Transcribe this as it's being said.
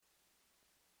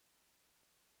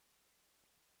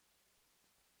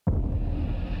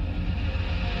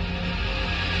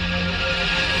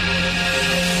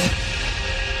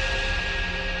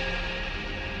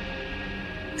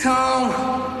come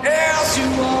as you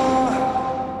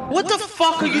are. What the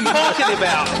fuck are you talking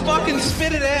about? Fucking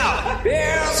spit it out.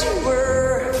 As you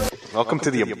were. Welcome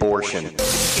to the abortion.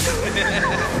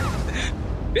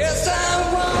 Yes,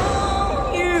 I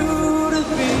want you to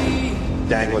be.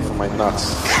 Dangling from my nuts.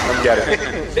 Come get it.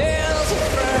 There's a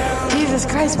friend. Jesus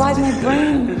Christ, why is my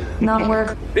brain not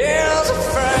work? There's a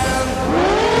friend.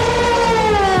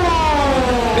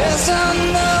 There's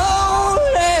unknown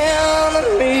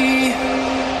enemy.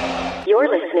 You're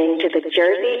listening to the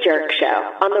Jersey Jerk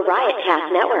Show on the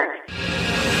Riotcast Network.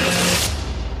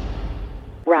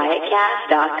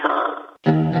 Riotcast.com.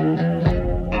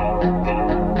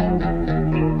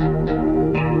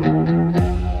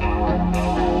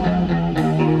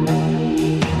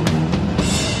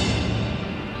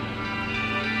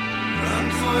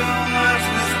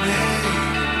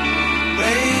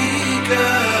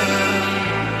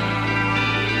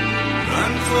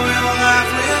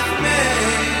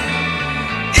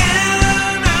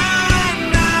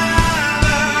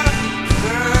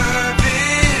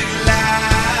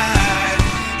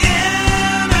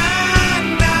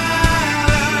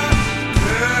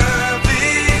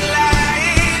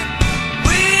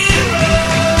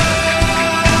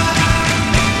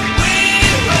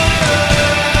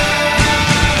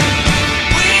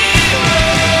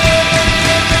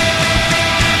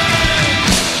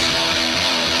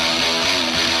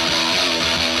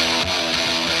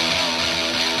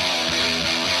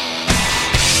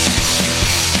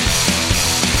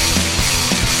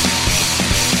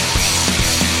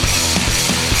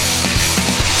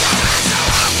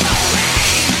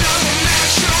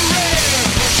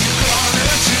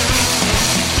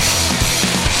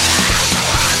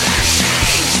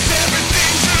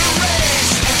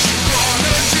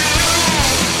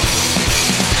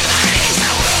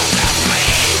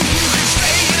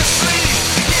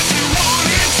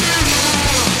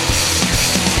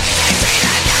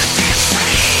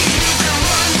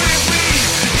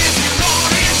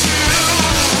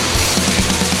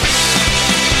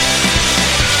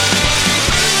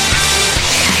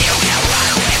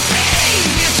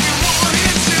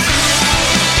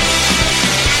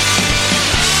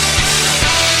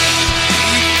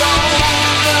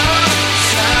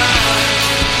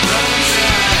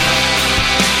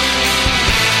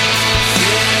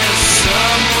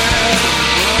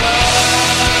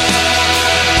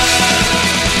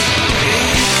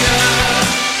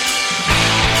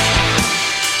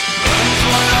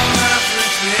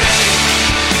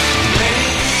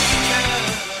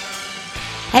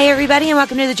 Hey, everybody, and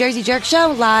welcome to the Jersey Jerk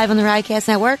Show, live on the Riotcast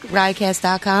Network,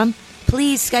 riotcast.com.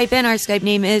 Please Skype in. Our Skype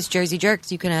name is Jersey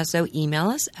Jerks. You can also email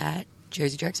us at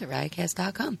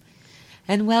jerseyjerks@riotcast.com.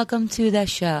 And welcome to the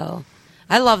show.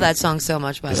 I love that song so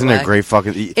much, by the way. Isn't it great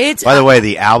fucking... It's, by the way,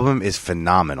 the album is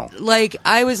phenomenal. Like,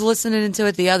 I was listening to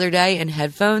it the other day in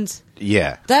headphones.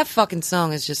 Yeah. That fucking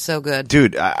song is just so good.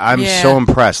 Dude, I'm so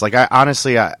impressed. Like,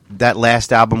 honestly, that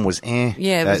last album was eh.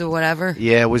 Yeah, it was whatever.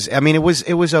 Yeah, it was... I mean, it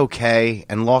was okay,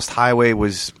 and Lost Highway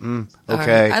was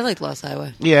okay. Right. I like Lost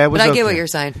Highway. Yeah, it was But I okay. get what you're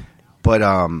saying. But,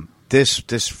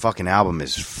 this fucking album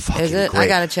is fucking Is it? great. I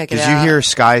gotta check it out. Did you hear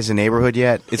Sky's the Neighborhood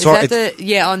yet? Is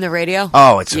that on the radio?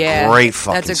 Oh, it's a great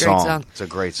fucking that's a great song. It's a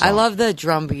great song. I love the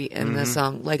drum beat in the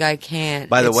song. Like, I can't.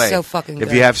 By the it's way, so fucking good.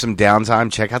 if you have some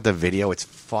downtime, check out the video. It's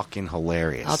fucking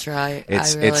hilarious. I'll try.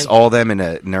 It's all them in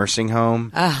a nursing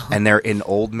home, Oh. and they're in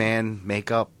old man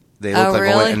makeup. They look like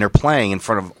really? and they're playing in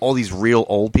front of all these real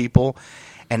old people.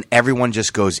 And everyone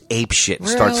just goes ape shit and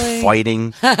starts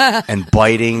fighting and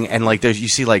biting. And, like, you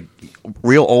see, like,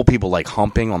 real old people, like,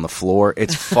 humping on the floor.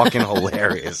 It's fucking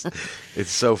hilarious. It's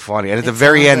so funny. And at the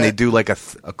very end, they do, like, a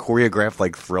choreographed,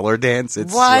 like, Thriller dance.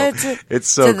 It's what?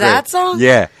 It's so to great. that song?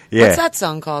 Yeah. What's that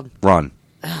song called? Run.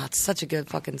 Oh, it's such a good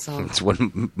fucking song. It's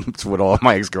what all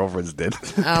my ex-girlfriends did.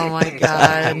 Oh, my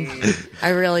God. I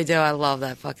really do. I love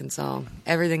that fucking song.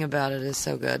 Everything about it is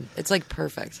so good. It's, like,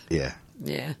 perfect. Yeah.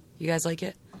 Yeah. You guys like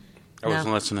it? I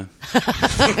wasn't listening.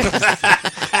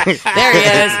 There he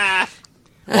is.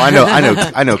 Well,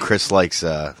 I know. Chris likes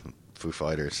Foo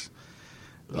Fighters.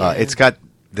 It's got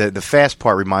the fast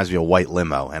part reminds me of White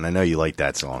Limo, and I know you like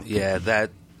that song. Yeah, that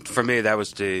for me that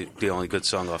was the only good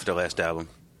song off their last album.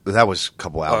 That was a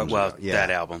couple albums. Well, ago. Yeah.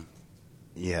 that album.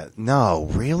 Yeah. No,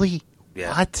 really?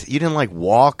 Yeah. What? You didn't like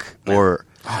Walk or?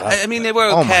 I mean, they were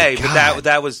Oh my okay, but God.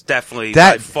 that was definitely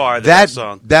by far the best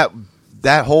song.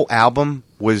 That whole album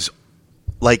was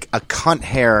like a cunt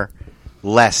hair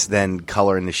less than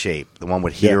Color and the Shape. The one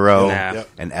with Hero Nah.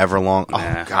 and Everlong.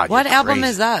 Nah. Oh God! What you're album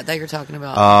crazy. is that you're talking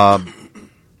about?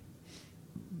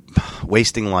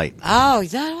 Wasting Light. Oh,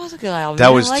 that was a good album. That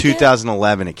You was didn't like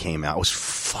 2011. It came out. It was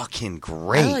fucking it?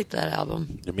 great. I liked that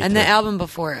album. Yeah, me And too. the album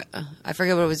before it. I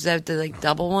forget what it was. That the like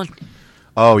double one.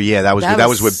 Oh yeah, that was That good. That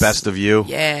was was- with Best of You.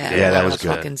 Yeah, yeah, that was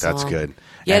fucking good. That's song. good.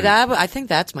 Yeah, And, I think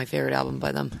that's my favorite album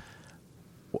by them.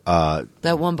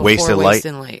 That one before Wasted Light.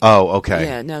 Light. Oh, okay.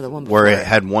 Yeah, no, the one before. Where it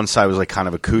had one side was like kind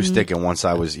of acoustic and one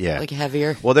side was like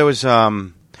heavier. Well, there was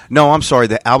no, I'm sorry.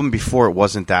 The album before it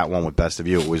wasn't that one with Best of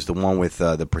You. It was the one with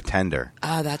the Pretender.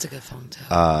 Oh, that's a good song too.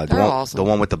 The They're one, awesome. the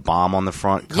one with the bomb on the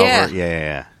front cover. Yeah.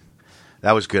 Yeah.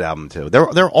 That was a good album too.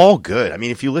 They're all good. I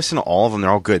mean, if you listen to all of them,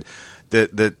 they're all good.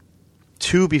 The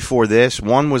two before this,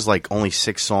 one was like only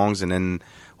 6 songs, and then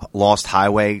Lost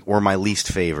Highway were my least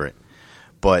favorite.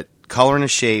 But Color and the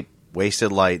Shape,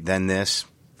 Wasted Light, then this,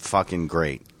 fucking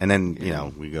great. And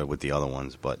then we go with the other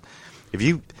ones. But if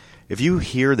you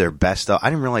hear their best stuff, I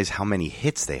didn't realize how many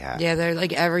hits they have. Yeah, they're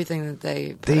like everything that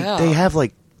they put out. They have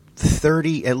like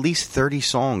at least 30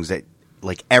 songs that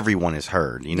like everyone has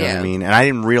heard. You know what I Yeah. mean? And I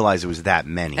didn't realize it was that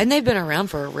many. And they've been around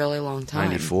for a really long time.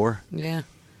 94, Yeah.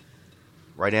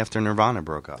 right after Nirvana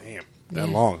broke up. Damn, that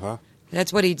Yeah. long, huh?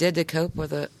 That's what he did to cope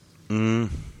with it.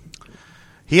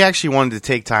 He actually wanted to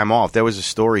take time off. There was a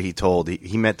story he told.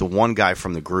 He met the one guy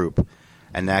from the group,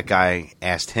 and that guy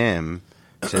asked him,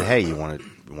 said, "Hey, you want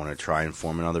to try and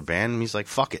form another band?" And he's like,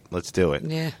 "Fuck it, let's do it."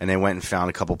 Yeah. And they went and found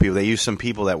a couple people. They used some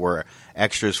people that were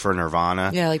extras for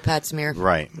Nirvana. Yeah, like Pat Smear.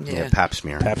 Right. Yeah. Pap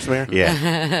Smear. Pap smear?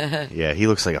 Yeah. Yeah. He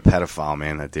looks like a pedophile,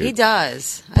 man. That dude. He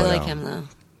does. I But, like him though.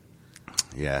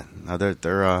 Yeah. No,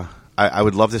 they're. I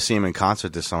would love to see him in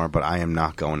concert this summer, but I am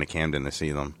not going to Camden to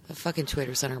see them. The fucking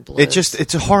Twitter Center blows.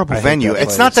 It's a horrible I hate venue. that It's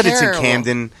place. not that it's in Terrible.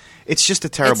 Camden. It's just a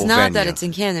terrible It's not venue. that it's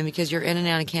in Camden because you're in and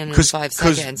out of Camden in 5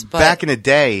 seconds. But back in the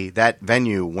day, that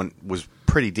venue was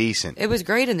pretty decent. it was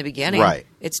great in the beginning. Right.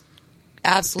 It's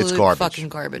absolute It's garbage. fucking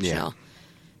garbage Yeah. now.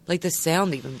 Like the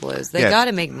sound even blows. They Yeah. got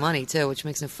to make money too, which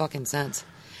makes no fucking sense.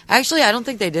 Actually, I don't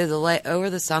think they did over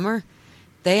the summer.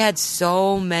 They had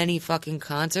so many fucking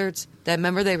concerts that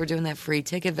remember they were doing that free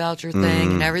ticket voucher thing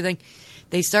Mm-hmm. and everything.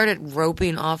 They started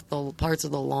roping off the parts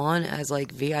of the lawn as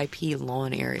like VIP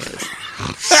lawn areas.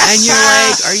 And you're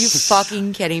like, are you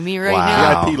fucking kidding me right Wow.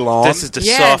 now? VIP lawn. This is the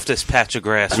Yeah. softest patch of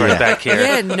grass right Yeah. back here.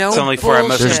 Yeah, no it's only for our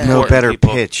most bullshit. There's no important better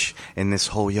people. pitch in this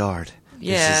whole yard. This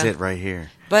Yeah. is it right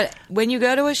here. But when you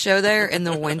go to a show there in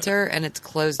the winter and it's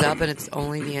closed up and it's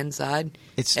only the inside,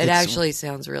 It's- it it's- actually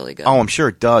sounds really good. Oh, I'm sure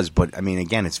it does, but I mean,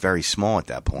 again, it's very small at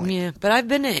that point. Yeah, but I've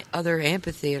been to other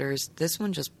amphitheaters. This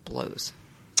one just blows.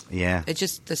 Yeah. It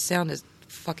just the sound is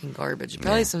fucking garbage.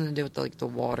 Probably has something to do with like the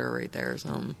water right there or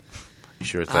something. You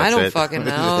sure that's I don't it? fucking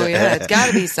know. Yeah, it's got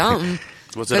to be something.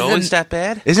 Was it 'Cause always then- that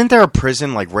bad? Isn't there a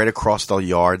prison like right across the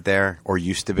yard there, or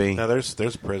used to be? No, there's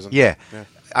prison. Yeah.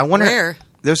 I wonder. Where?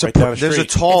 There's Right down the there's a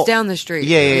street. tall. It's down the street.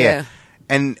 Yeah.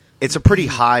 And it's a pretty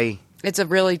high. It's a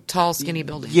really tall, skinny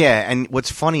building. Yeah, and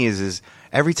what's funny is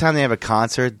every time they have a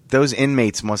concert, those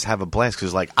inmates must have a blast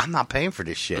because like I'm not paying for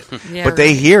this shit, Yeah, but they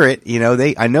right. hear it. You know,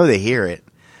 I know they hear it,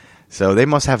 so they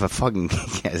must have a fucking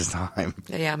kick-ass time.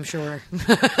 Yeah, I'm sure.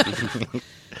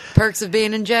 Perks of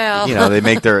being in jail. You know, they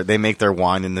make their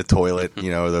wine in the toilet, you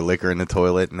know, their liquor in the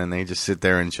toilet, and then they just sit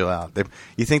there and chill out.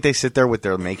 You think they sit there with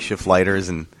their makeshift lighters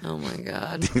and Oh my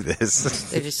god. do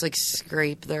this? They just like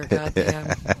scrape their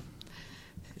goddamn.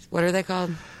 What are they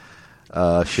called?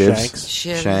 Shivs,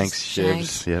 Shivs. shanks,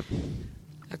 Shanks. shivs. Yep.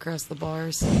 Across the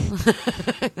bars.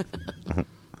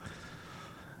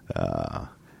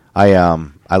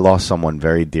 I lost someone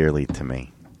very dearly to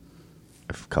me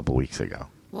a couple weeks ago.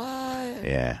 What?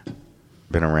 Yeah,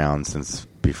 been around since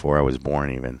before I was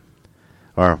born, even.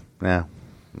 Or yeah.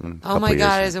 Oh my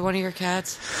god, is it one of your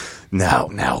cats?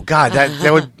 No, God,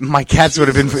 that would my cats would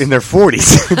have been in their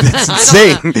 40s. That's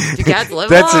insane. Do cats live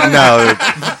That's long?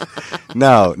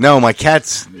 no. My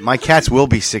cats will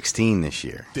be 16 this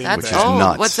year. That's which is old.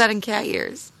 nuts. What's that in cat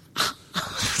years?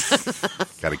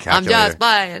 Got a I'm calculator. just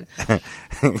buying.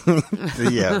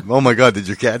 Yeah. Oh my God, did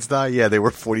your cats die? Yeah, they were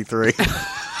 43.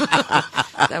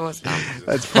 That was dumb.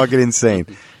 That's fucking insane.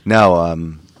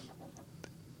 No,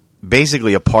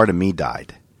 basically a part of me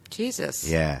died. Jesus.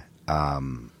 Yeah.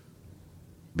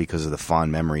 Because of the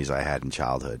fond memories I had in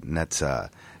childhood, and that's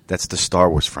the Star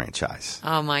Wars franchise.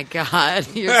 Oh my god,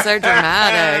 you're so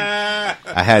dramatic.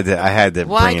 I had to.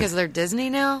 Why? bring it- Because they're Disney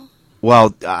now.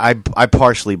 Well, I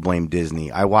partially blame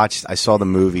Disney. I saw the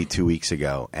movie 2 weeks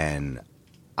ago, and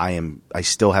I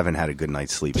still haven't had a good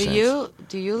night's sleep since.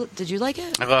 Did you like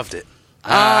it? I loved it.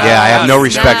 Yeah, I have no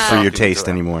respect for snap. your taste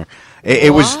anymore.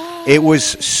 It was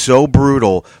so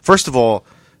brutal. First of all,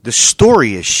 the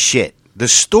story is shit. The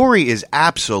story is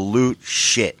absolute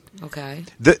shit. Okay.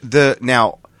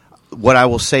 Now, what I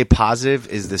will say positive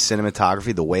is the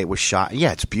cinematography, the way it was shot.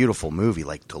 Yeah, it's a beautiful movie,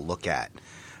 like to look at.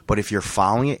 But if you're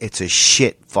following it, it's a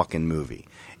shit fucking movie.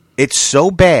 It's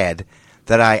so bad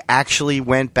that I actually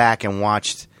went back and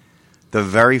watched the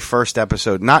very first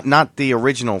episode, not the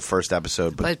original first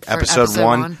episode, but episode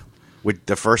one with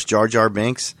the first Jar Jar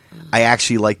Binks. I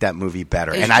actually like that movie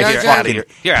better, and I fucking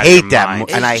hate that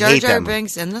movie. And I hate that. Jar Jar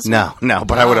Binks in this? No,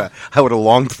 but I would have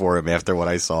longed for him after what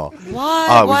I saw.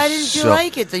 Why? Why didn't you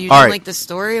like it? You didn't like the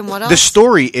story, and what else? The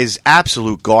story is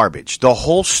absolute garbage. The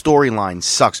whole storyline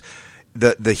sucks.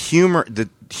 The humor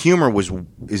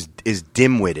is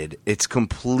dim-witted. It's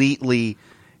completely.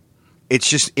 It's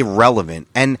just irrelevant.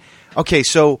 And okay,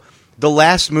 so the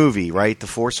last movie, right, The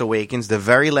Force Awakens, the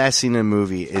very last scene in the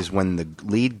movie is when the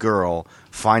lead girl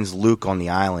finds Luke on the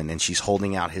island and she's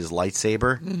holding out his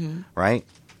lightsaber, right?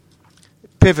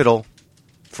 Pivotal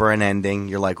for an ending.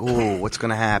 You're like, ooh, what's going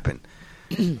to happen?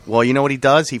 Well, you know what he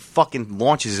does? He fucking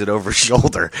launches it over his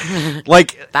shoulder.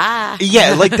 Like, bye.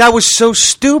 Yeah, like that was so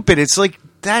stupid. It's like,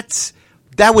 that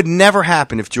would never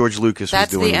happen if George Lucas was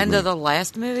doing it. That's the end of the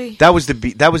last movie? That was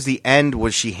the end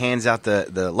where she hands out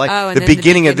the light. Oh, the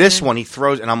beginning of this one, he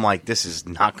throws, and I'm like, this is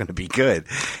not going to be good.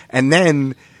 And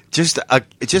then just a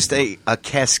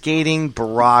cascading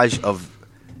barrage of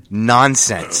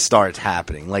nonsense starts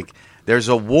happening. Like there's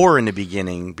a war in the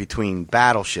beginning between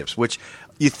battleships, which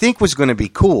you think was going to be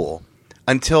cool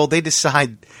until they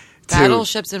decide.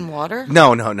 Battleships in water?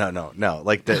 No.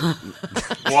 Like the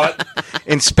What?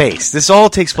 In space. This all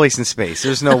takes place in space.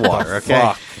 There's no water. Okay.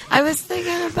 Fuck. I was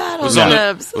thinking of It was on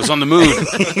battleships. the, it was on the moon.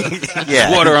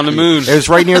 Yeah. Water on the moon. It was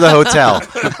right near the hotel.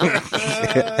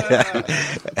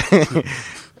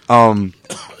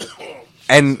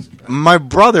 And my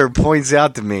brother points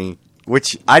out to me,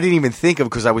 which I didn't even think of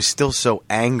because I was still so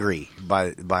angry by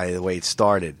the way it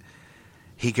started.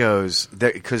 He goes,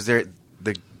 because they're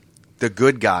the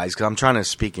good guys, because I'm trying to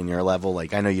speak in your level.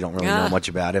 Like, I know you don't really know much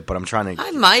about it, but I'm trying to.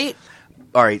 I might.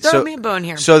 All right, Throw me a bone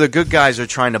here. So the good guys are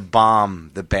trying to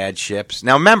bomb the bad ships.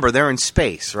 Now, remember, they're in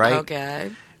space, right?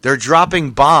 Okay. They're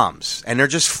dropping bombs, and they're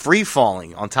just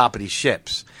free-falling on top of these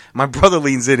ships. My brother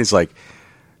leans in, he's like,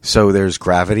 so there's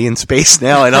gravity in space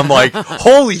now? And I'm like,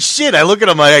 holy shit. I look at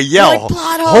him, I yell, like,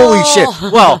 plot holy hole.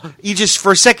 shit. Well, you just,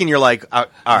 for a second, you're like, all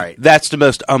right. That's the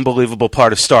most unbelievable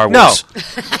part of Star Wars.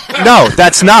 No,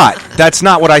 that's not. That's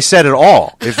not what I said at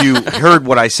all. If you heard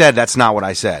what I said, that's not what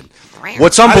I said.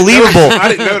 What's unbelievable? I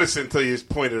didn't notice it until you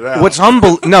pointed it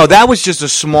out. No, that was just a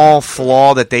small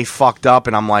flaw that they fucked up,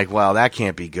 and I'm like, well, that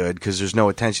can't be good because there's no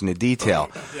attention to detail.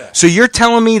 Yeah. So you're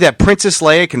telling me that Princess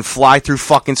Leia can fly through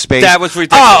fucking space? That was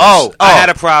ridiculous. I had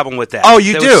a problem with that. Oh,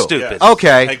 you that do? Was stupid. Yes.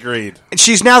 Okay. Agreed. And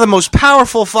she's now the most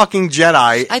powerful fucking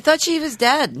Jedi. I thought she was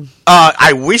dead.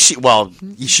 I wish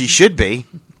she should be.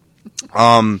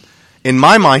 In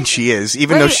my mind, she is,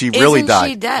 even though she really isn't died.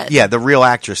 she dead? Yeah, the real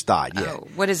actress died. Yeah. Oh,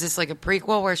 what is this, like a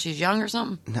prequel where she's young or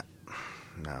something?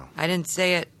 No. I didn't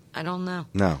say it. I don't know.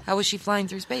 No. How was she flying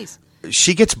through space?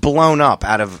 She gets blown up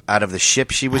out of the ship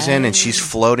she was in, and she's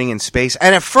floating in space.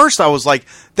 And at first, I was like,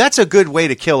 "That's a good way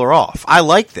to kill her off. I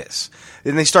like this."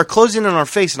 And they start closing in on her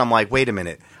face, and I'm like, "Wait a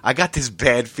minute, I got this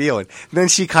bad feeling." And then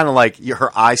she kind of like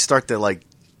her eyes start to like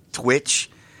twitch.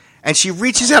 And she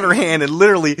reaches out her hand, and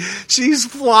literally, she's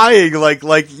flying like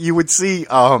you would see.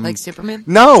 Like Superman?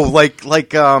 No, like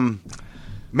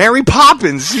Mary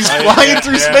Poppins. She's flying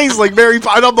through space like Mary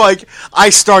Poppins. I'm like,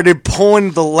 I started pulling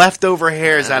the leftover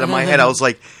hairs out of my head. I was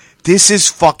like, this is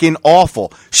fucking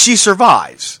awful. She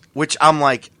survives, which I'm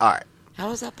like, all right.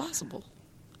 How is that possible?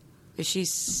 Is she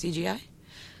CGI?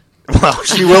 Well,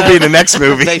 she will be in the next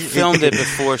movie. They filmed it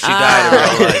before she died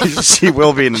in real life. She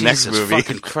will be in the next Jesus movie.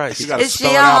 fucking Christ. Is she a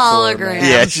hologram?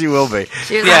 Yeah, she will be.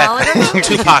 She was a Yeah, hologram?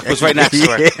 Tupac was right next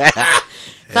to her.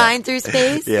 Flying through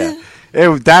space? Yeah.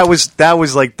 That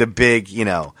was like the big,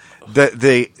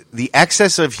 the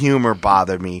excess of humor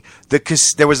bothered me.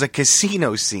 There was a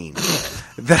casino scene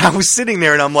that I was sitting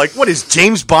there and I'm like, what is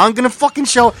James Bond going to fucking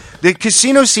show? The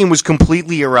casino scene was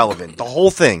completely irrelevant. The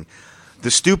whole thing. The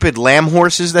stupid lamb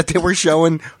horses that they were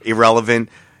showing, irrelevant.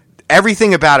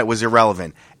 Everything about it was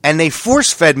irrelevant. And they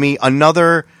force-fed me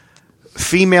another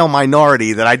female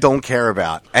minority that I don't care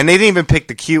about. And they didn't even pick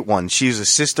the cute one. She's a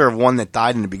sister of one that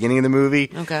died in the beginning of the movie.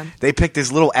 Okay. They picked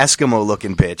this little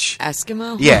Eskimo-looking bitch.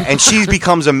 Eskimo? Yeah, and she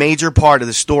becomes a major part of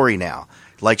the story now.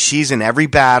 Like, she's in every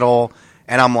battle,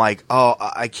 and I'm like, oh,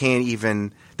 I can't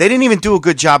even... They didn't even do a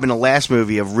good job in the last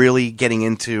movie of really getting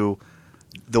into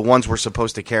the ones we're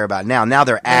supposed to care about now. Now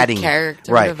they're adding...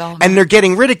 character development. And they're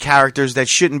getting rid of characters that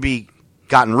shouldn't be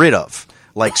gotten rid of.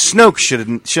 Like, Snoke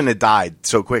shouldn't have died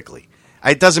so quickly.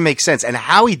 It doesn't make sense. And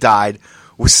how he died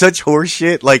was such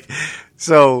horseshit. Like,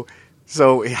 so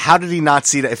So how did he not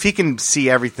see that? If he can see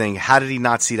everything, how did he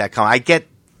not see that coming? I get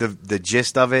the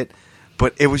gist of it,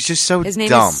 but it was just so His name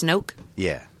dumb. is Snoke.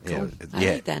 Yeah. Cool. I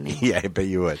Yeah. like that name. Yeah, I bet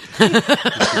you would.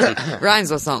 Rhymes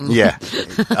with something. Yeah.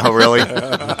 Oh, really?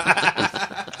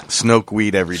 Snoke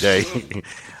weed every day.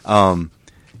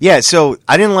 Yeah, so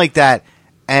I didn't like that.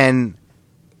 And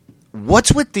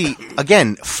what's with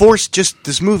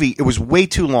this movie, it was way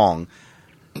too long.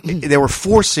 They were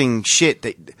forcing shit.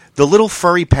 The little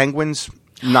furry penguins,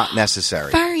 not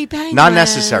necessary. Furry penguins. Not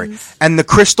necessary. And the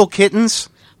crystal kittens,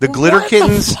 the glitter What the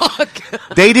kittens,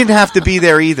 fuck? they didn't have to be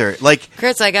there either. Like,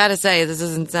 Chris, I gotta say, this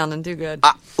isn't sounding too good.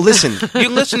 listen, You're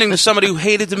listening to somebody who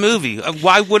hated the movie.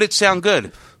 Why would it sound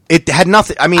good? it had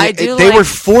nothing. I mean, I do they like were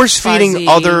force feeding fuzzy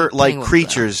other like penguins,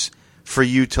 creatures for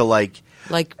you to like.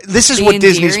 Like This is be what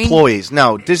Disney's endearing? ploy is.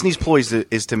 No, Disney's ploy is to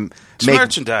It's make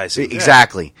merchandising.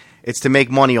 Exactly. It's to make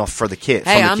money off for the kid.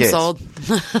 Hey, from the I'm kids.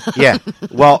 sold. Yeah.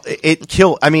 Well, it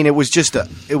killed. I mean, it was just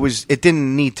it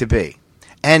didn't need to be.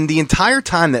 And the entire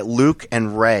time that Luke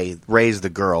and Ray's the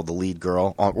girl, the lead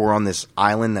girl, were on this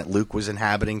island that Luke was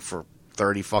inhabiting for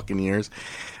 30 fucking years.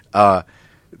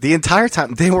 The entire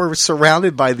time they were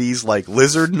surrounded by these like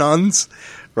lizard nuns,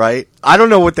 right? I don't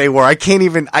know what they were. I can't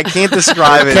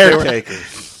describe it. They were-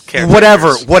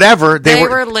 Caretakers. Whatever. They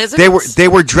were lizards? They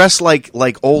were dressed like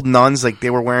old nuns. Like they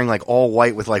were wearing like all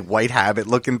white with like white habit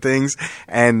looking things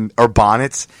or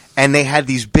bonnets, and they had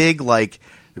these big like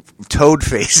toad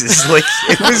faces. Like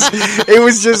it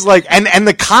was just like and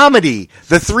the comedy,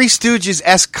 the Three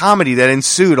Stooges-esque comedy that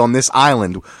ensued on this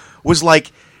island was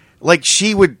like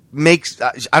she would make,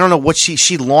 I don't know what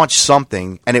she launched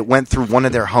something and it went through one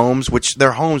of their homes, which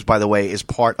their homes, by the way, is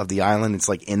part of the island. It's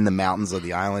like in the mountains of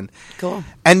the island. Cool.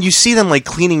 And you see them like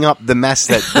cleaning up the mess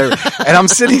that they're, and I'm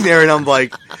sitting there and I'm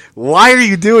like, why are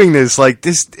you doing this? Like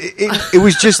this, it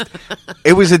was just,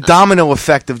 it was a domino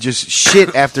effect of just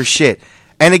shit after shit.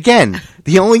 And again,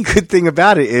 the only good thing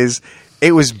about it is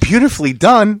it was beautifully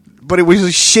done, but it was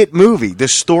a shit movie. The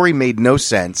story made no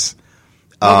sense.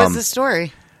 What was the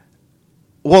story?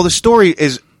 Well, the story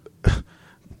is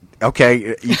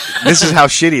okay. This is how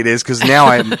shitty it is because now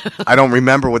I don't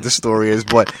remember what the story is,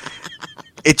 but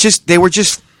they were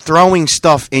just throwing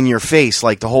stuff in your face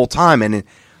like the whole time, and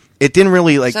it didn't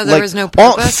really like. So there was no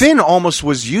purpose? Finn almost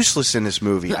was useless in this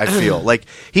movie. I feel like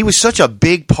he was such a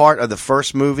big part of the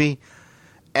first movie,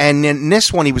 and in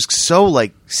this one he was so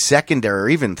like secondary or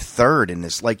even third in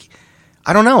this. Like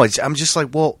I don't know. I'm just like,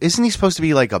 well, isn't he supposed to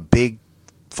be like a big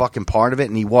fucking part of it?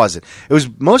 And he wasn't. It was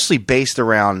mostly based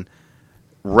around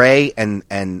Ray and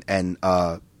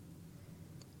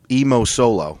Emo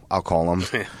Solo, I'll call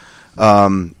him.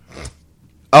 And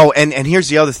here's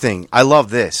the other thing. I love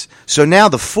this. So now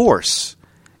the Force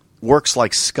works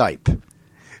like Skype.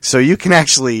 So you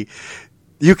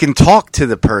can talk to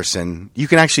the person. You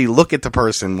can actually look at the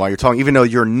person while you're talking, even though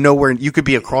you're nowhere. You could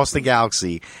be across the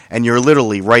galaxy, and you're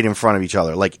literally right in front of each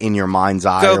other, like in your mind's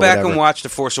eye. Go or back whatever. and watch The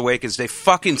Force Awakens. They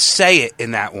fucking say it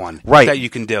in that one. Right. That you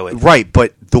can do it. Right,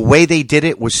 but the way they did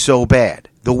it was so bad.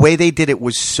 The way they did it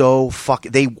was so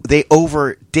fucking. They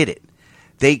overdid it.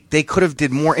 They could have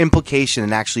did more implication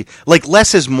and actually like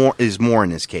less is more in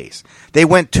this case. They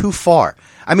went too far.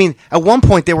 I mean, at one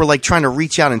point they were like trying to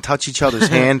reach out and touch each other's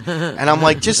hand, and I'm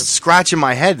like just scratching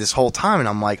my head this whole time, and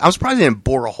I'm like, I was surprised they didn't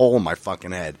bore a hole in my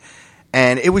fucking head.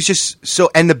 And it was just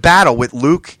so. And the battle with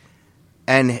Luke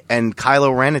and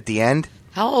Kylo Ren at the end.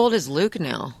 How old is Luke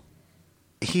now?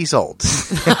 He's old.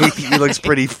 He looks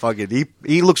pretty fucking.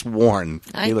 He looks worn.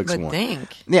 He looks would worn.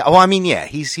 think. Yeah. Well, I mean, yeah.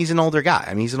 He's an older guy.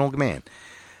 I mean, he's an older man.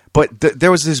 But there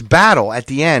was this battle at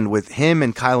the end with him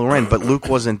and Kylo Ren, but Luke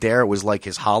wasn't there. It was like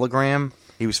his hologram.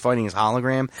 He was fighting his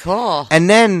hologram. Cool. And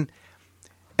then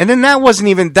that wasn't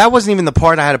even the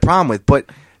part I had a problem with. But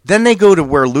then they go to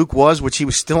where Luke was, which he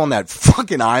was still on that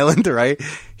fucking island, right?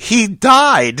 He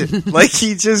died. Like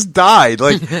he just died.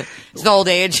 Like It's the old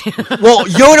age. well,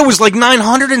 Yoda was like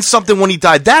 900 and something when he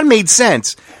died. That made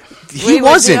sense. He Wait,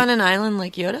 was he wasn't. on an island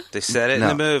like Yoda? They said it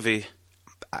No. in the movie.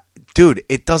 Dude,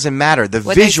 it doesn't matter. The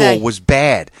What'd they visual say? was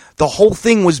bad. The whole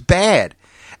thing was bad.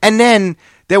 And then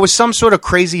there was some sort of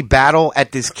crazy battle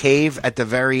at this cave at the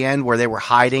very end where they were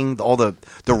hiding all the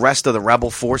rest of the rebel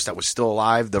force that was still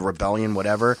alive, the rebellion,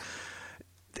 whatever.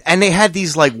 And they had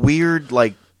these like weird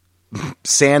like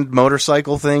sand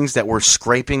motorcycle things that were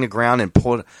scraping the ground and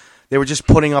they were just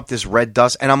putting up this red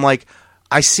dust. And I'm like,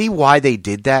 I see why they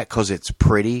did that because it's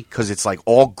pretty, because it's like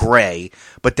all gray,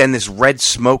 but then this red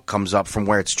smoke comes up from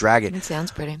where it's dragging. It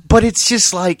sounds pretty. But it's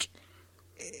just like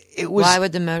it was. Why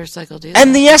would the motorcycle do that?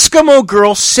 And the Eskimo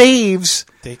girl saves.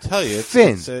 They tell you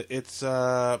Finn. it's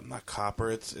not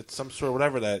copper. It's some sort of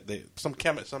whatever that some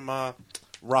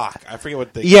rock. I forget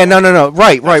what they. Yeah, no.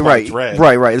 Right. why it's red.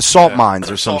 Right. The salt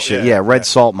mines or some Salt, shit. yeah, Yeah, red yeah.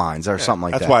 salt mines or something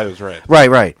like That's that. why it was red.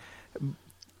 Right.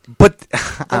 But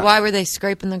But why were they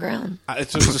scraping the ground?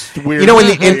 It's just weird. you know,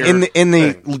 weird in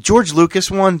the thing. George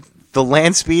Lucas one, the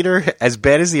land speeder, as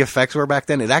bad as the effects were back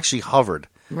then, it actually hovered.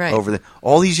 Right. Over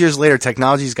all these years later,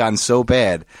 technology's gotten so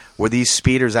bad where these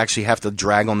speeders actually have to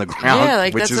drag on the ground. Yeah,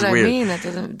 like which that's is what weird. I mean. That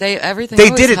doesn't. Everything. They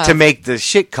always did it to hovered. make the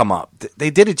shit come up. They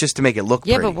did it just to make it look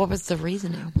Yeah, pretty. but what was the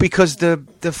reasoning? Because the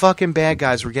fucking bad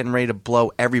guys were getting ready to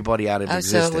blow everybody out of Oh,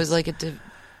 existence. so it was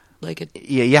like a.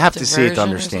 Yeah, you have to see it to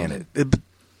diversion or understand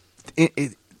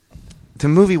it. The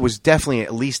movie was definitely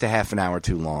at least a half an hour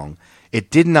too long. It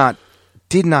did not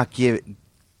give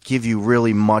you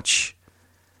really much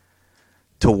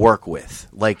to work with.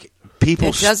 Like It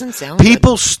doesn't sound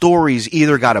people's stories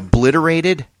either got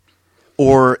obliterated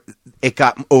or it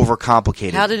got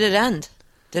overcomplicated. How did it end?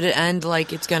 Did it end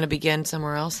like it's going to begin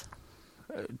somewhere else?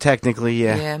 Technically,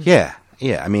 yeah.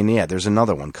 I mean, yeah, there's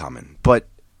another one coming. But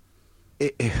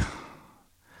it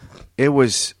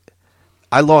was...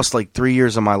 I lost like 3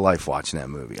 years of my life watching that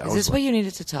movie. Is this what you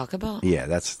needed to talk about?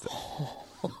 Yeah,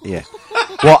 yeah.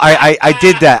 Well, I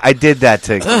did that. I did that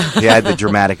to add the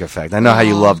dramatic effect. I know how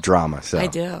you love drama. So I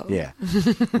do. Yeah.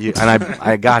 And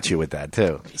I got you with that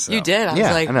too. So. You did. I was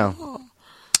yeah, like, I know.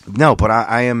 No, but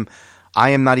I am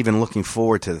not even looking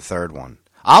forward to the third one.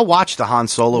 I'll watch the Han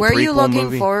Solo Were prequel you looking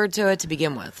movie. forward to it to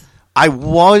begin with? I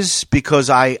was, because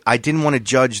I didn't want to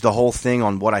judge the whole thing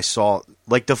on what I saw.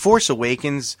 Like The Force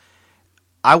Awakens,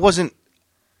 I wasn't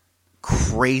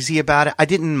crazy about it. I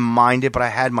didn't mind it, but I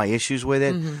had my issues with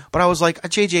it. Mm-hmm. But I was like,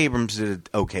 J.J. Abrams did an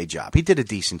okay job. He did a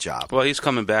decent job. Well, he's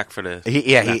coming back for the.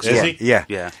 Yeah.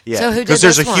 So who did Because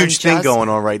there's this a one, huge thing Just? going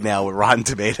on right now with Rotten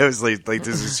Tomatoes. Like there's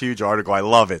this huge article. I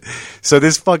love it. So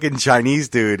this fucking Chinese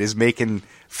dude is making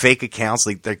fake accounts.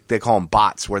 Like they call them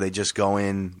bots, where they just go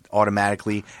in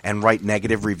automatically and write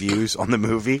negative reviews on the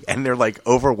movie, and they're like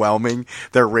overwhelming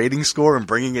their rating score and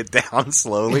bringing it down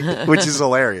slowly, which is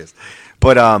hilarious.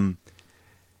 But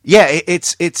yeah,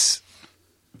 it's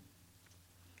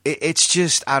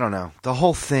just, I don't know. The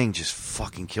whole thing just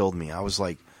fucking killed me. I was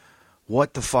like,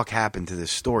 what the fuck happened to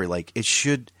this story? Like, it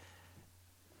should...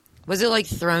 Was it like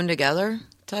thrown together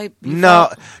type?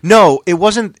 No, it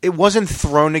wasn't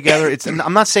thrown together.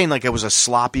 I'm not saying like it was a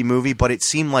sloppy movie, but it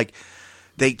seemed like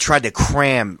they tried to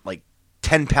cram like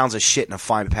 10 pounds of shit in a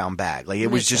 5-pound bag. Like, it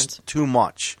was just too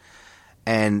much.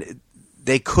 And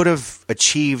they could have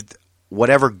achieved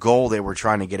whatever goal they were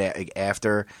trying to get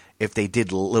after if they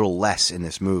did a little less in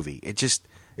this movie.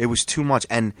 It was too much.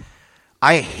 And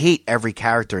I hate every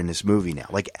character in this movie now.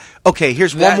 Like, okay,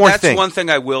 here's one more thing. That's one thing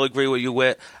I will agree with you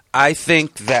with. I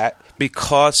think that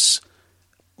because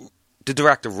the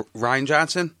director, Ryan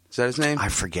Johnson, is that his name? I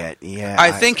forget, yeah.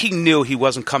 I think he knew he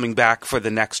wasn't coming back for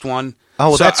the next one. Oh,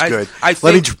 well, So that's good. Let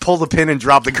Let me pull the pin and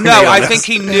drop the grenade. No, on I this.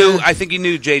 think he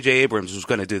knew J.J. Abrams was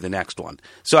going to do the next one.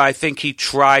 So I think he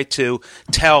tried to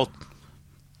tell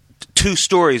two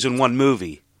stories in one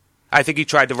movie. I think he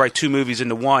tried to write two movies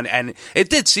into one, and it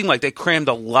did seem like they crammed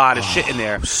a lot of shit in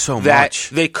there so that much.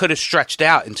 they could have stretched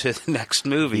out into the next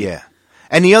movie. Yeah.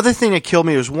 And the other thing that killed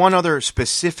me was one other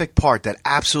specific part that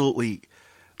absolutely,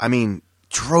 I mean,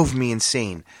 drove me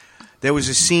insane. There was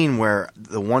a scene where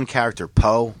the one character,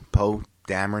 Poe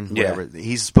Dameron, whatever,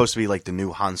 he's supposed to be like the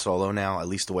new Han Solo now, at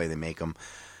least the way they make him.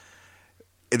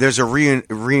 There's a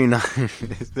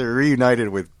they're reunited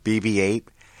with BB-8,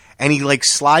 and he like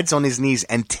slides on his knees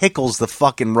and tickles the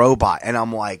fucking robot, and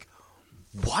I'm like,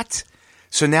 what?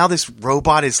 So now this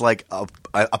robot is like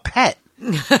a pet.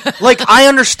 Like, I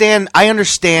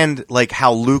understand like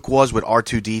how Luke was with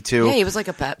R2-D2. Yeah, he was like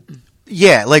a pet.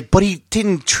 Yeah, like, but he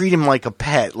didn't treat him like a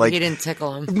pet. Like, He didn't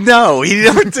tickle him. no, he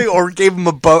never did, or gave him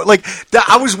a boat. Like,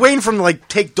 I was waiting for him to like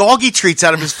take doggy treats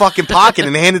out of his fucking pocket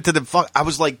and hand it to the fuck. I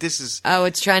was like, this is. Oh,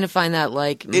 it's trying to find that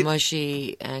like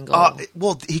mushy angle.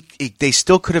 Well, they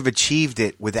still could have achieved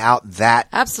it without that.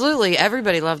 Absolutely,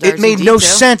 everybody loved It made R2-D2. no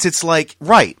sense. It's like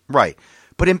right,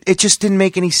 but it just didn't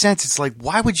make any sense. It's like,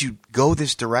 why would you go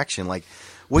this direction? Like,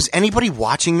 was anybody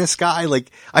watching this guy? Like,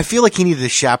 I feel like he needed a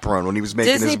chaperone when he was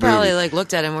making Disney this movie. probably like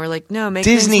looked at him and were like, no, make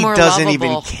Disney things more doesn't lovable.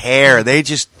 even care.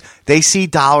 They see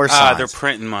dollar signs. They're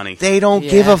printing money. They don't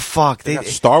give a fuck. They got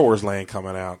Star Wars Land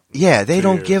coming out. Yeah, they 2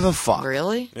 don't years. give a fuck.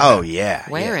 Really? Oh yeah.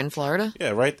 Where Yeah. in Florida? Yeah,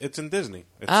 right. It's in Disney.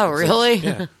 Really?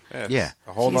 Yeah. It's Yeah.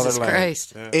 a whole Jesus nother land.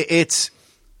 Christ.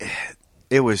 Yeah.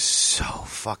 It was so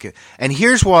fucking. And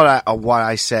here's what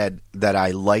I said that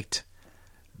I liked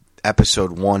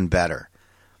episode 1 better.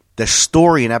 The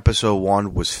story in episode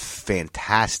 1 was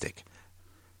fantastic.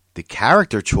 The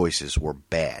character choices were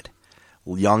bad.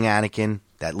 Young Anakin,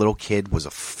 That little kid was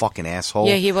a fucking asshole.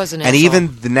 Yeah, he was an And asshole.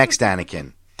 even the next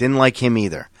Anakin, didn't like him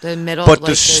either. The middle, but like,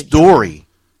 the story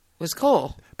was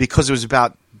cool. because it was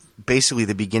about basically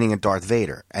the beginning of Darth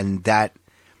Vader, and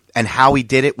how he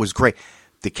did it was great.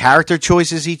 The character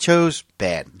choices he chose,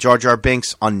 bad. Jar Jar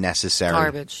Binks, unnecessary.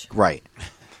 Garbage. Right.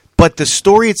 But the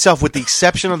story itself, with the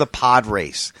exception of the pod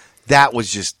race, that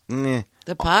was just...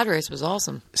 The pod race was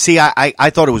awesome. See, I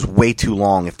thought it was way too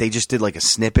long. If they just did like a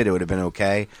snippet, it would have been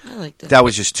okay. I liked it. That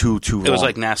was just too long. It was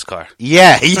like NASCAR.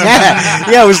 Yeah.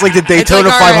 It was like the Daytona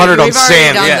like, all right, 500 on we've already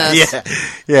sand. done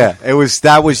Yeah. this.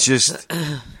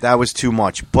 That was too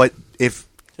much. But if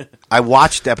I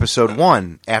watched episode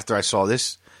 1 after I saw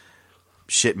this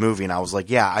shit movie, and I was like,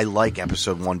 yeah, I like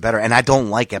episode 1 better, and I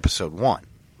don't like episode 1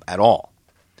 at all,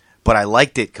 but I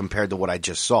liked it compared to what I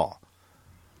just saw.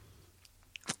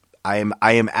 I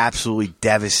am absolutely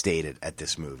devastated at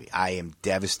this movie. I am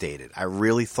devastated. I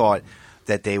really thought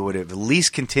that they would have at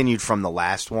least continued from the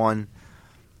last one.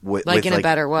 With In a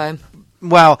better way.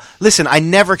 Well, listen, I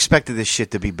never expected this shit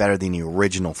to be better than the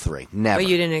original 3. Never. But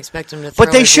you didn't expect him to throw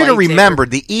But they his should have lightsaber. remembered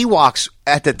the Ewoks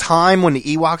at the time when the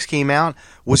Ewoks came out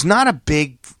was not a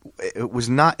big.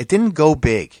 It didn't go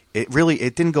big. It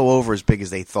didn't go over as big as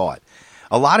they thought.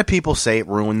 A lot of people say it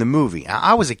ruined the movie.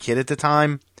 I was a kid at the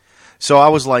time, so I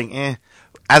was like, eh.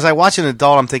 As I watch an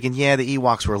adult, I'm thinking, yeah, the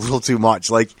Ewoks were a little too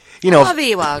much. Like, I love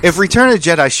Ewoks. If Return of the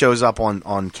Jedi shows up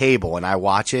on cable and I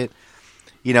watch it,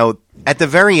 at the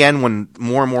very end when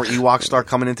more and more Ewoks start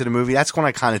coming into the movie, that's when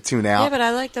I kind of tune out. Yeah, but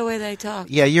I like the way they talk.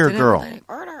 Yeah, you're a Didn't girl. they?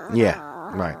 Yeah,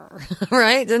 right.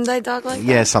 Right? Didn't they talk like that?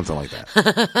 Yeah, something like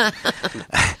that.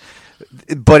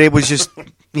 But it was just,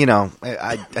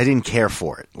 I didn't care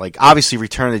for it. Like, obviously,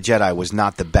 Return of the Jedi was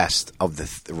not the best of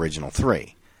the original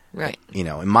 3. Right.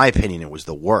 In my opinion, it was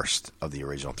the worst of the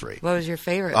original 3. What was your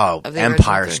favorite? Oh, of the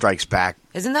Empire original 3? Strikes Back.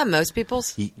 Isn't that most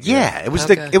people's? Yeah, it was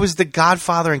Okay. it was the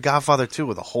Godfather and Godfather 2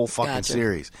 with the whole fucking Gotcha.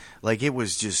 series. Like, it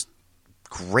was just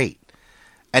great.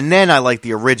 And then I liked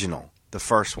the original, the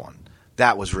first one.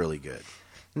 That was really good.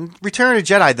 And Return of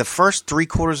the Jedi, the first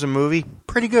 3/4 of the movie,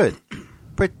 pretty good.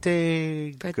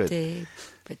 Pretty good.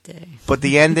 Pretty. But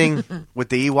the ending with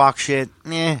the Ewok shit,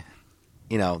 the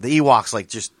Ewoks like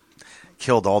just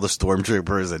killed all the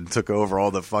stormtroopers and took over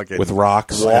all the fucking With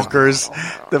rocks. walkers,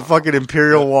 the fucking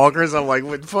Imperial walkers. I'm like,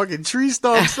 with fucking tree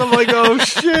stumps. I'm like, oh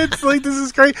shit, like this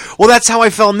is great. Well, that's how I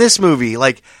felt in this movie.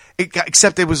 Like,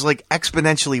 except it was like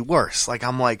exponentially worse. Like,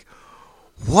 I'm like,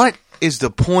 what is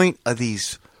the point of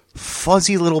these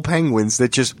fuzzy little penguins that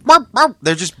just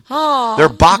they're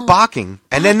bok-bocking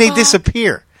and then they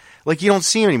disappear. Like, you don't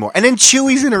see them anymore. And then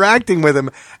Chewie's interacting with him,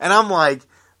 and I'm like,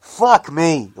 fuck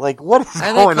me. Like, what is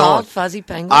Are going they called on? fuzzy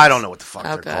penguins? I don't know what the fuck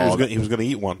Okay. they're called. He was going to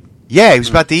eat one. Yeah, he was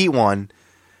about to eat one,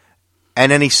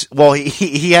 and then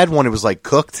he had one that was like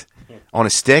cooked on a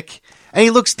stick, and he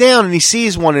looks down and he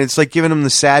sees one, and it's like giving him the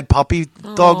sad puppy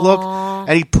dog look,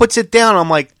 and he puts it down. I'm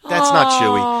like, that's not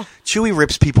Chewie. Chewie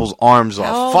rips people's arms off.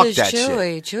 How old Fuck is that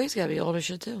Chewie? shit. Chewie's got to be old as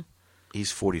shit, too.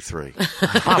 He's 43.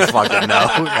 I don't fucking know.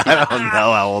 I don't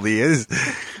know how old he is.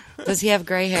 Does he have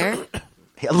gray hair?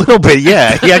 A little bit,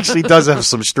 yeah. He actually does have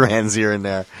some strands here and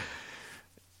there.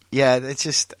 Yeah, it's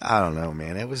just, I don't know,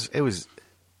 man. It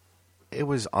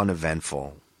was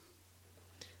uneventful.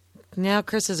 Now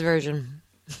Chris's version.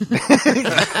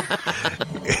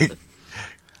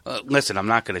 Listen, I'm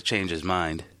not going to change his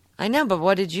mind. I know, but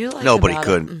what did you like Nobody about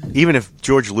could. it? Even if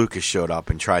George Lucas showed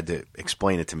up and tried to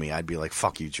explain it to me, I'd be like,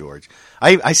 fuck you, George.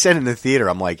 I said in the theater,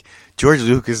 I'm like, George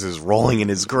Lucas is rolling in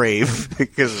his grave.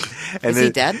 Is he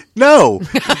dead? No.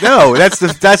 That's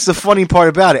the funny part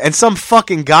about it. And some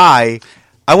fucking guy,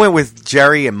 I went with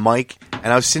Jerry and Mike,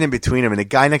 and I was sitting between them, and the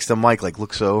guy next to Mike like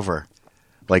looks over.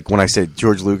 Like when I said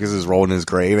George Lucas is rolling in his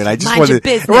grave, and I just Mind your wanted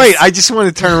business. right. I just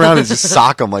wanted to turn around and just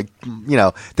sock him. Like,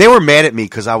 they were mad at me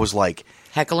because I was like,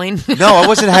 Heckling? no, I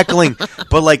wasn't heckling,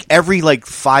 but like every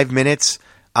 5 minutes,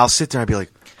 I'll sit there and I'd be like,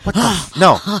 what the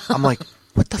no. I'm like,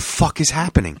 what the fuck is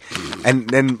happening? And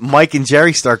then Mike and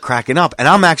Jerry start cracking up, and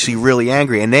I'm actually really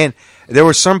angry. And then there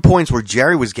were some points where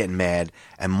Jerry was getting mad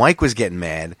and Mike was getting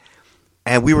mad,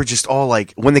 and we were just all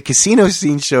like, when the casino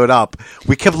scene showed up,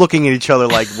 we kept looking at each other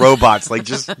like robots, like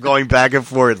just going back and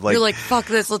forth. Like, You're like, fuck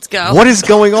this, let's go. what is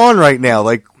going on right now?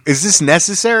 Like, is this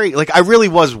necessary? Like, I really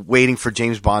was waiting for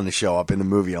James Bond to show up in the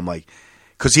movie. I'm like,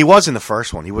 because he was in the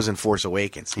first one. He was in Force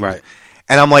Awakens. Right.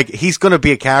 And I'm like, he's going to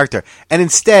be a character. And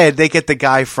instead, they get the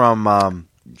guy from...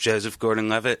 Joseph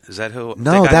Gordon-Levitt? Is that who?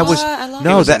 no, that was... I love He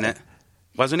No, was in that... it.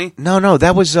 Wasn't he? No,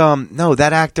 that was... no,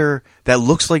 that actor that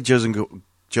looks like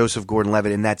Joseph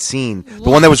Gordon-Levitt in that scene. The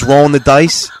one that was rolling the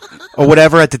dice or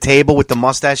whatever at the table with the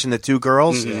mustache and the two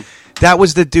girls. Mm-hmm. That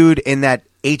was the dude in that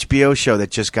HBO show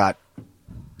that just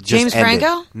James ended.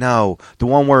 Franco? No, the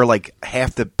one where like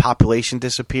half the population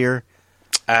disappear.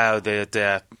 Oh,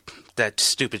 that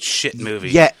stupid shit movie.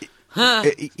 Yeah. Well,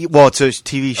 it's a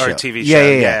TV show. Or a TV Yeah, show.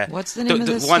 yeah, yeah. What's the name of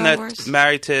this one Star that's Wars?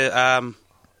 married to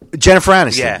Jennifer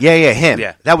Aniston. Yeah. Yeah, him.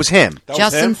 Yeah. That was him. That was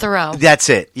Justin him? Thoreau. That's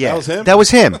it. Yeah. That was him? That was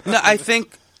him. No, I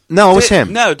think No, it was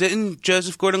him. No, didn't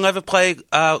Joseph Gordon-Levitt play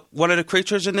one of the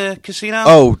creatures in the casino?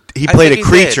 Oh, he I played think a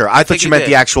he creature. did. I thought think you he meant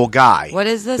did. the actual guy. What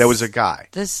is this? There was a guy.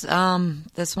 This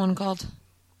one called?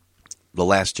 The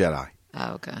Last Jedi.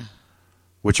 Oh, okay.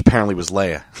 Which apparently was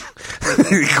Leia,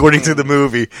 according to the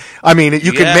movie. I mean,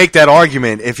 you could Yeah. make that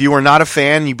argument. If you were not a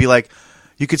fan, you'd be like,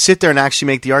 you could sit there and actually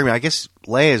make the argument. I guess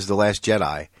Leia is the Last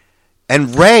Jedi.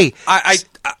 And Rey...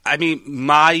 I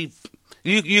mean,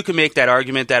 you can make that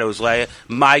argument that it was Leia.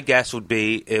 My guess would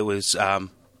be it was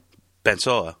Ben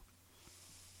Solo.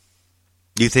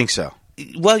 You think so?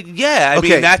 Well, yeah. I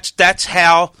Okay. mean, that's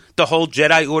how the whole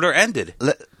Jedi Order ended.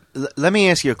 Let me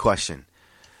ask you a question.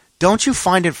 Don't you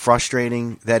find it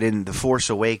frustrating that in The Force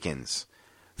Awakens,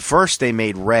 first they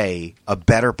made Rey a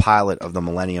better pilot of the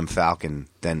Millennium Falcon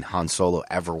than Han Solo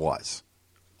ever was?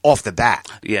 Off the bat.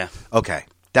 Yeah. Okay.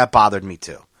 That bothered me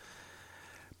too.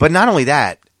 But not only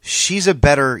that, she's a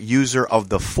better user of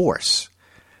the Force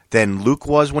than Luke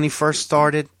was when he first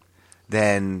started,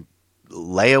 than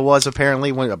Leia was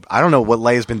apparently. I don't know what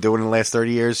Leia's been doing in the last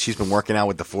 30 years. She's been working out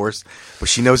with the Force, but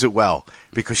she knows it well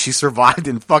because she survived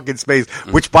in fucking space.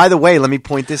 Which, by the way, let me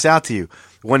point this out to you.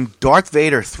 When Darth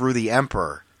Vader threw the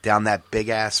Emperor down that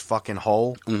big-ass fucking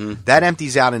hole, that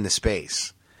empties out into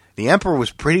space. The Emperor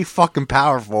was pretty fucking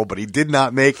powerful, but he did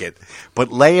not make it. But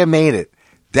Leia made it.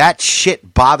 That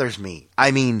shit bothers me.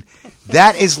 I mean,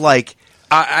 that is like...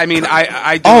 I mean,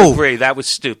 I do agree. That was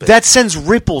stupid. That sends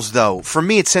ripples, though. For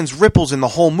me, it sends ripples in the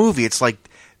whole movie. It's like,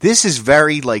 this is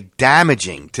very, like,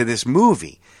 damaging to this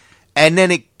movie. And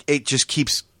then it just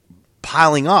keeps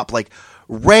piling up. Like,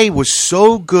 Rey was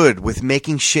so good with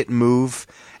making shit move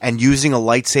and using a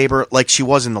lightsaber like she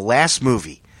was in the last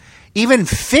movie. Even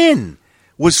Finn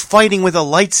was fighting with a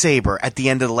lightsaber at the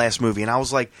end of the last movie. And I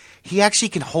was like, he actually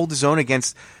can hold his own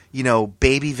against,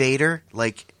 baby Vader.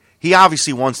 Like... He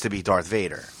obviously wants to be Darth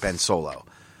Vader, Ben Solo.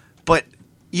 But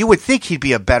you would think he'd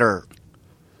be a better,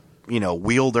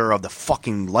 wielder of the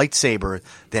fucking lightsaber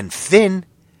than Finn,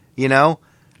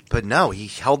 But no, he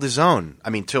held his own. I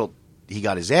mean, till he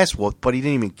got his ass whooped, but he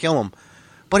didn't even kill him.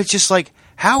 But it's just like,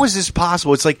 how is this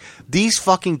possible? It's like these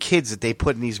fucking kids that they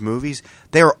put in these movies,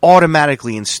 they are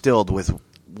automatically instilled with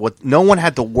what no one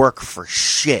had to work for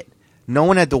shit. No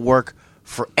one had to work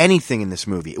for anything in this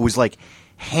movie. It was like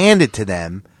handed to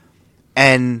them.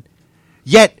 And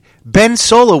yet, Ben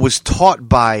Solo was taught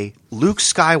by Luke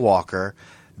Skywalker,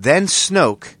 then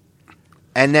Snoke,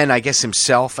 and then I guess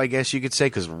himself, I guess you could say,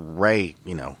 because Rey,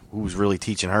 who was really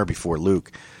teaching her before Luke.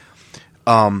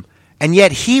 And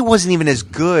yet, he wasn't even as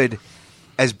good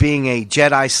as being a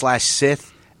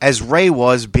Jedi/Sith as Rey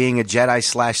was being a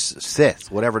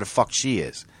Jedi/Sith, whatever the fuck she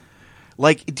is.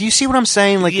 Like, do you see what I'm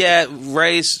saying? Like, yeah,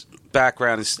 Rey's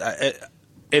background is,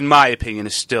 in my opinion,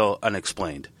 is still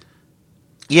unexplained.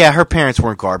 Yeah, her parents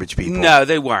weren't garbage people. No,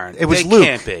 they weren't. It was they Luke.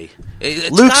 Can't be.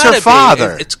 It's Luke's gotta her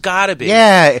father. It's got to be.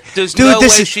 Yeah. There's Dude, no way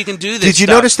this is- she can do this Did you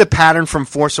stuff. notice the pattern from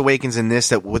Force Awakens in this,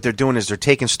 that what they're doing is they're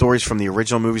taking stories from the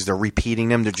original movies, they're repeating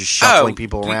them, they're just shuffling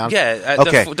people around? Yeah.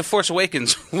 Okay. The Force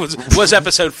Awakens was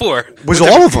episode 4. Was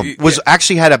all of them. Was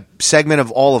actually had a segment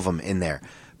of all of them in there.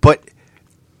 But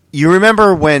you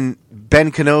remember when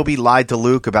Ben Kenobi lied to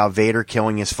Luke about Vader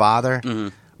killing his father? Mm-hmm.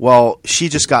 Well, she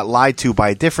just got lied to by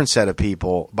a different set of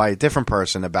people, by a different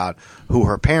person about who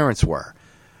her parents were.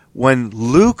 When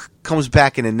Luke comes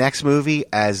back in the next movie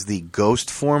as the ghost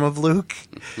form of Luke,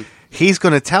 he's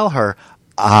going to tell her,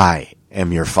 I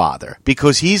am your father.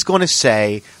 Because he's going to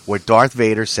say what Darth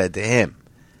Vader said to him.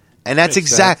 And that's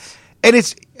exact. And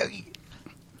it's...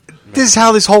 This is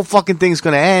how this whole fucking thing's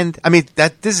going to end. I mean,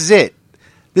 this is it.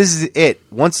 This is it.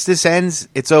 Once this ends,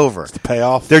 it's over. It's the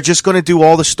payoff. They're just going to do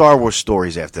all the Star Wars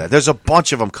stories after that. There's a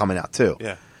bunch of them coming out, too.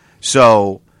 Yeah.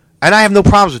 So, and I have no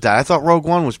problems with that. I thought Rogue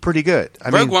One was pretty good.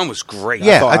 Rogue One was great.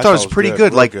 Yeah, I thought it was pretty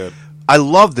good. Real Like, good. I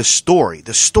love the story.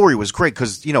 The story was great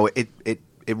because, it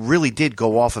really did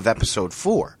go off of Episode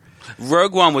 4.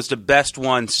 Rogue One was the best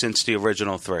one since the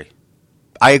original 3.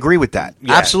 I agree with that.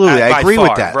 Yeah, Absolutely. I by agree far.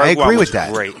 with that. Rogue I agree One with was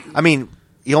that. great. I mean,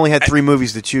 you only had 3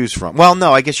 movies to choose from. Well,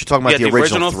 no, I guess you're talking about the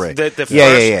original 3. The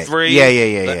first 3.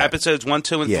 Yeah. Episodes 1,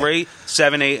 2, and Yeah. 3,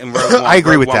 7, 8, and Rogue One. I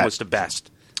agree with Rogue One that. was the best.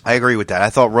 I agree with that.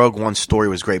 I thought Rogue One's story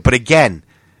was great. But again,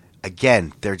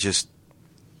 they're just,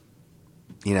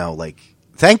 like,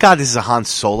 Thank God this is a Han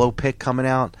Solo pick coming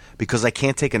out because I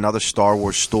can't take another Star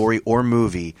Wars story or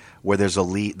movie where there's the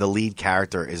lead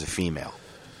character is a female.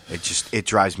 It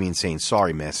drives me insane.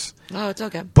 Sorry, miss. Oh, it's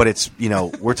okay. But it's,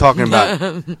 we're talking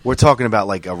about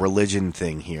like a religion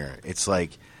thing here. It's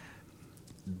like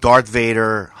Darth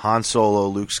Vader, Han Solo,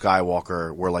 Luke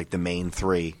Skywalker were like the main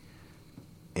three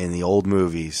in the old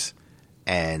movies,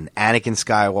 and Anakin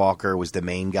Skywalker was the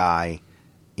main guy,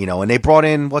 and they brought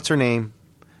in, what's her name?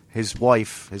 His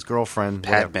wife, his girlfriend.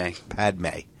 Padme. Padme,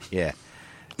 yeah.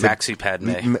 Maxi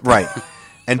Padme. Right.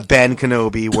 And Ben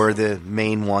Kenobi were the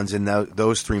main ones in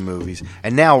those three movies.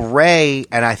 And now Rey,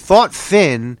 and I thought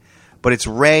Finn, but it's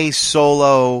Rey,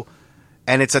 Solo,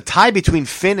 and it's a tie between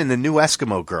Finn and the new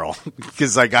Eskimo girl.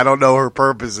 Because, I don't know her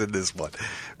purpose in this one.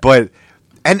 But,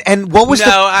 and what was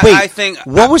I think...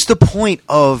 What was the point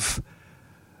of,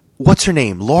 what's her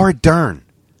name? Laura Dern.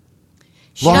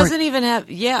 She doesn't even have...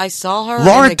 Yeah, I saw her.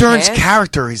 Laura Dern's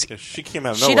character is... She came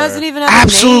out of nowhere. She doesn't even have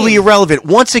absolutely a name. irrelevant.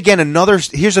 Once again,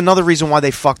 here's another reason why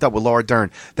they fucked up with Laura Dern.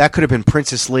 That could have been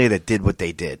Princess Leia that did what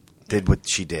they did what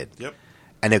she did. Yep.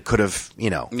 And it could have,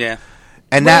 Yeah.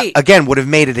 And that, again, would have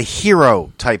made it a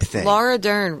hero type thing. Laura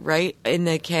Dern, right, in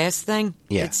the cast thing,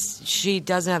 Yeah. She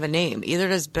doesn't have a name. Either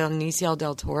does Benicio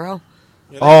del Toro.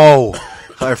 Oh,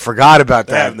 I forgot about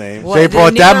that. Name. They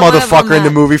brought that motherfucker in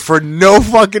the movie for no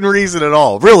fucking reason at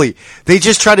all. Really. They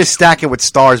just tried to stack it with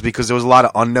stars because there was a lot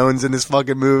of unknowns in this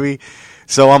fucking movie.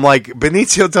 So I'm like,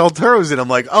 Benicio del Toro's in. I'm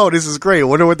like, oh, this is great. I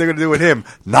wonder what they're going to do with him.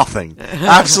 Nothing.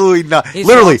 Absolutely nothing.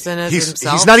 Literally,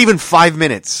 he's not even 5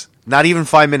 minutes. Not even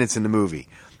 5 minutes in the movie.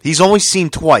 He's only seen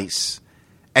twice,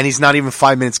 and he's not even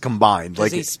 5 minutes combined.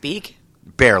 Does he speak?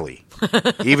 Barely.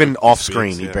 Even off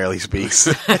screen, he barely speaks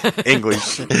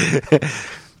English.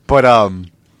 But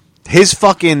his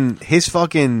fucking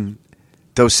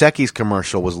Dos Equis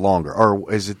commercial was longer.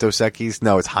 Or is it Dos Equis?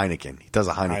 No, it's Heineken. He does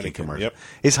a Heineken commercial. Yep.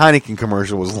 His Heineken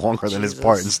commercial was longer than his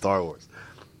part in Star Wars.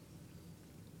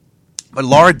 But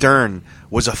Laura Dern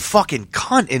was a fucking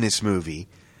cunt in this movie.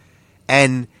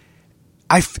 And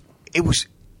it was,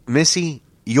 Missy,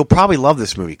 you'll probably love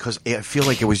this movie because I feel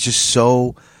like it was just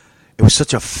so... It was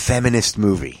such a feminist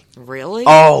movie. Really?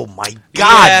 Oh my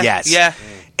God! Yes. Yeah.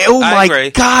 Oh my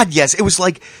God! Yes. It was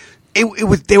like it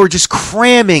was. They were just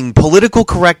cramming political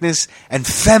correctness and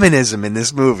feminism in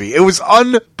this movie. It was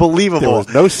unbelievable. There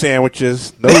was no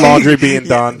sandwiches, no laundry being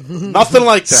done, nothing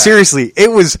like that. Seriously, it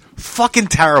was fucking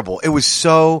terrible. It was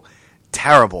so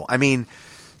terrible. I mean,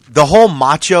 the whole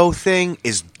macho thing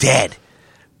is dead.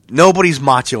 Nobody's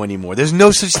macho anymore. There's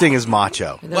no such thing as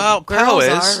macho. Well, Poe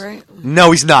is. Are, right?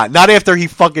 No, he's not. Not after he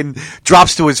fucking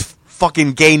drops to his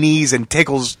fucking gay knees and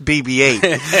tickles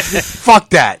BB-8.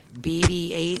 Fuck that.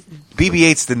 BB-8?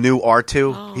 BB-8's the new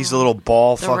R2. Oh. He's a little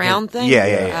ball The fucking... round thing?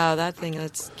 Yeah. Oh, that thing,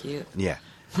 that's cute. Yeah.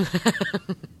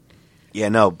 Yeah,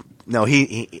 no,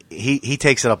 he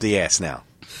takes it up the ass now.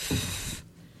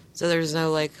 So there's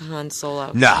no, Han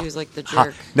Solo. No. He was like the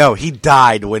jerk. No, he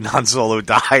died when Han Solo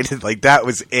died. Like, that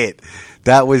was it.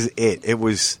 That was it.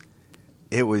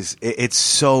 It's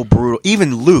so brutal.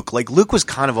 Even Luke. Like, Luke was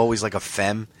kind of always like a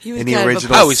femme in the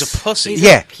original. Oh, he's a pussy.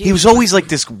 Yeah, he was always like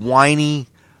this whiny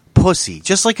pussy.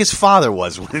 Just like his father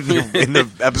was in the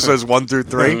episodes 1 through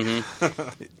 3.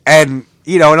 Mm-hmm. And,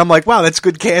 and I'm like, wow, that's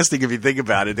good casting if you think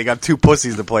about it. They got two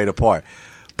pussies to play the part.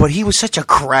 But he was such a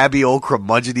crabby old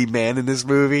curmudgeony man in this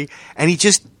movie, and he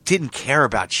just didn't care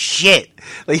about shit.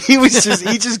 Like he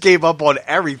just gave up on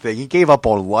everything. He gave up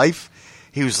on life.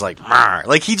 He was like, Marr.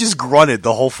 Like he just grunted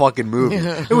the whole fucking movie.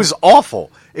 It was awful.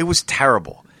 It was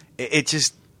terrible. It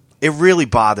really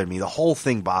bothered me. The whole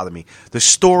thing bothered me. The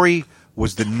story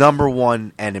was the number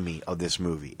one enemy of this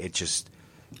movie.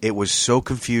 It was so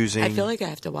confusing. I feel like I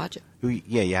have to watch it.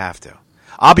 Yeah, you have to.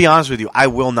 I'll be honest with you, I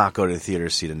will not go to the theater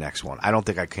to see the next one. I don't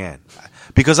think I can.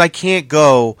 Because I can't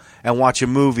go and watch a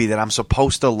movie that I'm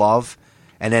supposed to love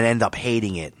and then end up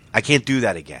hating it. I can't do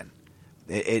that again.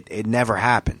 It never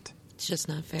happened. It's just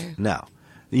not fair. No.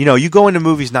 You go into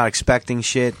movies not expecting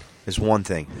shit is one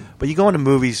thing. But you go into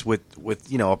movies with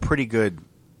a pretty good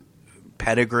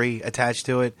pedigree attached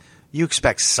to it, you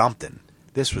expect something.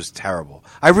 This was terrible.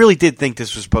 I really did think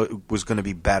this was going to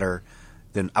be better.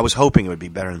 I was hoping it would be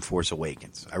better than Force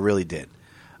Awakens. I really did.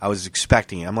 I was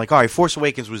expecting it. I'm like, all right, Force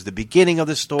Awakens was the beginning of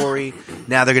the story.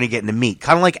 Now they're going to get into meat.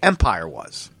 Kind of like Empire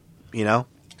was, Nope,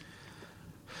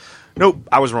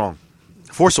 I was wrong.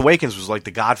 Force Awakens was like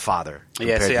The Godfather.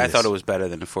 Yeah, see, I thought it was better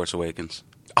than The Force Awakens.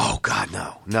 Oh, God,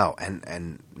 no.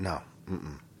 And no.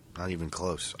 Not even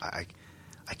close. I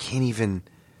can't even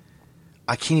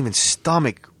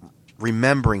stomach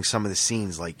remembering some of the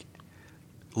scenes, like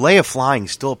Leia flying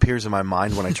still appears in my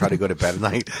mind when I try to go to bed at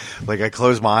night. Like I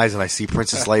close my eyes and I see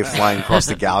Princess Leia flying across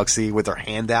the galaxy with her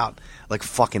hand out like a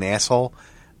fucking asshole.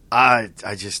 I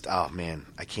just, oh man,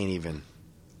 I can't even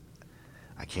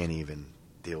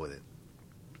deal with it.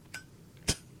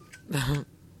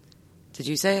 Did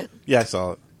you say it? Yeah, I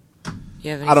saw it.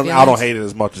 You have any I don't feelings? hate it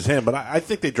as much as him, but I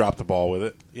think they dropped the ball with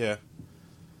it. Yeah,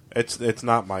 it's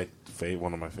not my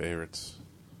one of my favorites.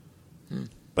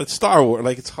 But it's Star Wars,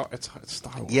 like it's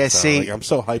Star Wars. Yeah, see, like, I'm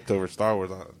so hyped over Star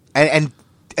Wars.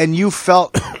 And you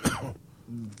felt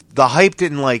the hype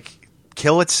didn't like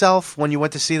kill itself when you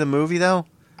went to see the movie though.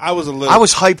 I was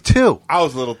hyped too. I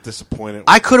was a little disappointed.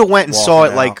 I could have went and saw it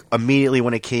out. like immediately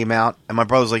when it came out, and my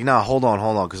brother was like, "No, hold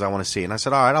on, because I want to see it." And I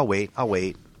said, "All right, I'll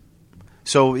wait."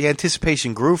 So the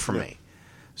anticipation grew for me.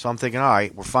 So I'm thinking, all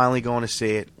right, we're finally going to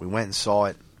see it. We went and saw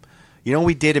it. You know what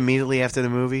we did immediately after the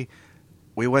movie?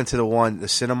 We went to the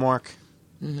Cinemark,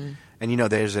 and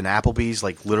there's an Applebee's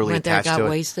like literally Went there, attached got to it.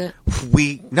 wasted.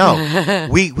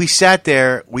 We sat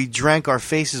there. We drank our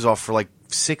faces off for like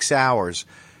 6 hours,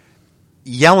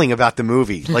 yelling about the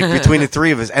movie, like between the three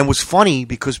of us. And it was funny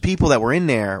because people that were in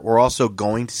there were also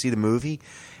going to see the movie.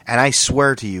 And I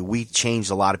swear to you, we changed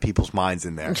a lot of people's minds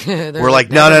in there. We're like,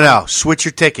 no, switch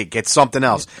your ticket, get something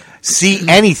else, see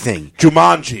anything.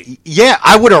 Jumanji. Yeah,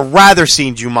 I would have rather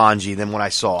seen Jumanji than what I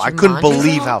saw. I couldn't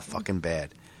believe how fucking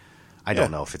bad. I don't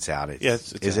know if it's out.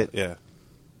 Yes, is out. it? Yeah.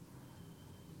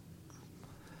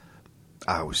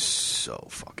 I was so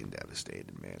fucking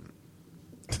devastated, man.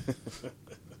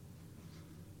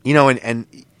 And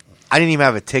I didn't even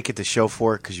have a ticket to show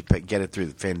for it because you get it through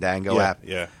the Fandango app.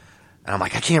 Yeah. And I'm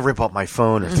like, I can't rip up my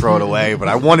phone or throw it away, but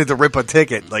I wanted to rip a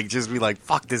ticket, like just be like,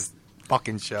 fuck this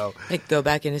fucking show. Like go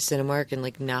back into Cinemark and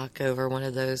like knock over one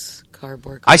of those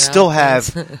cardboard. I still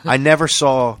cutouts. have. I never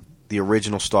saw the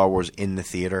original Star Wars in the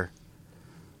theater,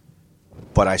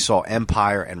 but I saw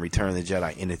Empire and Return of the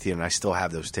Jedi in the theater, and I still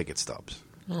have those ticket stubs.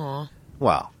 Aw.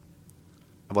 Well,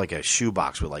 I have like a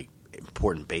shoebox with like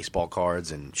important baseball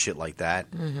cards and shit like that.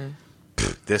 Mm-hmm.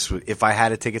 If I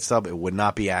had a ticket stub, it would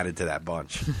not be added to that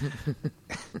bunch.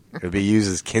 It would be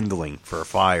used as kindling for a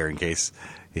fire in case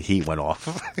the heat went off.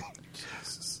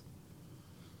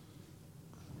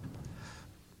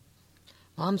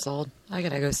 Well, I'm sold. I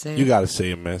gotta go see it. You got to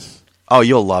see it, miss. Oh,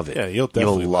 you'll love it. Yeah, you'll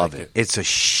definitely love like it. It's a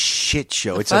shit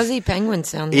show. The It's fuzzy penguin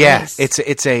sounds yeah. nice. It's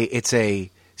a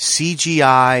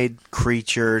CGI'd,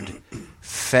 creatured,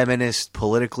 feminist,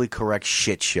 politically correct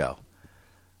shit show.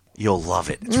 You'll love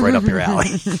it. It's right up your alley.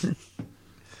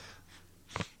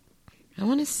 I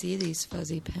want to see these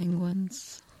fuzzy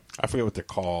penguins. I forget what they're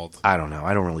called. I don't know.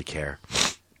 I don't really care.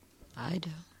 I do.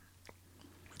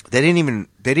 They didn't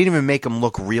even make them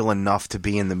look real enough to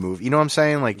be in the movie. You know what I'm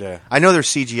saying? Like, Yeah. I know they're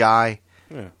CGI,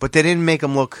 but they didn't make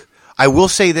them look. I will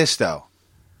say this though.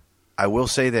 I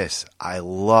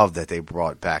love that they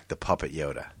brought back the puppet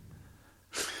Yoda.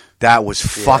 That was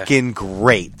fucking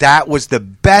great. That was the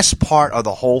best part of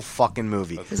the whole fucking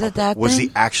movie. Is it that Was thing?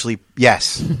 the actually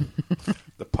yes.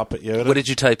 The puppet Yoda. What did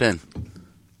you type in?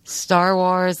 Star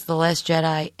Wars, The Last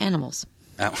Jedi, animals.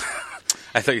 Oh.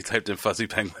 I thought you typed in fuzzy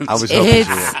penguins. I was hoping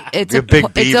It's a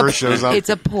big beaver shows up. It's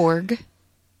a porg.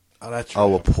 Oh, that's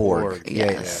Oh, a right. porg.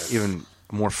 Yeah, Yes. even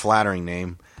more flattering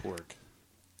name. Porg.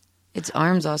 Its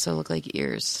arms also look like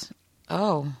ears.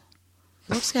 Oh,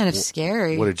 it looks kind of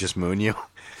scary. Would it just moon you?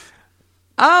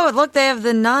 Oh, look, they have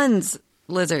the nuns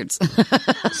lizards.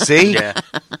 See? Yeah.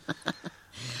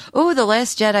 Oh, The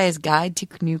Last Jedi's Guide to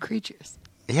New Creatures.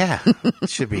 Yeah. It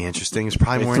should be interesting. It's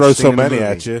probably They more throw interesting so than the many movie.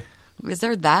 at you. Is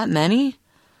there that many?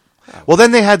 Well,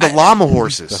 then they had the llama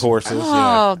horses. The horses.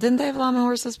 Oh, didn't they have llama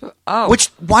horses? Oh,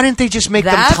 Why didn't they just make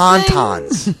them That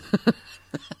tauntauns?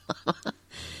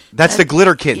 That's the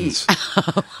glitter kittens.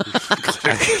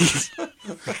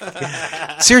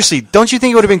 Seriously, don't you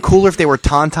think it would have been cooler if they were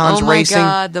tauntauns oh my racing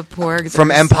God, the porgs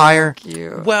from are Empire? So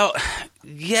cute. Well,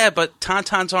 yeah, but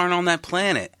tauntauns aren't on that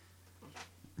planet.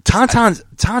 Tauntauns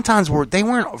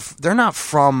they're not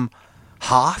from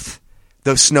Hoth,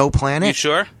 the snow planet. You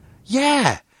sure?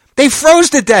 Yeah. They froze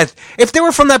to death. If they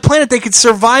were from that planet, they could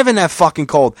survive in that fucking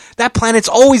cold. That planet's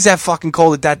always that fucking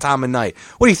cold at that time of night.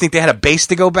 What do you think? They had a base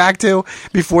to go back to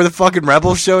before the fucking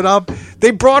rebels showed up? They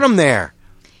brought them there.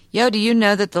 Yo, do you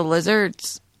know that the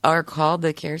lizards are called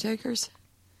the caretakers?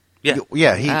 Yeah.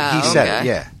 Yeah, he said it, okay.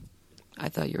 yeah. I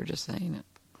thought you were just saying it.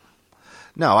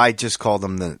 No, I just called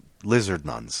them the lizard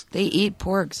nuns. They eat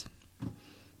porgs.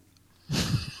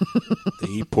 They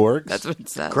eat porgs. That's what it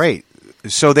says. Great.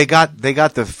 So they got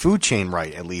the food chain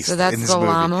right, at least. So that's in this the movie.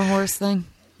 llama horse thing?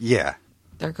 Yeah.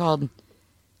 They're called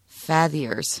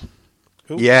fathiers.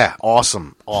 Yeah.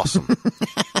 Awesome. Awesome.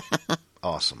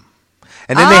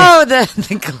 And then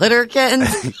the glitter kittens.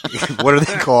 what are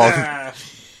they called?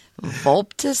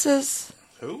 Volptuses?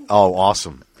 Oh,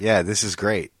 awesome. Yeah, this is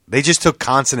great. They just took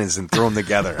consonants and threw them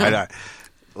together.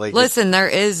 Listen, there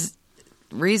is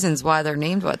reasons why they're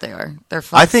named what they are. They're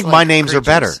I think my names are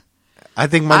better. I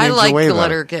think my names are way better. I like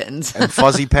glitter kittens. And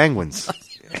fuzzy penguins.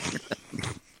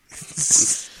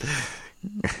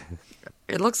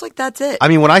 It looks like that's it. I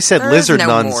mean, when I said There lizard is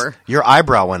no nuns, more. your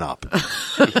eyebrow went up.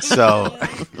 So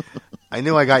I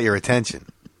knew I got your attention.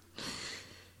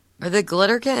 Are the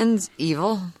glitter kittens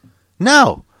evil?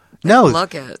 No.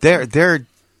 Look at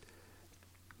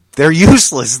they're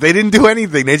useless. They didn't do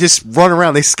anything. They just run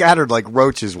around. They scattered like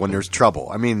roaches when there's trouble.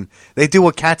 I mean, they do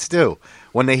what cats do.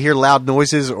 When they hear loud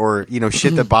noises or,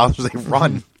 shit that bothers them, they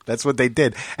run. That's what they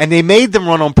did. And they made them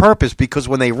run on purpose because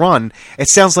when they run, it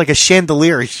sounds like a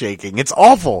chandelier is shaking. It's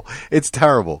awful. It's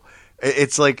terrible.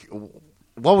 It's like,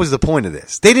 what was the point of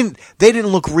this? They didn't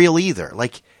look real either.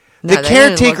 Like, No, the they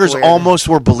didn't look caretakers weird. almost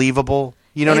were believable.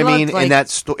 You know They what I mean?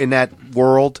 looked like- In that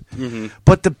world.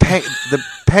 But the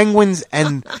penguins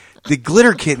and the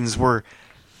glitter kittens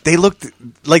they looked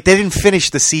like they didn't finish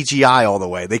the CGI all the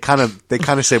way. They kind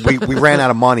of said we ran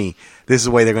out of money. This is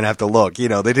the way they're going to have to look. They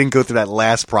didn't go through that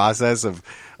last process of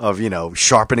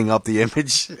sharpening up the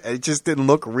image. It just didn't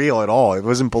look real at all. It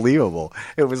wasn't believable.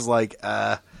 It was like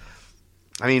Leia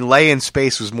in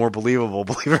space was more believable,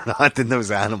 believe it or not, than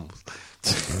those animals.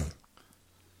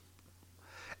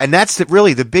 And that's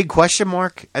really the big question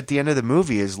mark at the end of the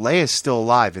movie is Leia's still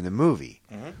alive in the movie.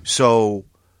 So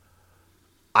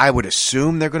I would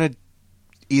assume they're going to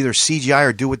either CGI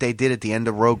or do what they did at the end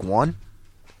of Rogue One.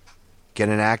 Get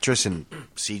an actress and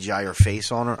CGI her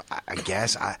face on her, I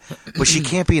guess. But she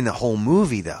can't be in the whole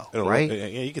movie, though, right? Yeah,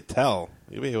 you could tell.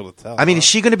 You'll be able to tell. I mean, is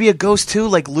she going to be a ghost, too?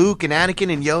 Like Luke and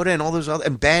Anakin and Yoda and all those other...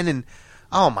 And Ben and...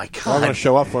 Oh, my God. I'm going to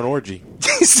show up for an orgy.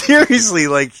 Seriously,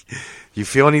 like... You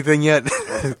feel anything yet?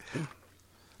 I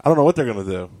don't know what they're going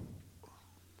to do.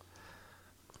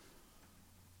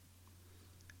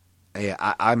 Yeah,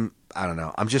 I don't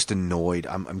know. I'm just annoyed.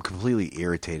 I'm completely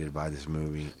irritated by this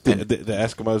movie. The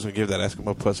Eskimos would give that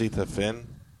Eskimo pussy to Finn.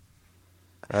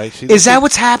 Right? Is that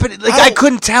what's happening? Like I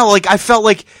couldn't tell. Like I felt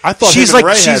like I thought she's him and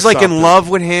like Ray she's had like in something. love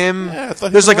with him. Yeah, I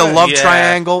thought There's him like a and love Ray.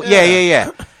 triangle. Yeah.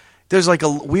 Yeah. There's like a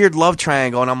weird love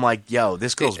triangle, and I'm like, yo,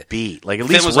 this girl's beat. Like at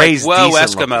Finn least was Ray's like, whoa, decent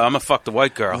Eskimo, looking. I'm going to fuck the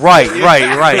white girl. Right.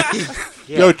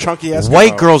 Yo, chunky Eskimo.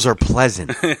 White girls are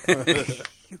pleasant.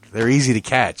 They're easy to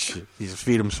catch. You just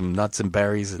feed them some nuts and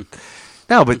berries.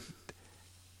 No, but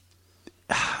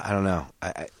I don't know.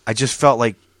 I just felt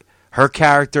like her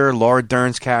character, Laura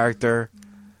Dern's character,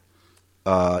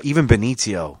 even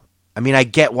Benicio. I mean, I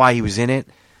get why he was in it,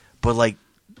 but like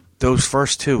those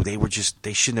first two, they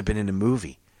shouldn't have been in the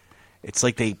movie. It's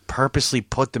like they purposely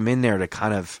put them in there to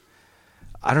kind of,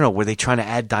 I don't know, were they trying to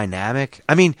add dynamic?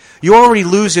 I mean, you're already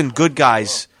losing good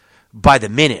guys by the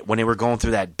minute when they were going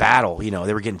through that battle.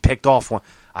 They were getting picked off.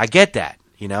 I get that,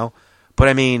 but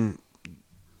I mean,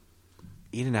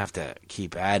 you didn't have to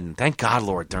keep adding. Thank God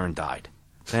Laura Dern died.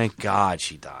 Thank God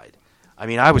she died. I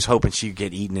mean, I was hoping she'd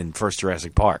get eaten in first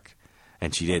Jurassic Park,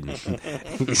 and she didn't.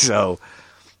 So,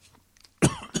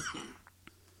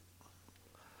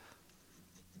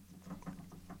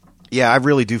 yeah, I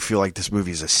really do feel like this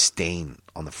movie is a stain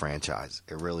on the franchise.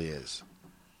 It really is.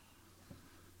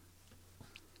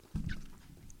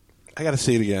 I got to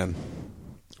see it again.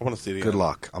 I want to see it again. Good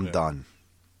luck. I'm done.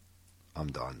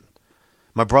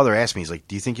 My brother asked me, he's like,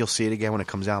 do you think you'll see it again when it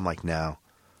comes out? I'm like, no.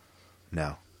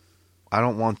 I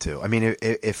don't want to. I mean,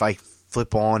 if I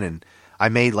flip on and I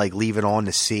may like leave it on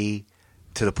to see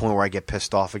to the point where I get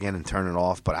pissed off again and turn it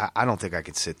off, but I don't think I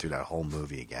could sit through that whole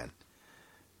movie again.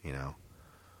 And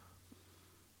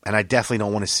I definitely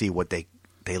don't want to see what they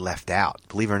left out.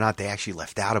 Believe it or not, they actually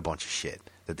left out a bunch of shit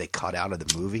that they cut out of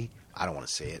the movie. I don't want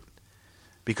to see it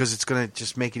because it's going to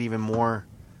just make it even more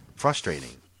frustrating.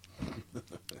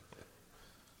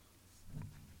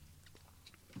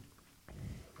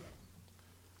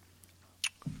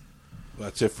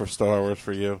 That's it for Star Wars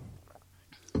for you.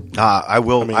 I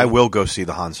will go see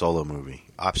the Han Solo movie.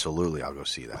 Absolutely, I'll go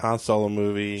see that. Han Solo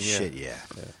movie. Shit, yeah.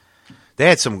 They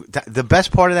had some. The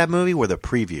best part of that movie were the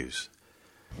previews.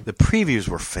 The previews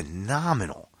were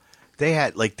phenomenal. They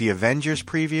had like the Avengers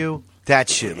preview. That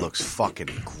shit looks fucking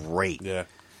great. Yeah.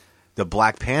 The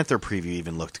Black Panther preview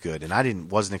even looked good, and I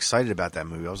wasn't excited about that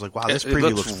movie. I was like, wow, this It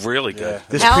preview looks really good. Yeah.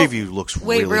 This preview looks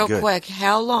Wait, really real good. quick.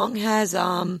 How long has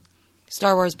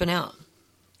Star Wars been out?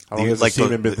 How long has the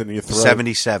semen been in your throat?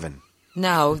 77.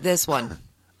 No, this one.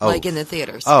 Oh. Like in the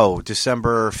theaters. Oh,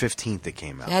 December 15th it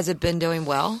came out. Has it been doing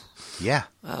well? Yeah.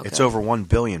 Okay. It's over 1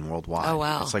 billion worldwide. Oh,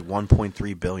 wow. It's like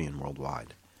 1.3 billion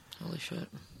worldwide. Holy shit.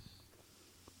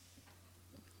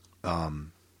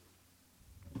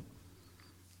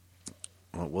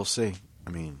 Well, we'll see. I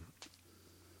mean,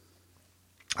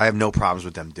 I have no problems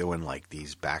with them doing like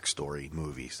these backstory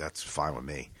movies. That's fine with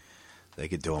me. They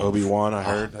could do them. Obi-Wan, I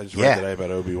heard. I just read today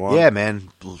about Obi-Wan. Yeah, man.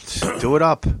 Do it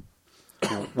up.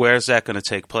 Where's that going to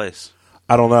take place?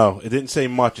 I don't know. It didn't say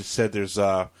much. It said there's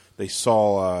they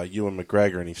saw Ewan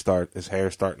McGregor and his hair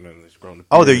starting and he's growing.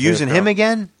 Oh, they're using him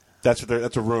again? That's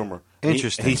a rumor.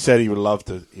 Interesting. He said he would love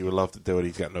to do it.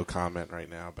 He's got no comment right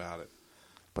now about it.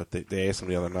 But they asked him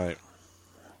the other night.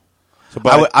 So,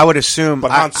 I would assume.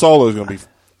 But Han Solo is going to be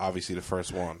obviously the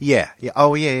first one. Yeah.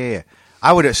 Oh, yeah.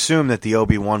 I would assume that the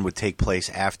Obi-Wan would take place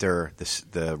after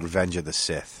the Revenge of the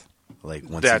Sith. Like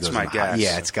once That's he goes my in guess.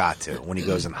 Yeah, it's got to. When he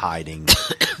goes in hiding.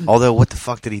 Although, what the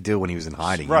fuck did he do when he was in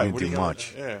hiding? Right, He what didn't are do you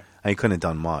much. gonna do? Yeah. He couldn't have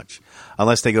done much.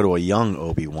 Unless they go to a young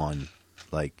Obi-Wan,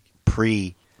 like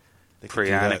pre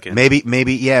Anakin.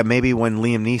 Maybe when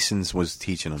Liam Neeson was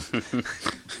teaching him.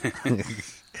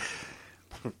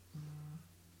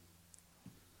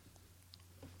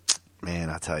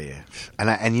 Man, I'll tell you.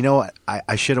 And you know what?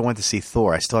 I should have went to see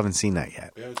Thor. I still haven't seen that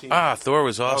yet. Thor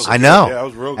was awesome. I know. Yeah, that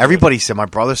was real good. Everybody said, my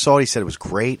brother saw it. He said it was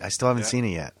great. I still haven't seen it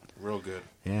yet. Real good.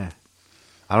 Yeah.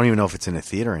 I don't even know if it's in a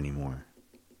theater anymore.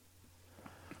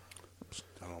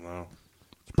 I don't know.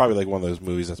 It's probably like one of those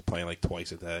movies that's playing like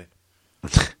twice a day.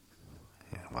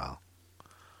 Yeah, wow.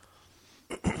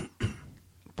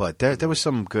 But there was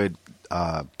some good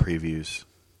previews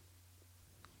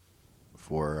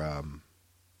for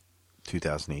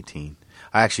 2018.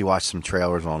 I actually watched some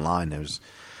trailers online. There was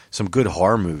some good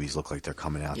horror movies look like they're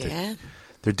coming out. Yeah.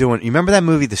 They're doing. You remember that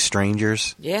movie, The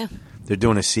Strangers? Yeah. They're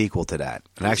doing a sequel to that.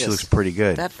 It actually looks pretty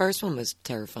good. That first one was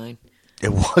terrifying.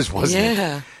 It was, wasn't it?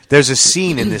 Yeah. There's a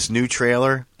scene in this new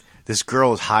trailer. This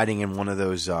girl is hiding in one of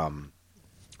those.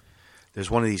 There's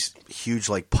one of these huge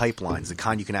like pipelines, the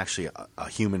kind you can actually a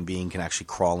human being can actually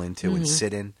crawl into and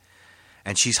sit in,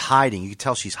 and she's hiding. You can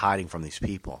tell she's hiding from these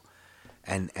people,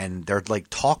 and they're like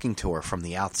talking to her from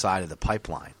the outside of the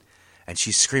pipeline, and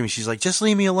she's screaming. She's like, "Just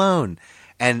leave me alone!"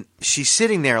 And she's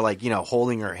sitting there like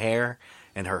holding her hair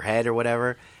and her head or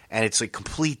whatever. And it's like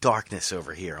complete darkness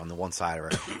over here on the one side of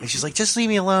her. And she's like, just leave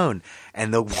me alone.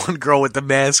 And the one girl with the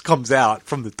mask comes out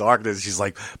from the darkness. She's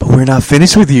like, but we're not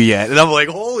finished with you yet. And I'm like,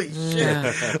 holy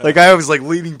shit. Like I was like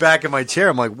leaning back in my chair.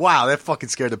 I'm like, wow, that fucking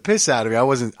scared the piss out of me.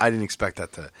 I didn't expect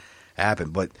that to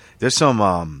happen. But there's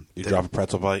some... You drop a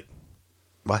pretzel bite?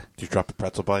 What? Did you drop a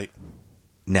pretzel bite?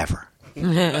 Never.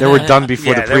 They were done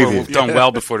before the they were preview. done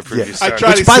well before the preview Yeah. started. tried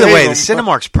Which, to by the save way, them. the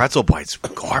Cinemark's pretzel bites were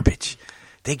garbage.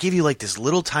 They give you like this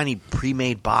little tiny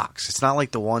pre-made box. It's not like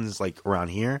the ones like around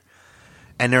here.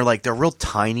 And they're real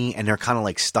tiny and they're kind of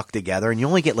like stuck together and you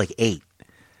only get like 8.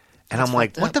 And I'm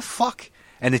like, what the fuck?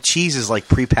 And the cheese is like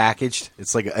pre-packaged.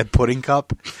 It's like a pudding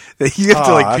cup that you have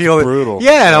to like that's peel it. brutal.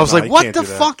 Yeah, and I was No, like, you what can't the do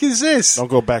that. fuck is this? Don't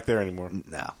go back there anymore.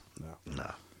 No.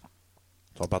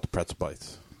 It's all about the pretzel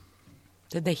bites.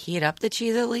 Did they heat up the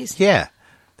cheese at least? Yeah.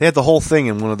 They had the whole thing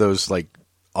in one of those like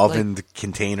ovened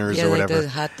containers Yeah, or like whatever. the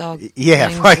hot dog Yeah,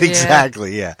 things, right, yeah.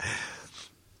 exactly, yeah.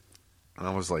 And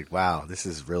I was like, wow, this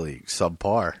is really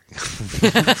subpar.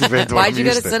 compared to what Why'd I'm you go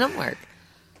to used Cinemark?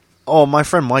 Oh, my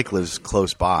friend Mike lives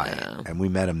close by, Oh. and we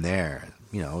met him there.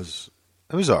 It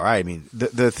was all right. I mean,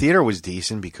 the theater was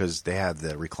decent because they had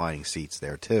the reclining seats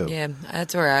there too. Yeah,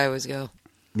 that's where I always go.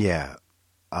 Yeah,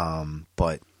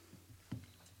 but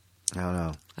I don't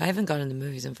know. I haven't gone to the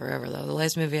movies in forever, though. The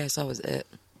last movie I saw was It.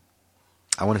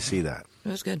 I want to see that. It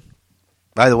was good.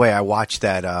 By the way, I watched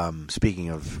that. Speaking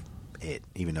of it,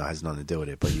 even though it has nothing to do with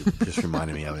it, but you just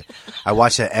reminded me of it. I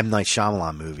watched that M. Night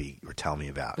Shyamalan movie you were telling me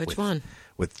about. Which one?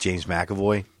 With James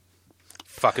McAvoy.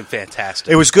 Fucking fantastic.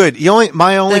 It was good.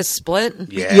 My only The Split?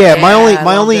 yeah, my I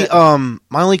loved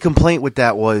only complaint with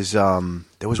that was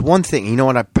there was one thing. You know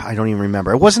what? I don't even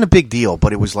remember. It wasn't a big deal,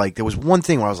 but it was like there was one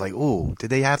thing where I was like, "Ooh, did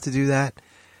they have to do that?"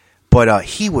 But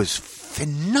he was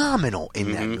phenomenal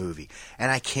in that movie, and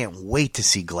I can't wait to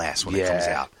see Glass when it comes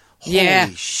out. Holy Yeah.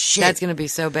 shit! That's going to be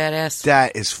so badass.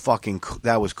 That is fucking.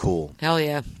 That was cool. Hell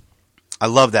yeah. I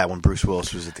love that when Bruce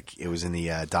Willis was it was in the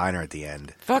diner at the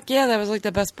end. Fuck yeah, that was like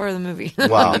the best part of the movie.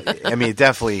 Well, I mean, it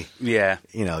definitely, Yeah.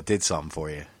 did something for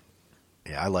you.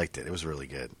 Yeah, I liked it. It was really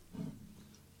good.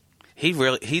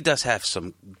 He does have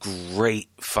some great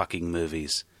fucking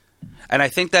movies. And I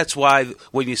think that's why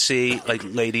when you see like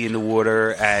Lady in the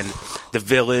Water and The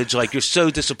Village, like you're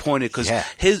so disappointed because Yeah.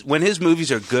 when his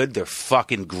movies are good, they're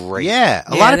fucking great. Yeah,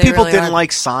 a Yeah, lot of they people really didn't are.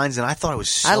 like Signs, and I thought it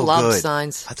was so I loved good.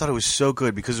 Signs. I thought it was so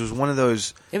good because it was one of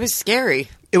those. It was scary.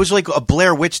 It was like a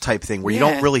Blair Witch type thing where you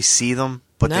Yeah. don't really see them,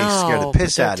 but they scare the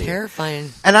piss but out of you. Terrifying.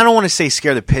 And I don't want to say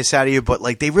scare the piss out of you, but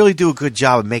like they really do a good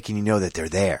job of making you know that they're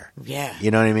there. Yeah.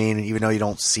 You know what I mean? Even though you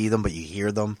don't see them, but you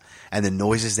hear them and the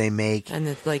noises they make. And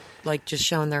it's like just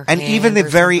showing their And hand even the or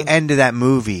very something. end of that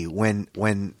movie, when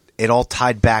it all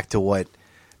tied back to what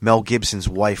Mel Gibson's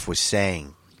wife was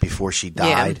saying before she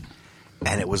died,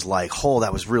 and it was like, oh,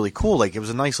 that was really cool. Like it was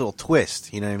a nice little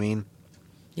twist. You know what I mean?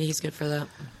 Yeah, he's good for that.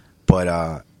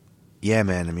 But yeah,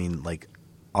 man. I mean, like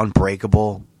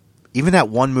Unbreakable. Even that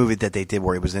one movie that they did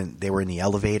where they were in the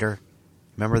elevator.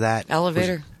 Remember that?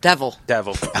 Elevator? Devil.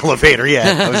 Elevator,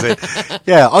 yeah. That was it.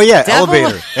 Yeah. Oh, yeah. Devil?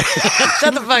 Elevator.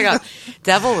 Shut the fuck up.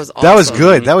 Devil was awesome. That was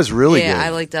good. That was really good. Yeah, I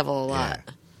like Devil a lot.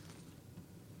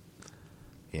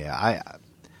 Yeah,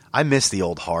 I miss the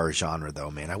old horror genre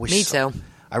though, man. I wish. Me too.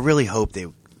 I really hope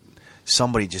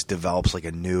somebody just develops like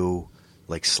a new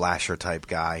like slasher type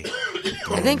guy.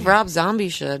 I think Rob Zombie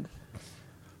should.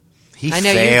 He I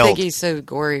know failed. you think he's so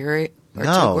gory, right? Or too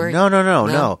gory?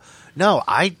 No.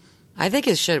 I think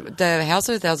it should. The House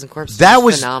of a Thousand Corpses That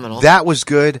was was phenomenal. That was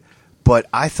good, but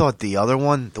I thought the other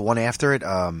one, the one after it,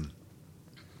 I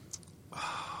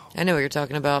know what you're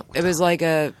talking about. It was like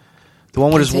a the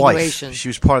one with his wife. continuation. She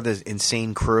was part of the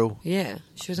insane crew. Yeah,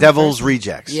 she was in the Devil's first one.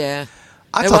 Rejects. Yeah,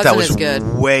 I It thought that wasn't was as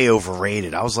good. way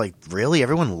overrated. I was like, really?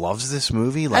 Everyone loves this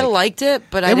movie? I liked it,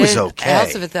 but I it was didn't. okay.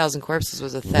 House of a Thousand Corpses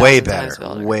was 1,000 way times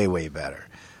better. Way better.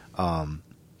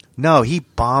 No, he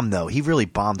bombed though. He really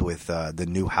bombed with the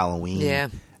new Halloween. Yeah.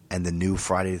 And the new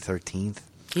Friday the 13th.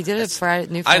 He did it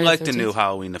Friday. New I Friday liked the 13th. new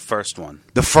Halloween, the first one.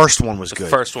 The first one was The good.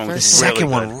 first one was The really second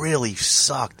good. one really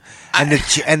sucked. And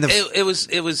It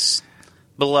was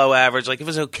below average. Like it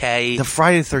was okay. the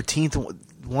Friday the 13th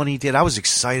one he did, I was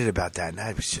excited about that, and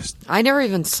that was just I never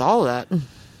even saw that.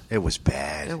 it was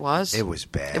bad. It was? It was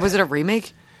bad. Was it a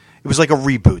remake? It was like a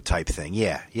reboot type thing.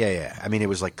 Yeah. I mean, it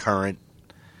was like current,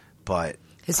 but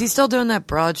Is he still doing that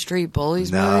Broad Street Bullies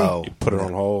movie? no, You put it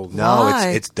on hold. no, Why?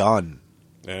 it's done.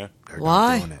 Yeah. They're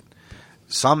Why? not doing it.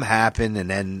 Some happened, and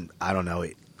then I don't know.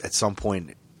 At some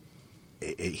point,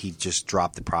 he just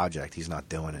dropped the project. He's not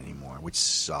doing it anymore, which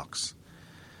sucks.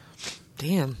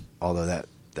 Damn. Although that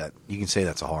you can say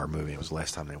that's a horror movie. It was the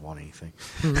last time they won anything.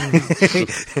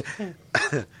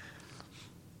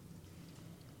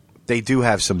 They do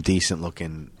have some decent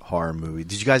looking horror movies.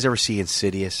 Did you guys ever see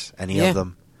Insidious? Any Yeah. of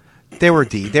them? They were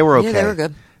They were okay. Yeah, they were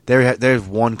good. There's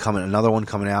another one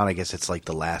coming out. I guess it's like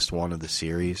the last one of the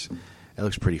series. It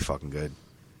looks pretty fucking good.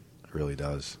 It really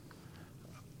does.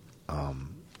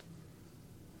 And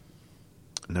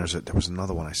there was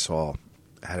another one I saw.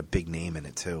 It had a big name in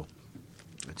it too.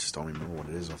 I just don't remember what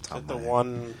it is off the top of my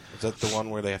head. Is that the one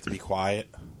where they have to be quiet?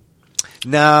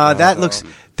 No, that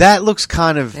looks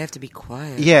kind of. They have to be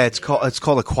quiet. Yeah, it's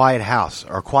called A Quiet House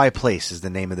or A Quiet Place is the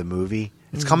name of the movie.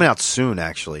 It's coming out soon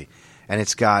actually, and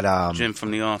it's got Jim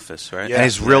from The Office, right? and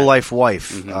his real life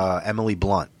wife Emily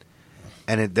Blunt,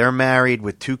 and they're married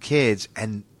with 2 kids,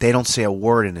 and they don't say a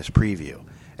word in this preview.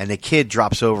 And the kid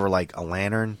drops over like a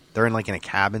lantern. They're in a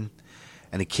cabin,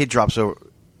 and the kid drops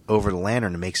over the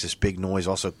lantern and makes this big noise.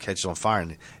 Also catches on fire,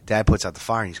 and Dad puts out the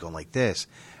fire, and he's going like this.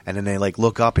 And then they like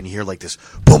look up and you hear like this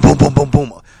boom, boom, boom, boom,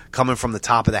 boom coming from the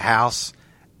top of the house.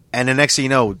 And the next thing you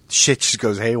know, shit just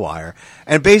goes haywire.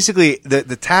 And basically, the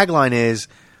tagline is,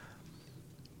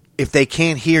 if they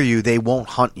can't hear you, they won't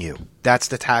hunt you. That's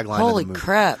the tagline Holy of the movie.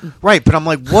 crap. Right, but I'm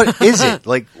like, what is it?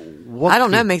 Like, what? I don't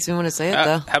know. It makes me want to say it,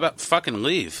 though. How about fucking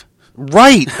leave?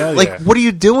 Right. Hell Like, yeah. what are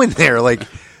you doing there? Like,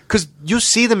 because you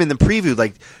see them in the preview.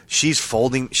 Like,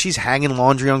 she's hanging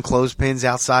laundry on clothespins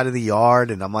outside of the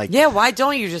yard. And I'm like, Yeah, why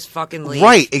don't you just fucking leave?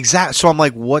 right, exactly. So I'm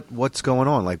like, what's going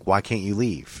on? Like, why can't you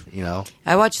leave? You know?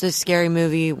 I watched this scary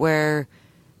movie where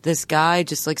this guy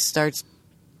just like starts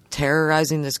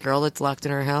terrorizing this girl that's locked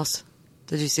in her house.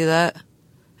 Did you see that?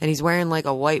 And he's wearing like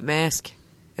a white mask.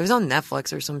 It was on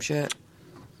Netflix or some shit.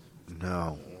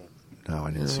 No, I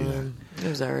didn't see that. It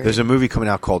was alright. There's a movie coming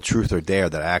out called Truth or Dare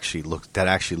that actually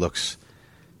looks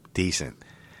decent.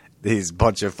 These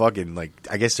bunch of fucking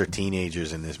I guess they're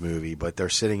teenagers in this movie, but they're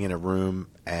sitting in a room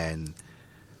and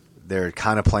they're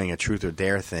kind of playing a Truth or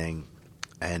Dare thing,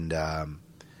 and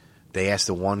they ask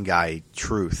the one guy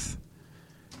truth,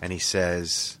 and he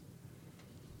says,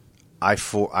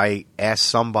 I asked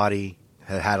somebody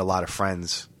that had a lot of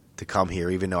friends to come here,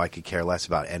 even though I could care less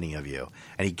about any of you.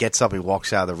 And he gets up and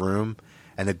walks out of the room,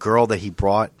 and the girl that he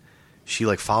brought, she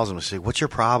follows him and says, "What's your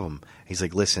problem?" He's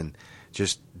like, "Listen,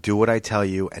 just do what I tell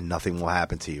you and nothing will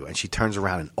happen to you." And she turns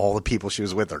around and all the people she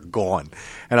was with are gone.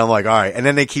 And I'm like, all right. And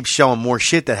then they keep showing more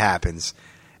shit that happens,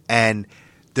 and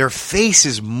their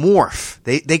faces morph.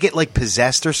 They get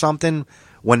possessed or something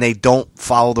when they don't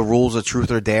follow the rules of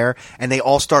truth or dare, and they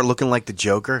all start looking like the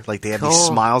Joker. Like they have these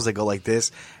smiles that go like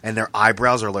this, and their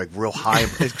eyebrows are like real high.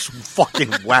 It's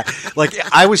fucking whack. Like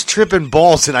I was tripping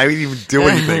balls, and I didn't even do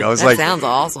anything. I was like, sounds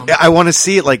awesome. I want to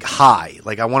see it like high.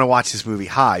 Like I want to watch this movie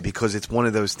high because it's one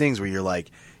of those things where you're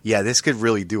like, yeah, this could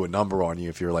really do a number on you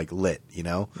if you're like lit, you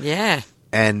know? Yeah.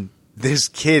 And this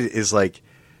kid is like,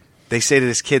 they say to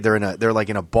this kid, they're like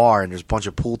in a bar and there's a bunch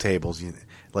of pool tables,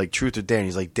 like truth or dare, and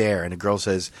he's like dare, and the girl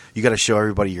says, you got to show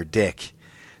everybody your dick.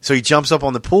 So he jumps up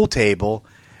on the pool table,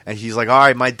 and he's like, all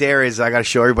right, my dare is I got to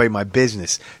show everybody my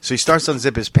business. So he starts to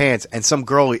unzip his pants, and some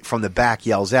girl from the back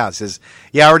yells out, says,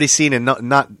 yeah, I already seen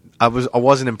it. I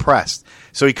wasn't impressed.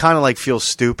 So he kind of like feels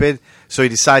stupid, so he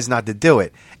decides not to do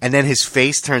it. And then his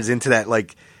face turns into that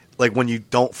like when you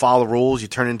don't follow the rules, you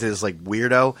turn into this like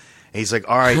weirdo. And he's like,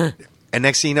 all right. And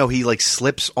next thing you know, he like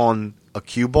slips on a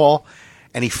cue ball,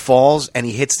 and he falls, and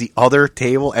he hits the other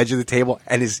table, edge of the table,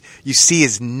 and you see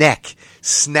his neck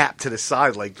snap to the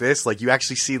side like this. Like you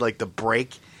actually see like the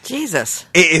break. Jesus.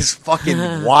 It is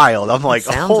fucking wild. I'm like,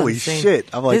 holy insane. shit.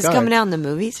 I'm like, this is coming out in the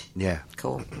movies? Yeah.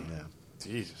 Cool. Yeah.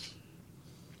 Jesus.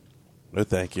 No,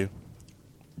 thank you.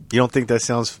 You don't think that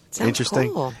sounds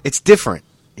interesting? Cool. It's different.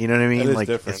 You know what I mean? It is like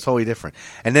different. It's totally different.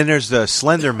 And then there's the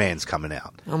Slender Man's coming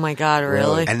out. Oh my God,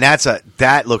 really? And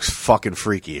that looks fucking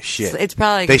freaky as shit. It's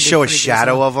probably they gonna be show a freaky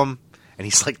shadow as well. of him, and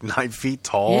he's like 9 feet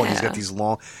tall, and he's Yeah. got these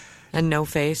long. And no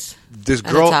face. This And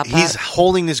a girl, top he's hat.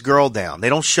 holding this girl down. They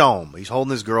don't show him. But he's holding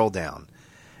this girl down,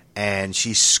 and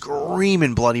she's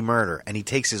screaming bloody murder. And he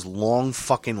takes his long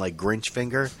fucking like Grinch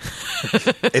finger.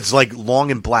 It's like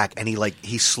long and black, and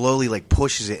he slowly like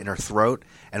pushes it in her throat,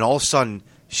 and all of a sudden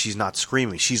she's not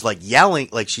screaming. She's like yelling,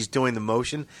 like she's doing the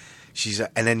motion.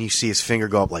 And then you see his finger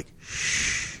go up like,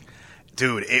 shh.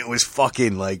 Dude, it was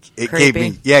fucking like it Creepy.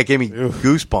 gave me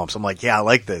goosebumps. I'm like, yeah, I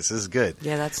like this. This is good.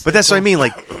 Yeah, that's. But that's what I mean.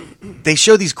 Like, they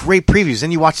show these great previews,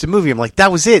 then you watch the movie. I'm like,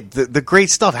 that was it. The great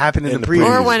stuff happened in the previews.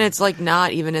 Or when it's like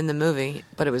not even in the movie,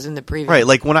 but it was in the preview. Right,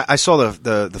 like when I saw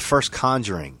the first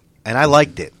Conjuring, and I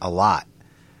liked it a lot.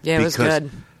 Yeah, it was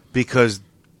good. Because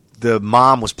the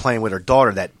mom was playing with her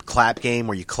daughter, that clap game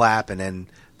where you clap and then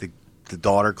the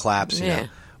daughter claps. You know?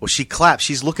 Well, she claps.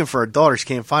 She's looking for her daughter. She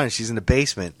can't find her. She's in the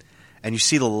basement. And you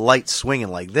see the light swinging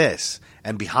like this,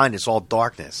 and behind it's all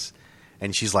darkness.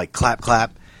 And she's like, clap,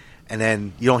 clap. And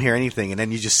then you don't hear anything. And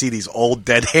then you just see these old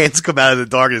dead hands come out of the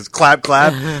darkness, clap,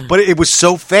 clap. But it was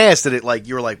so fast that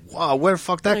you were like, wow, where the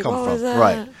fuck that come from?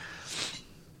 Right.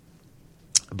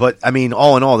 But, I mean,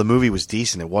 all in all, the movie was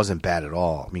decent. It wasn't bad at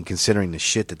all. I mean, considering the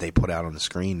shit that they put out on the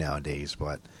screen nowadays.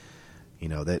 But, you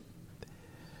know, that...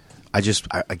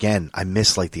 I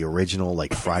miss like the original,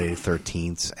 like Friday the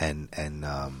 13th, and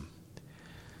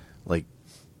like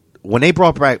when they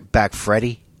brought back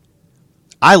Freddy,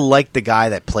 I liked the guy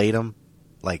that played him.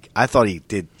 Like I thought he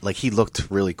did, like he looked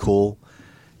really cool.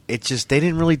 It just they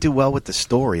didn't really do well with the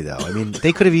story, though. I mean,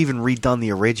 they could have even redone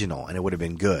the original, and it would have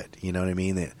been good. You know what I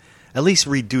mean? At least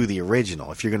redo the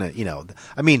original if you're gonna, you know.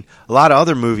 I mean, a lot of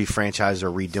other movie franchises are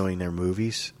redoing their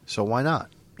movies, so why not?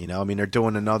 You know, I mean, they're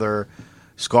doing another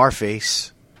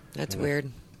Scarface. That's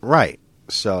weird. Right.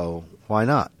 So, why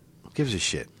not? Who gives a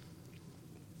shit?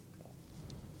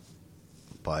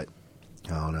 But,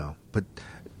 I don't know. But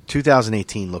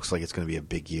 2018 looks like it's going to be a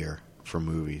big year for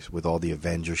movies with all the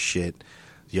Avengers shit,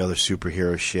 the other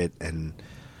superhero shit, and,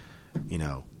 you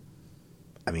know,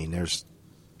 I mean, there's,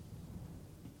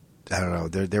 I don't know,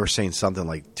 they were saying something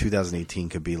like 2018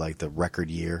 could be like the record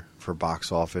year for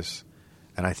box office.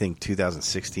 And I think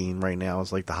 2016 right now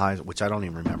is like the highest, which I don't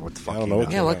even remember what the fuck came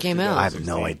out. Yeah, what came out? I have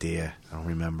no idea. I don't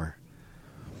remember.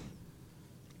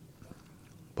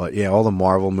 But yeah, all the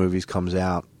Marvel movies comes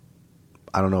out.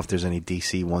 I don't know if there's any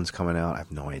DC ones coming out. I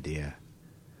have no idea.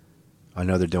 I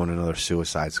know they're doing another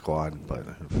Suicide Squad, but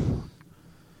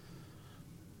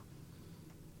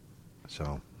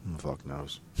so who the fuck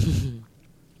knows.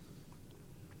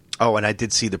 Oh, and I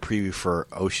did see the preview for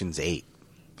Ocean's 8.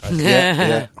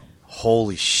 Yeah.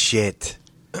 Holy shit.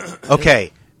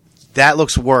 Okay, that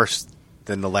looks worse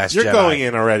than The Last Jedi. You're going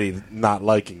in already not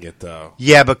liking it, though.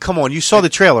 Yeah, but come on, you saw the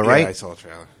trailer, right? Yeah, I saw the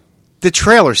trailer. The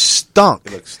trailer stunk.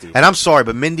 It looks stupid. And I'm sorry,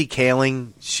 but Mindy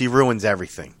Kaling, she ruins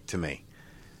everything to me.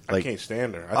 Like, I can't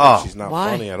stand her. I think she's not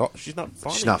funny at all. She's not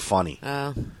funny. She's not funny.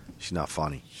 Oh. She's not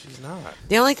funny. She's not.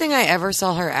 The only thing I ever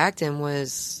saw her act in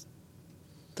was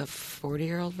the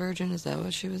 40-Year-Old Virgin. Is that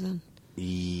what she was in?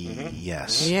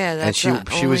 Yes. Yeah, that's and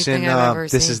the she was only in thing I've ever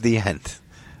This seen. Is the End.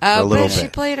 Oh, a little but she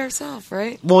bit. played herself,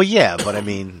 right? Well, yeah, but I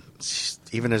mean,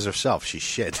 even as herself, she's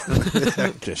shit.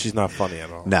 She's not funny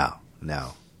at all.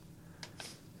 No.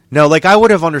 No, like I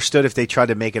would have understood if they tried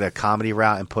to make it a comedy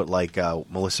route and put like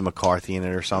Melissa McCarthy in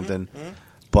it or something.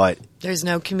 But There's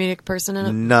no comedic person in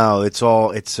it. no, it's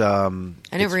all I know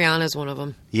Rihanna's one of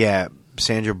them. yeah,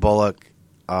 Sandra Bullock,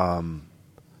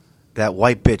 that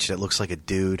white bitch that looks like a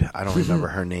dude. I don't remember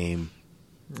her name.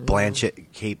 Kate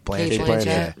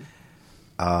Blanchett.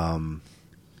 Blanchett.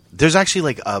 There's actually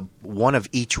like one of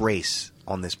each race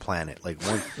on this planet. Like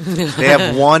they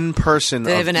have one person.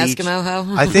 They have of an each. Eskimo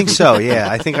hoe? I think so. Yeah,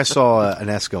 I think I saw an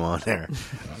Eskimo on there,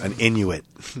 an Inuit.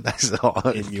 I saw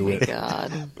an Inuit.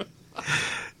 God.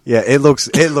 Yeah, it looks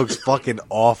fucking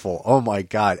awful. Oh my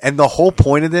god! And the whole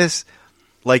point of this,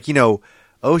 like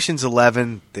Ocean's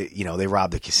 11, they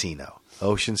robbed a casino.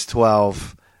 Ocean's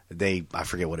 12, I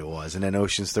forget what it was, and then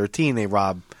Ocean's 13, they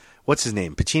robbed what's his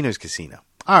name, Pacino's casino.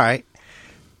 All right.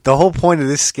 The whole point of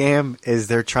this scam is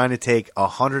they're trying to take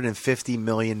 $150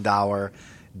 million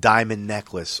diamond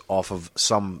necklace off of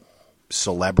some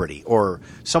celebrity or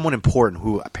someone important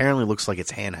who apparently looks like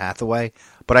it's Anne Hathaway,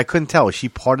 but I couldn't tell. Is she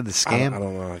part of the scam? I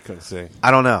don't know. I couldn't say.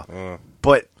 I don't know.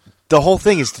 But the whole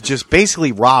thing is to just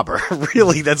basically rob her.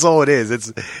 Really, that's all it is.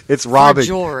 It's robbing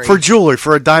For jewelry.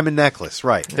 for a diamond necklace,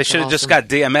 right? They should have just got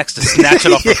DMX to snatch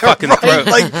it off her fucking throat.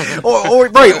 Like, or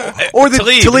the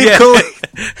Talib, Talib yeah.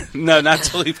 Kweli. No, not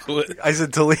Talib Kweli. I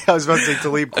said Talib. I was about to say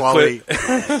Talib Kweli.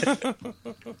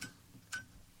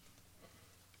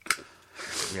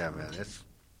 Yeah, man.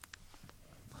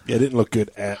 Yeah, it didn't look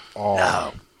good at all.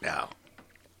 No.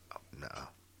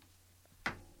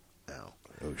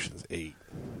 Ocean's 8.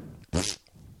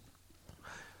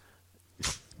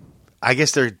 I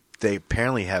guess they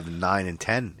apparently have 9 and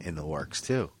 10 in the works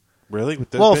too. Really? With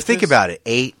those Well, bitches? think about it.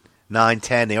 8, 9,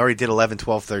 10. They already did 11,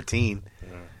 12, 13. Yeah.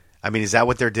 I mean, is that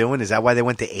what they're doing? Is that why they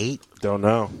went to 8? Don't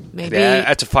know. Maybe. Yeah,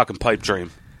 that's a fucking pipe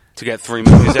dream to get 3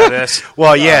 movies out of this.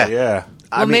 Well, yeah. Yeah.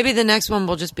 Well, maybe the next one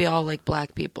will just be all like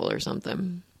black people or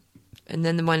something. And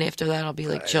then the one after that will be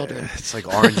like children. It's like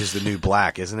Orange is the New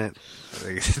Black, isn't it?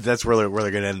 That's where they're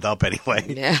going to end up anyway.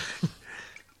 Yeah.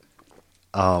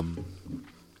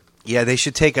 Yeah, they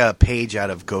should take a page out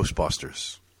of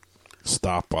Ghostbusters.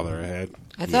 Stop while they're ahead.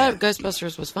 I thought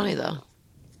Ghostbusters was funny, though.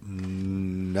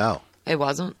 No. It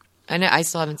wasn't. I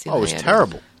still haven't seen it. Oh, it was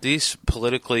terrible. These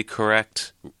politically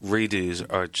correct redos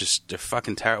are they're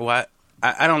fucking terrible.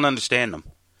 I don't understand them.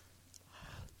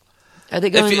 Are they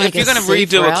going If you're going to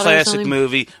redo a classic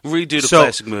movie, redo the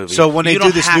classic movie. So when they You do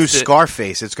don't this have new to-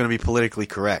 Scarface, it's going to be politically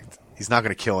correct. He's not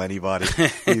going to kill anybody.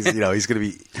 He's going to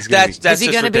be. That's Is he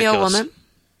just going to be a ridiculous. woman?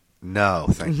 No,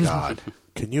 thank God.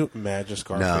 Can you imagine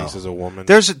Scarface as a woman?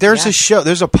 There's Yeah. a show.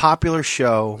 There's a popular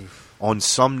show on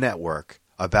some network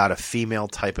about a female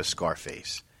type of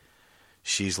Scarface.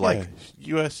 She's like,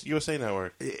 USA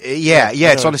Network. yeah.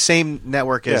 It's on the same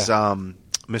network as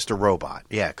Mr. Robot.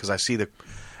 Yeah, because I see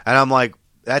and I'm like,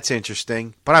 that's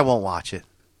interesting, but I won't watch it.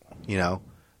 I'm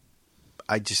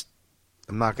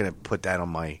not going to put that on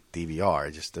my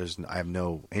DVR. I have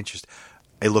no interest.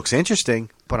 It looks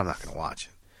interesting, but I'm not going to watch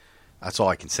it. That's all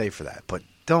I can say for that. But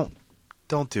don't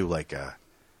do like a,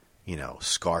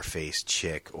 Scarface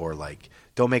chick, or like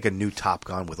don't make a new Top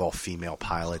Gun with all female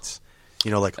pilots.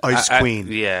 Like Ice Queen.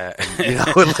 Yeah. Like you know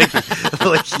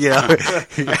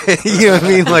what I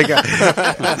mean? Like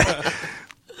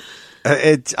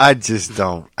I just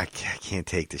don't. I can't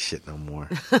take this shit no more.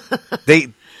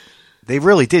 They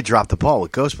really did drop the ball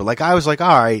with Ghost, but like I was like,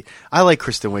 all right, I like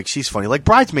Kristen Wiig. She's funny. Like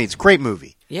Bridesmaids, great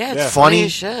movie. Yeah, it's funny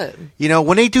as shit.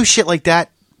 When they do shit like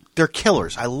that, they're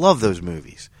killers. I love those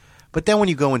movies. But then when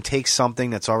you go and take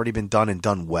something that's already been done and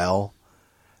done well,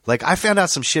 like I found out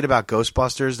some shit about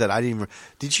Ghostbusters that I didn't even.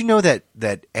 Did you know that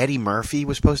Eddie Murphy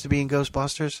was supposed to be in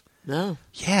Ghostbusters? No.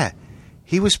 Yeah,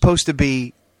 he was supposed to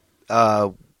be.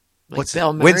 What's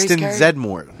Bill Murray's Winston character?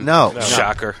 Zedmore? No,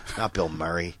 Shocker. not Bill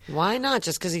Murray. Why not?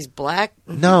 Just because he's black?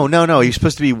 No. He was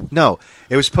supposed to be. No,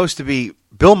 it was supposed to be.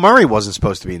 Bill Murray wasn't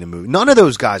supposed to be in the movie. None of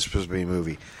those guys were supposed to be in the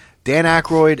movie. Dan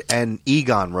Aykroyd and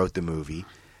Egon wrote the movie,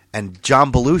 and John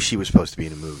Belushi was supposed to be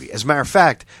in the movie. As a matter of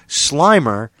fact,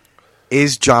 Slimer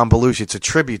is John Belushi. It's a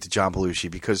tribute to John Belushi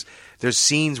because there's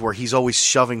scenes where he's always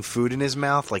shoving food in his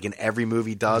mouth, like in every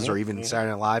movie he does, or even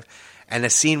Saturday Night Live. And a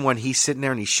scene when he's sitting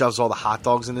there and he shoves all the hot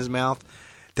dogs in his mouth,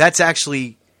 that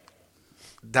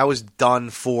was done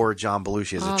for John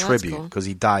Belushi as a tribute because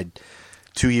he died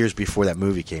 2 years before that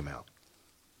movie came out.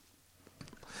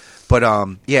 But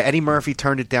Eddie Murphy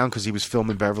turned it down because he was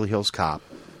filming Beverly Hills Cop.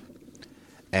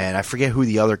 And I forget who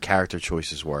the other character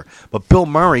choices were. But Bill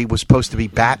Murray was supposed to be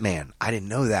Batman. I didn't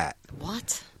know that.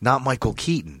 What? Not Michael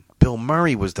Keaton. Bill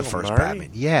Murray was the first Murray?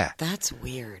 Batman. Yeah. That's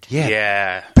weird. Yeah.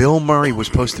 Yeah. Bill Murray was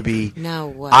supposed to be... No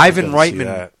way. Ivan didn't see Reitman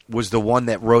that. was the one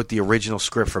that wrote the original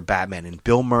script for Batman, and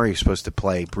Bill Murray was supposed to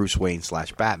play Bruce Wayne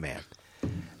 / Batman.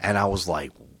 And I was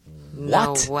like,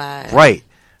 what? No way.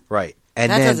 Right.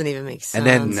 And That then, doesn't even make And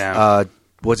then, sense. No.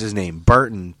 what's his name?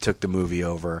 Burton took the movie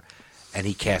over, and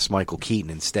he cast Michael Keaton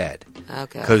instead.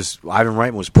 Okay. Because Ivan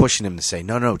Reitman was pushing him to say,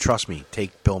 no, trust me,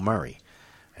 take Bill Murray.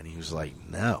 And he was like,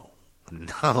 no.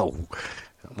 I'm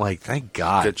like, thank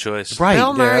God. Good choice. Right.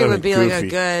 Bill Murray that'd would be be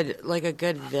goofy. like a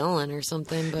good villain or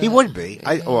something. But He would be.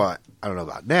 I don't know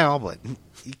about now, but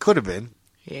he could have been.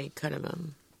 Yeah, he could have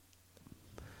been.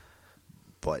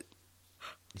 But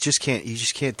you just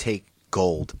can't take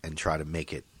gold and try to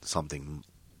make it something,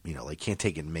 like can't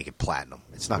take it and make it platinum.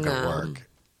 It's not going to No. work.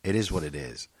 It is what it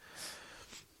is.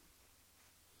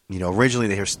 Originally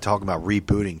they were talking about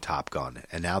rebooting Top Gun,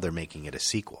 and now they're making it a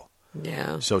sequel.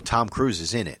 Yeah. So Tom Cruise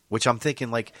is in it, which I'm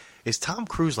thinking, like, is Tom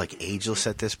Cruise like ageless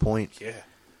at this point? Yeah.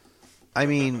 I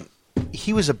mean,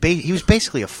 he was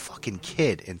basically a fucking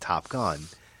kid in Top Gun,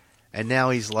 and now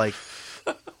he's like,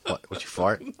 what you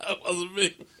fart? That wasn't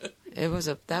me. That was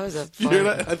a You hear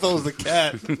that? I thought it was the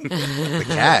cat. The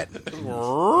cat.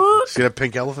 See that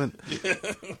pink elephant?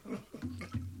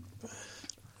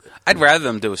 I'd rather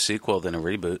them do a sequel than a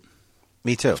reboot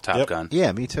Me too. of Top Yep. Gun.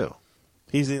 Yeah, me too.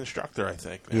 He's the instructor, I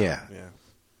think. now. Yeah. Yeah.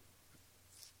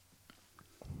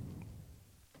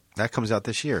 That comes out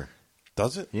this year.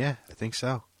 Does it? Yeah, I think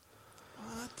so.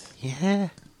 What? Yeah.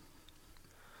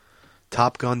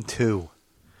 Top Gun 2.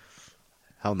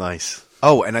 How nice.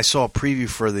 Oh, and I saw a preview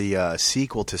for the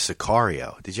sequel to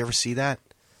Sicario. Did you ever see that?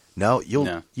 No?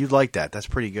 You'd like that. That's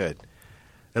pretty good.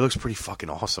 It looks pretty fucking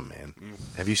awesome, man.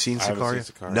 Have you seen I haven't Sicario?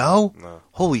 seen Sicario. No? No.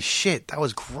 Holy shit, that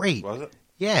was great. Was it?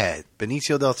 Yeah,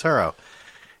 Benicio del Toro.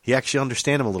 You actually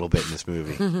understand him a little bit in this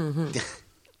movie.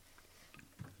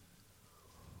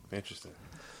 Interesting.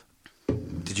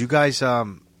 Did you guys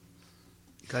have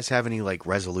any like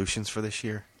resolutions for this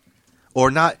year? Or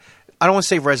not? I don't want to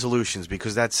say resolutions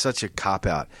because that's such a cop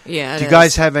out. Yeah. Do you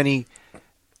guys have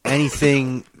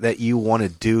anything that you want to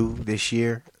do this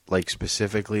year, like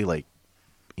specifically, like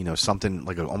something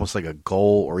like almost like a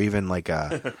goal, or even like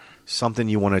a something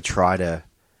you want to try to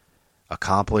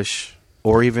accomplish,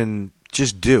 or even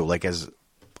just do like as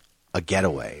a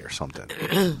getaway or something,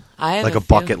 I have like a few.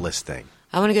 bucket list thing?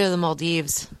 I want to go to the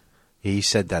Maldives. Yeah, you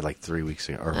said that like 3 weeks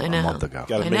ago or I a know. month ago.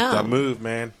 Got to I make know. that move,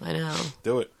 man. I know.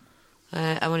 Do it.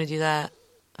 I want to do that.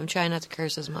 I'm trying not to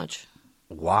curse as much.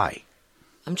 Why?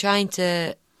 I'm trying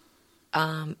to.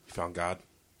 You found God.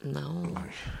 No. No,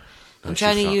 I'm she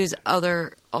trying to found- use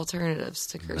other alternatives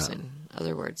to cursing.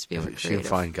 Other words, be more She didn't creative.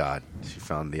 find God. She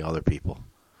found the other people,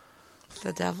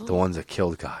 The devil? the ones that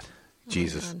killed God,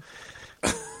 Jesus.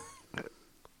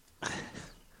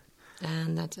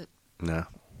 And that's it. No,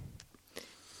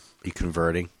 you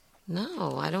converting?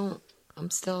 No, I don't. I'm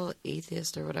still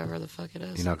atheist or whatever the fuck it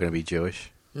is. You're not going to be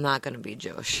Jewish? I'm not going to be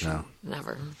Jewish. No.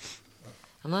 Never.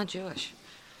 I'm not Jewish.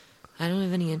 I don't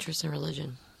have any interest in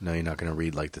religion. No, you're not going to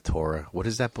read like the Torah. What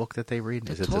is that book that they read?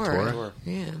 Is it the Torah. Torah?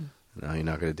 Yeah. No, you're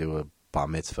not going to do a bar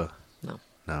mitzvah. No.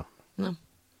 No, No.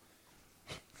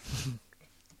 you're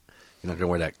not going to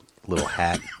wear that little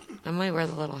hat. I might wear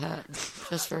the little hat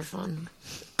just for fun.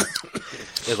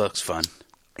 It looks fun.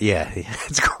 Yeah,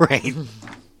 it's great.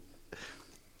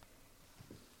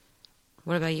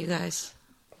 What about you guys?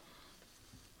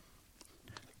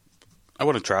 I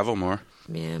want to travel more.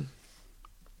 Yeah.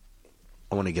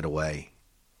 I want to get away.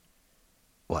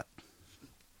 What?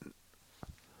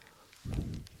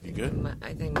 You good?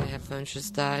 I think my headphones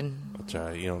just died. I'll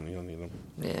try. You don't need them.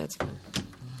 Yeah, it's fine.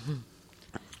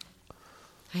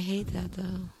 I hate that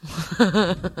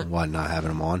though. Why not having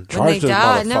them on? When Charge they those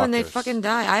die, no, when they motherfuckers. fucking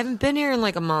die. I haven't been here in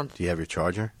like a month. Do you have your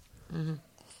charger? Mm-hmm.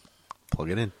 Plug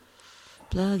it in.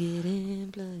 Plug it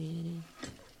in, plug it in.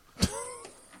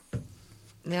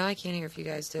 Now I can't hear if you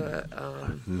guys do it.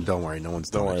 Don't worry, no one's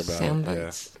Don't doing worry it. about Sound it. Yeah.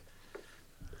 bites.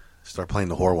 Start playing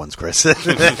the whore ones, Chris. I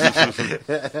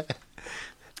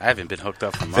haven't been hooked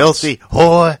up for months. Filthy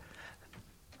whore.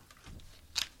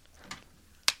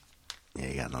 Yeah,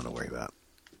 you got nothing to worry about.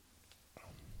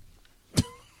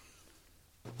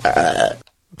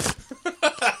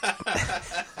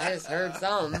 I just heard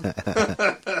some.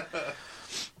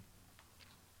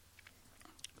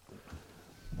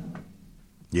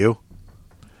 You?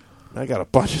 I got a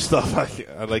bunch of stuff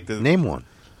I'd like to Name one.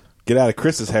 get out of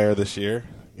Chris's hair this year.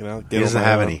 You know, He doesn't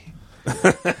have any.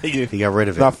 He He got rid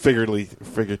of it. Not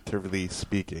figuratively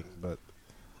speaking, but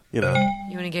you know,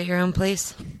 You want to get your own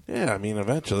place? yeah. I mean,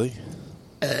 eventually.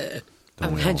 Don't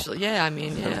Eventually, yeah. I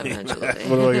mean, yeah, eventually.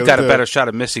 What do I gotta Got a do? better shot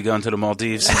of Missy going to the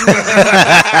Maldives. I'm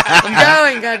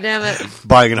going. God damn it.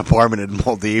 Buying an apartment in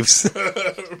Maldives.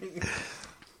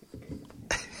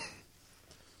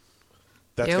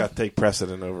 That's You? got to take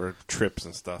precedent over trips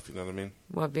and stuff. You know what I mean?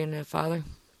 What, being a father?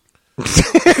 No,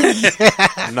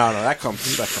 that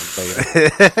comes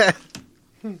later.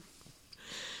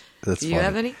 That's Do you funny.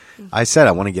 have any? I said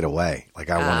I want to get away. Like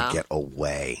I want Oh. to get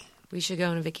away. We should go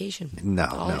on a vacation. No,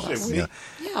 All no. of us. You know,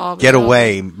 Yeah, all get all-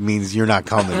 away means you're not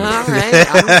coming. All right,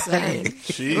 I'm saying. It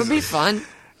Jesus. would be fun.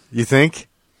 You think?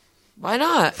 Why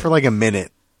not? For like a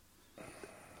minute.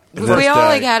 If First we all day.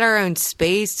 like had our own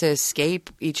space to escape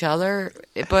each other,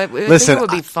 but I Listen, think it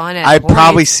would be fun. At I'd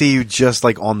probably points. see you just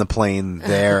like on the plane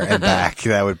there and back.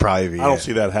 That would probably be I don't it.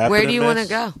 see that happening. Where do you want to Miss.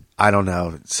 go? I don't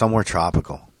know. Somewhere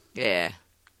tropical. Yeah.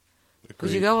 Would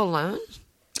Agreed. you go alone?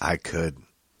 I could.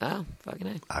 Oh, fucking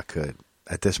A. I could.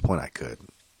 At this point, I could.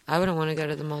 I wouldn't want to go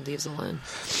to the Maldives alone.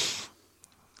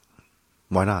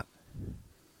 Why not?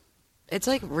 It's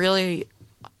like really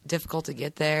difficult to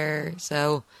get there,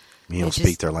 so You don't It speak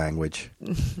just- their language.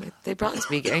 they probably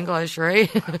speak English, right?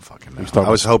 Fucking was no. talking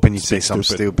I was hoping you'd say something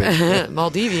stupid. stupid.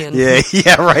 Maldivian. Yeah,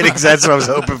 yeah, right. Exactly. That's what I was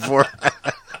hoping for.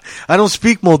 I don't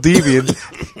speak Maldivian.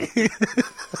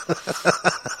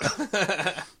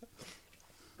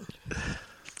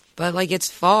 But like it's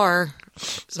far,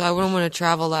 so I wouldn't want to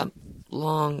travel that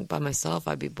long by myself.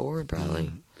 I'd be bored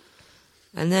probably.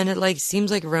 And then it like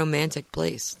seems like a romantic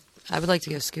place. I would like to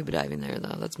go scuba diving there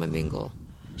though. That's my main goal.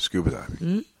 Scuba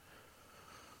diving.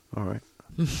 All right.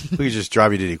 We could just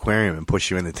drive you to the aquarium and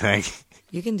push you in the tank.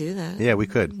 You can do that. Yeah, we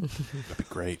could. That'd be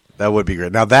great. That would be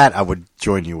great. Now that I would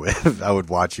join you with. I would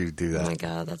watch you do Oh my that.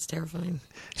 god, that's terrifying.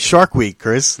 Shark Week,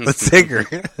 Chris. Let's take her.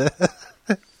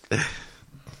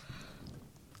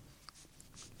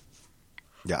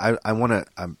 Yeah, I want to.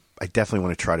 I definitely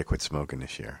want to try to quit smoking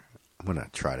this year. I'm gonna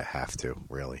try to have to,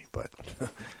 really, but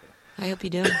I hope you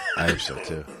do. I hope so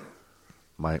too.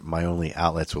 My only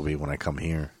outlets will be when I come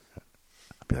here.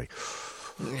 I'll be like,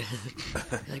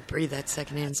 Like breathe that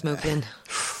secondhand smoke in.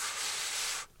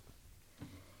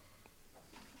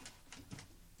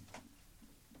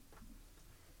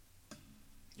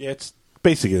 Yeah, it's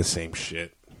basically the same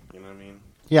shit. You know what I mean?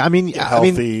 yeah. I mean, Get I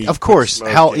mean, healthy, of course,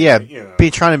 smoking, health. Yeah, you know.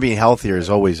 trying to be healthier is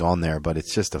always on there, but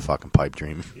it's just a fucking pipe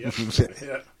dream. Yeah.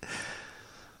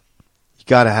 You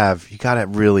gotta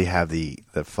really have the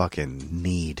fucking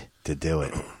need to do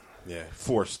it. Yeah,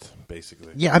 forced,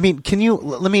 basically. Yeah, I mean,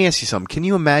 let me ask you something. Can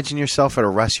you imagine yourself for the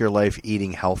rest of your life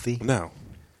eating healthy? No.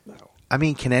 I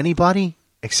mean, can anybody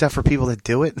except for people that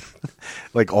do it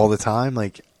like all the time?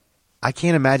 Like, I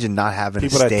can't imagine not having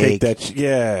People a that steak. take that,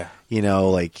 yeah. You know,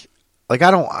 like I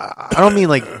don't mean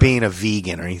like being a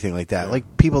vegan or anything like that.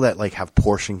 Like people that like have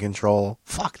portion control.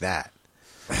 Fuck that.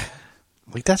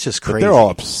 Like that's just But crazy. they're all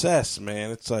obsessed,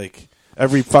 man. It's like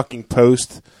every fucking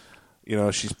post, you know,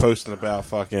 she's posting about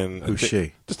fucking. Who's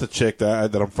she? Just a chick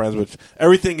that I'm friends with.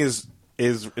 Everything is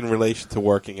in relation to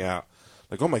working out.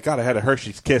 Like, oh my god, I had a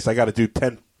Hershey's Kiss. I got to do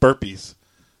 10 burpees.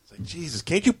 It's like, Jesus,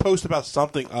 can't you post about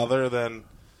something other than,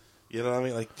 you know what I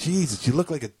mean? Like, Jesus, you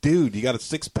look like a dude. You got a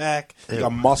 6-pack. You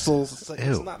got muscles. It's like,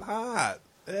 it's Ew. not hot.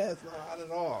 Yeah, it's not hot at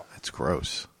all. That's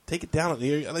gross. Take it down.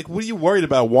 Like, what are you worried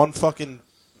about? One fucking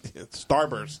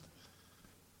starburst.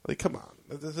 Like, come on.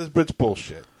 This bitch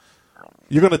bullshit.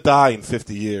 You're gonna die in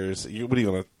 50 years. What are you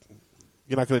gonna?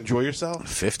 You're not gonna enjoy yourself?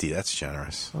 50. That's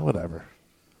generous. Oh, whatever.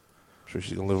 I'm sure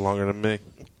she's gonna live longer than me.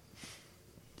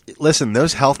 Listen,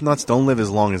 those health nuts don't live as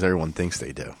long as everyone thinks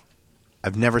they do.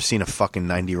 I've never seen a fucking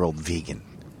 90-year-old vegan.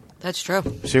 That's true.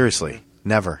 Seriously,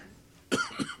 never.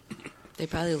 They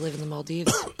probably live in the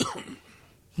Maldives.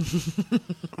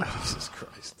 Jesus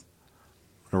Christ.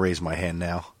 I'm gonna raise my hand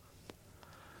now.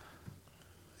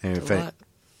 And It's a lot.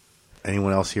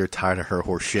 anyone else here tired of her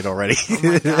horse shit already? Oh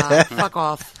my god, fuck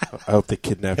off. I hope they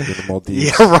kidnap you in the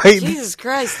Maldives. Yeah, right. Jesus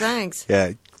Christ, thanks.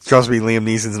 Yeah, trust me, Liam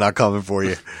Neeson's not coming for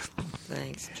you.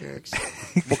 Thanks, jerks.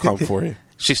 We'll come for you.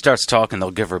 She starts talking,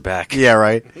 they'll give her back. Yeah,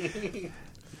 right.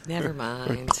 Never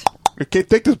mind. I can't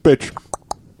take this bitch.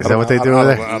 Is that what they do I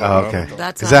over don't there? know. Oh, okay.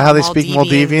 That's Is that how they speak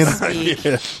Maldivians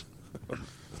Maldivian? speak.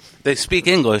 They speak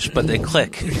English, but they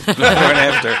click before and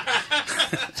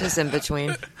after. Just in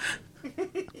between.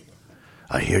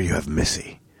 I hear you have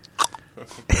Missy.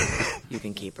 You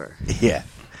can keep her. Yeah.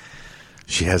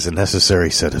 She has a necessary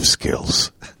set of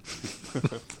skills.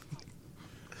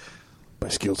 By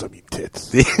skills, I mean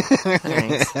tits.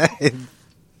 Thanks.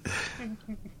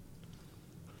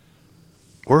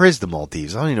 Where is the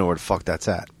Maldives? I don't even know where the fuck that's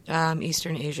at.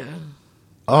 Eastern Asia.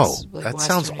 Oh, It's like that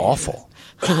sounds Western Asia. awful.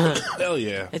 Hell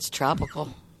yeah. It's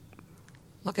tropical.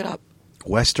 Look it up.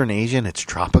 Western Asia and it's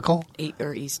tropical?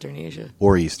 Or Eastern Asia.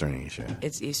 Or Eastern Asia.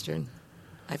 It's Eastern.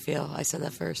 I feel. I said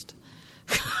that first.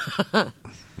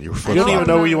 You don't even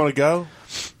know where you want to go?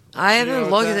 I haven't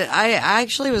looked at it. I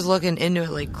actually was looking into it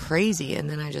like crazy, and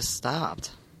then I just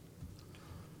stopped.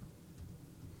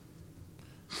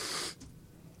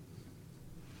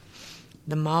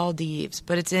 The Maldives.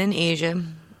 But it's in Asia,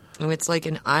 and it's like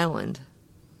an island.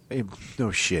 Hey,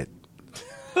 no shit.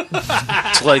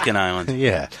 It's like an island.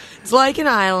 Yeah. It's like an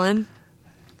island.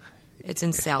 It's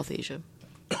in South Asia.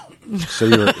 So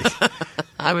you're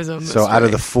I was almost so out of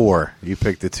right. the 4, you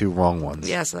picked the 2 wrong ones.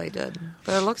 Yes, I did.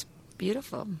 But it looks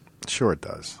beautiful. Sure it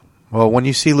does. Well, when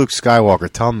you see Luke Skywalker,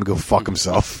 tell him to go fuck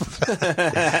himself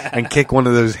and kick one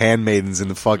of those handmaidens in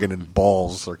the fucking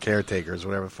balls or caretakers,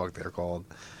 whatever the fuck they're called.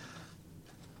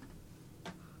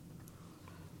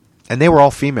 And they were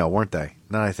all female, weren't they?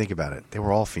 Now that I think about it, they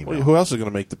were all female. Well, who else is going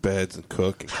to make the beds and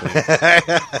cook and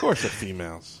clean? Of course, they're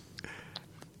females.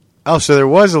 Oh, so there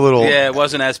was a little. Yeah, it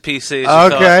wasn't as PC as you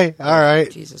thought. Okay, all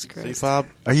right. Jesus See, Christ. Bob?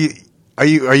 Are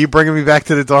you bringing me back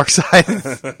to the dark side?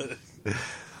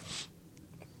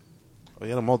 Oh,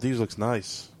 yeah, the Maldives looks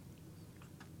nice.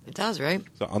 It does, right?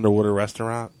 It's an underwater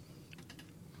restaurant.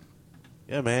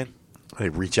 Yeah, man. They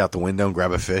reach out the window and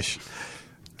grab a fish.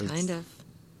 Kind of.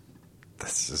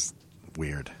 This is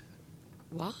weird.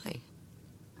 Why?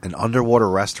 An underwater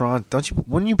restaurant?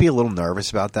 Wouldn't you be a little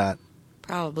nervous about that?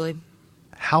 Probably.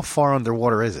 How far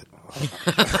underwater is it?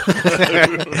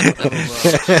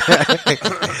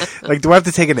 Like, do I have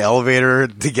to take an elevator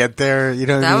to get there? You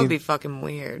know what I That mean? would be fucking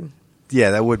weird.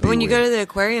 Yeah, that would be But when you go weird. to the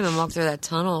aquarium and walk through that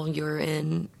tunnel, you're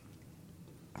in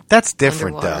That's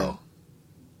different, underwater. though.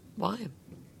 Why?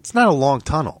 It's not a long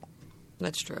tunnel.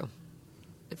 That's true.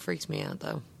 It freaks me out,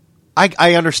 though.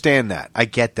 I understand that. I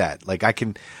get that. Like, I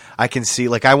can see,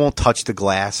 like, I won't touch the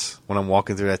glass when I'm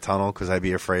walking through that tunnel because I'd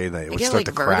be afraid that it I would get start like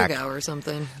to crack. vertigo or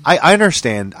something. I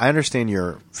understand. I understand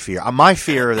your fear. My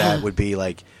fear of that would be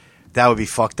like, that would be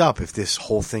fucked up if this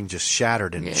whole thing just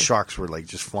shattered and Yeah. sharks were like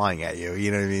just flying at you. You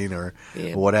know what I mean, or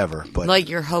Yeah. whatever. But Like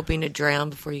you're hoping to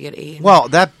drown before you get eaten. well,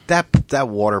 that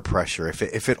water pressure,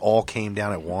 if it all came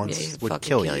down at once, Yeah, it'd would fucking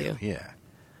kill kill you. you. Yeah.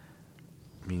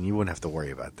 I mean, you wouldn't have to worry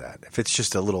about that. If it's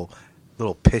just a little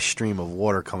piss stream of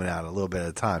water coming out a little bit at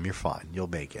a time, you're fine. You'll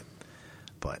make it.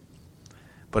 But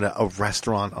a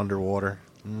restaurant underwater,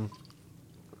 I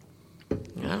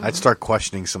don't I'd start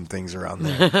questioning some things around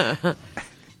there. know.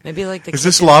 Maybe like the Is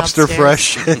this kitchen lobster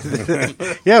upstairs.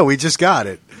 fresh? Yeah, we just got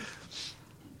it.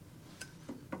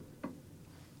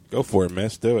 Go for it,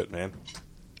 miss. Do it, man.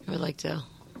 I would like to.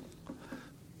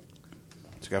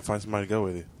 Just got to find somebody to go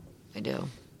with you. I do.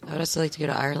 I would also like to go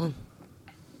to Ireland.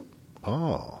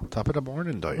 Oh, top of the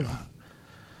morning, do you?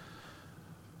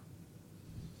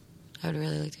 I would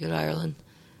really like to go to Ireland.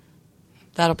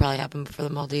 That'll probably happen before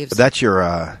the Maldives. That's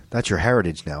your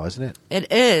heritage now, isn't it?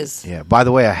 It is. Yeah. By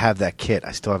the way, I have that kit.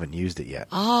 I still haven't used it yet.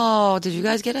 Oh, did you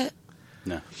guys get it?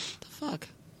 No. The fuck?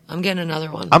 I'm getting another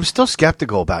one. I'm still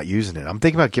skeptical about using it. I'm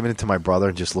thinking about giving it to my brother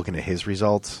and just looking at his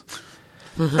results.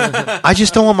 I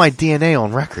just don't want my DNA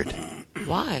on record.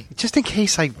 Why? Just in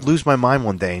case I lose my mind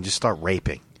one day and just start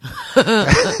raping.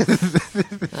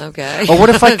 Okay. Or what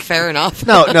if I... Fair enough.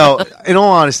 No. In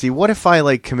all honesty, what if I,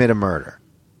 like, commit a murder?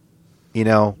 You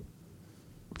know?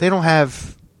 They don't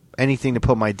have anything to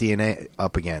put my DNA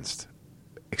up against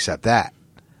except that.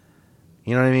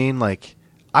 You know what I mean? Like...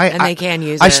 And they can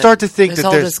use it. I start to think this that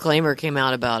whole there's... disclaimer came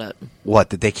out about it.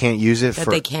 What? That they can't use it That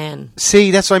for... they can.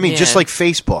 See, that's what I mean. Yeah. Just like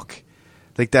Facebook.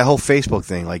 Like that whole Facebook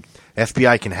thing. Like,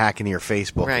 FBI can hack into your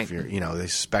Facebook Right. if you're... You know, they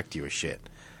suspect you of shit.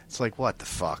 It's like, what the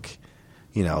fuck?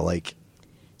 You know, like...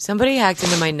 Somebody hacked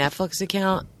into my Netflix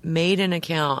account, made an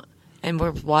account, and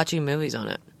we're watching movies on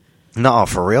it. No,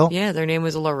 for real? Yeah, their name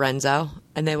was Lorenzo,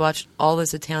 and they watched all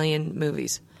this Italian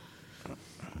movies.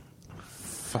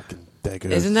 Fucking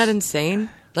daggers. Isn't that insane?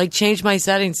 Like, changed my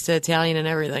settings to Italian and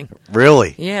everything.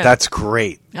 Really? Yeah. That's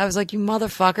great. I was like, you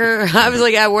motherfucker. I was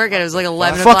like at work, and it was like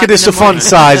 11 o'clock Fuck it, in it's the a fun morning.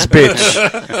 size,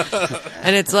 bitch.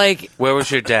 And it's like... Where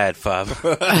was your dad, Fab?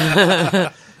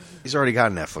 He's already got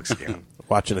a Netflix account.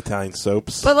 Watching Italian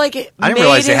soaps. But like, it I didn't made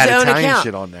realize they his had own Italian account.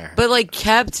 shit on there. But like,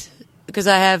 kept... Because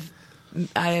I have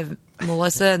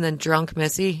Melissa and then Drunk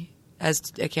Missy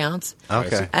as accounts.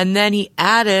 Okay. And then he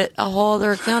added a whole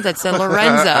other account that said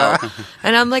Lorenzo.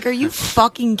 And I'm like, are you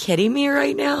fucking kidding me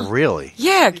right now? Really?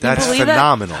 Yeah, can That's you believe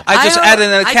phenomenal. That? I just don't- added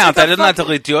an I account. took I a did not fucking-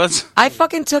 delete yours. I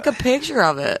fucking took a picture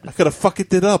of it. I could have fucking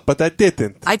it up, but I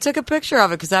didn't. I took a picture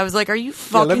of it because I was like, are you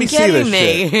fucking let me see kidding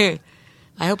this me?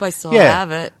 I hope I still Yeah.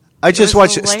 have it. I It just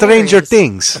was watched Stranger hilarious.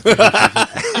 Things.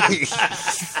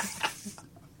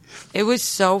 It was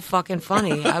so fucking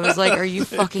funny. I was like, are you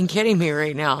fucking kidding me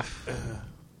right now?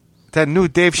 That new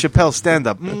Dave Chappelle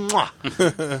stand-up.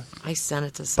 I sent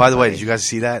it to somebody. By the way, did you guys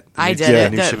see that? I did. Yeah,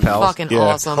 It new did. Chappelle's? Fucking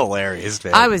awesome. Hilarious,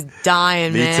 man. I was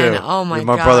dying, Me man. too. Oh, my God.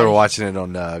 My brother were watching it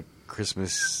on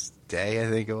Christmas Day, I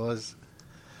think it was.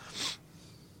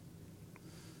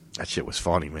 That shit was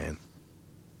funny, man.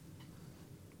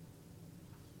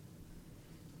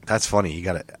 That's funny. You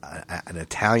got an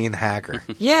Italian hacker.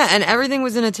 Yeah, and everything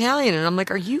was in Italian, and I'm like,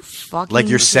 are you fucking Like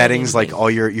your kidding settings, me? like all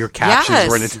your captions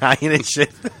were in Yes. Italian and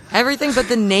shit. Everything but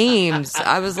the names.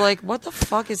 I was like, what the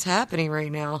fuck is happening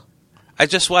right now? I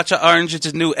just watched Orange is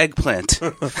a New Eggplant.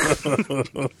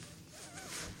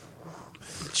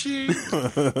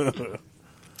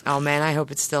 Oh, man, I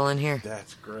hope it's still in here.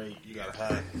 That's great. You got to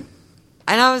have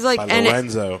And I was like, by and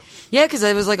Lorenzo. yeah, because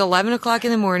it was like 11 o'clock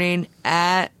in the morning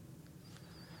I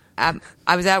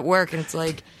was at work, and it's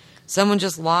like, someone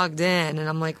just logged in, and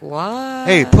I'm like, what?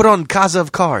 Hey, put on Casa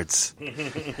of Cards.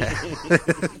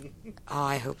 Oh,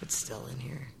 I hope it's still in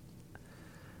here.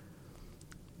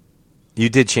 You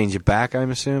did change it back,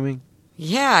 I'm assuming?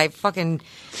 Yeah,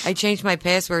 I changed my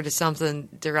password to something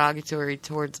derogatory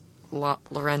towards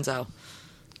Lorenzo.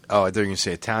 Oh, I thought you were going to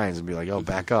say Italians and be like, oh,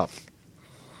 back up.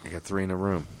 I got 3 in the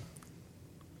room.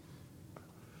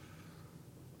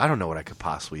 I don't know what I could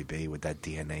possibly be with that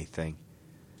DNA thing.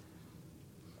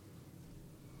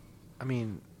 I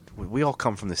mean, we all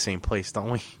come from the same place, don't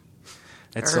we?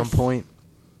 At some Earth. point.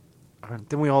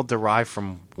 Didn't we all derive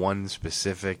from one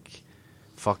specific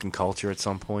fucking culture at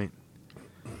some point?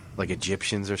 Like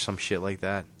Egyptians or some shit like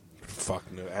that?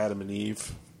 Fucking Adam and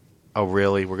Eve. Oh,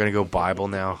 really? We're going to go Bible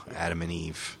now? Adam and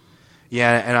Eve.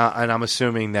 Yeah, and I'm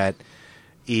assuming that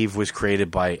Eve was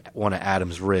created by one of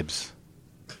Adam's ribs.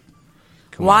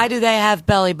 Come Why on. do they have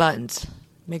belly buttons?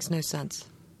 Makes no sense.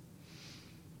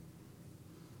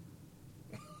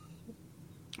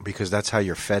 Because that's how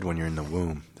you're fed when you're in the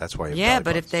womb. That's why. Yeah,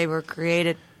 but if they were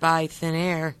created by thin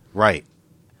air, right.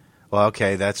 Well,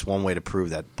 okay, that's one way to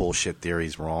prove that bullshit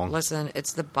theory's wrong. listen,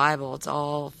 it's the Bible. It's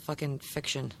all fucking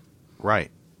fiction.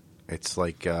 Right. It's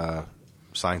like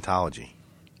Scientology.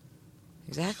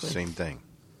 Exactly. Same thing.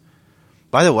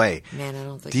 By the way, Man, I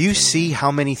don't think. do you it's see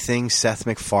how many things Seth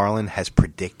MacFarlane has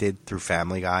predicted through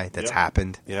Family Guy that's Yep.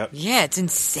 happened? Yep. Yeah, it's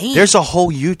insane. There's a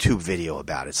whole YouTube video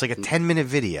about it. It's like a 10-minute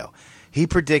video. He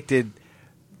predicted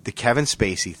the Kevin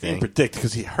Spacey He thing. predict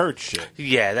because he heard shit.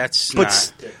 Yeah, that's But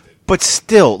not. but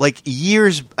still, like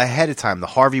years ahead of time, the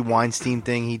Harvey Weinstein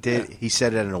thing he did, he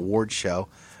said at an award show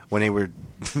when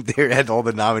they had all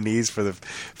the nominees for the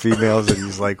females, and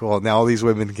he's like, well, now all these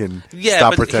women can Yeah,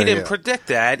 stop but he pretending. didn't predict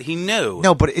that. He knew.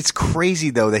 No, but it's crazy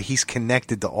though that he's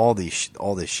connected to all this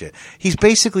shit. He's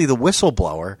basically the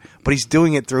whistleblower, but he's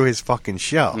doing it through his fucking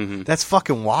show. Mm-hmm. That's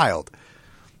fucking wild.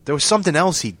 There was something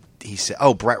else he said.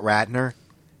 Oh, Brett Ratner.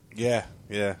 Yeah,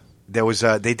 yeah. There was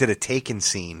they did a Taken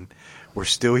scene where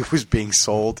Stewie was being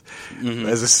sold Mm-hmm.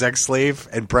 as a sex slave,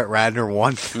 and Brett Ratner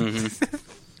won.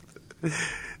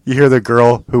 You hear the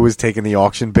girl who was taking the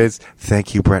auction bids.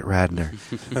 Thank you, Brett Ratner.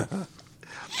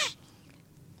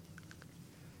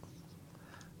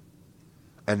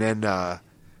 And then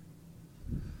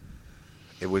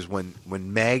it was when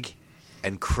Meg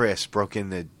and Chris broke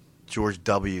into George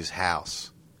W.'s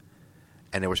house,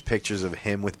 and there was pictures of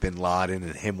him with Bin Laden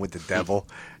and him with the devil.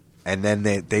 And then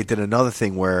they did another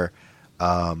thing where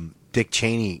Dick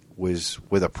Cheney was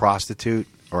with a prostitute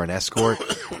or an escort,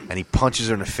 and he punches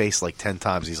her in the face like 10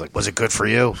 times. He's like, "Was it good for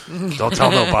you? Don't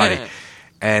tell nobody."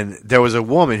 And there was a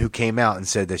woman who came out and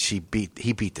said that he beat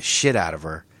the shit out of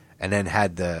her, and then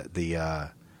had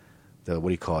the what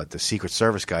do you call it? The Secret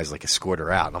Service guys like escort her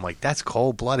out. And I'm like, that's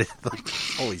cold blooded. Like,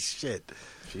 holy shit,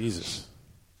 Jesus.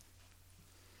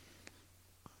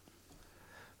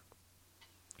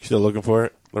 You still looking for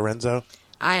it, Lorenzo?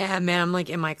 I am, man. I'm like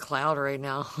in my cloud right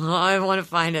now. I want to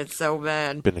find it so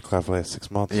bad. Been in the cloud for the last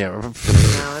 6 months. yeah. No,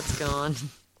 it's gone.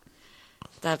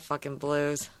 That fucking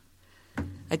blows.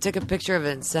 I took a picture of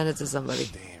it and sent it to somebody.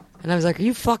 Damn. And I was like, are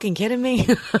you fucking kidding me?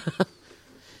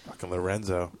 Fucking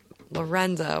Lorenzo.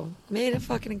 Lorenzo made a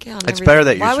fucking account. and It's everything. better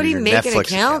that you're Why would he using make your an Netflix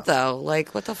account, account. though?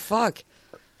 Like, what the fuck?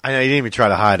 I know you didn't even try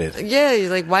to hide it. Yeah, you're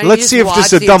like, why? Let's didn't you see if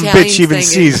just this watch a dumb the bitch Italian even thing?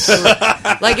 sees.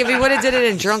 Like, if he would have did it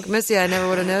in Drunk Missy, I never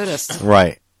would have noticed.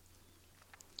 Right.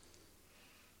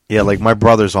 Yeah, like my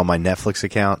brother's on my Netflix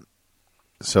account,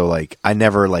 so like I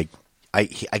never like I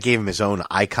gave him his own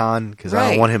icon because I Right.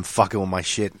 don't want him fucking with my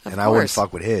shit, Of and I wouldn't course.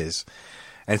 fuck with his.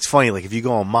 And it's funny, like if you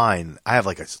go on mine, I have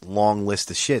like a long list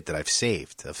of shit that I've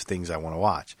saved of things I want to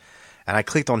watch, And I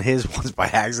clicked on his once by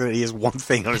accident. He has one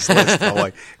thing on his list. I'm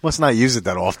like, must not use it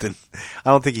that often.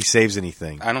 I don't think he saves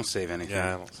anything. I don't save anything.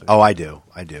 Yeah, I don't say. Oh, I do.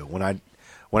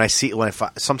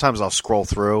 Sometimes I'll scroll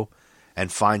through and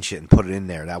find shit and put it in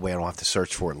there. That way I don't have to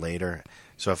search for it later.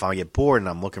 So if I get bored and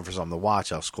I'm looking for something to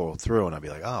watch, I'll scroll through and I'll be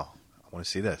like, oh, I want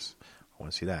to see this. I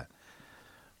want to see that.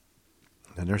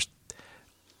 And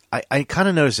I kind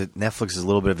of noticed that Netflix is a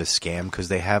little bit of a scam because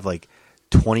they have like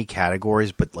 20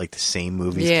 categories, but like the same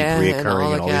movies keep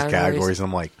reoccurring in all these categories. And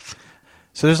I'm like,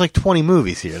 so there's like 20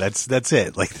 movies here. That's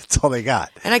it. Like that's all they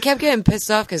got. And I kept getting pissed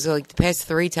off because like the past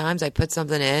 3 times I put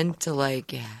something in to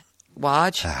like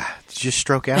watch. Did you just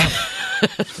stroke out?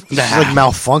 It's like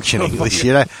malfunctioning.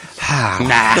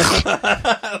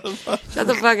 Shut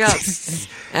the fuck up.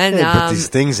 And Hey, put these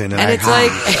things in, and it's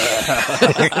like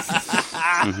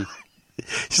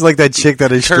she's like that chick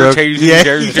that is stroke.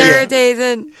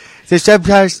 irritating. There's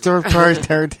sometimes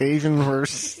irritation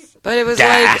verse. But it was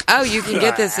like, oh, you can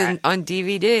get this on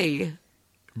DVD.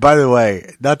 By the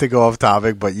way, not to go off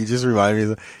topic, but you just reminded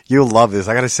me. You'll love this.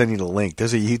 I got to send you the link.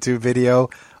 There's a YouTube video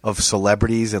of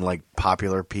celebrities and like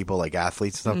popular people, like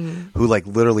athletes and stuff, who like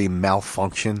literally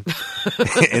malfunction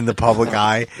in the public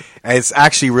eye. And it's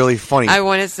actually really funny. I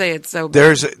want to say it's so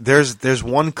bad. There's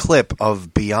one clip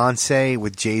of Beyonce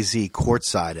with Jay-Z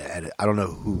courtside at I don't know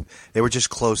who. They were just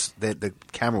close. The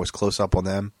camera was close up on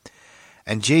them.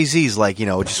 And Jay-Z's like,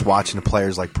 just watching the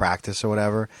players like practice or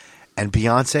whatever. And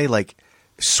Beyonce, like,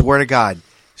 swear to God,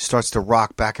 starts to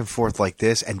rock back and forth like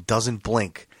this and doesn't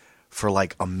blink for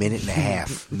like a minute and a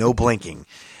half. No blinking.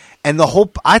 And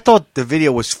I thought the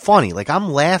video was funny. Like,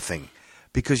 I'm laughing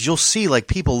because you'll see like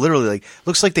people literally like,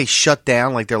 looks like they shut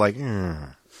down. Like they're like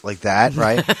that,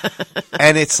 right?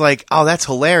 And it's like, oh, that's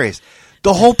hilarious.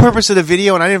 The whole purpose of the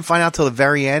video, and I didn't find out till the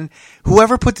very end,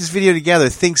 whoever put this video together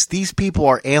thinks these people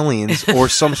are aliens or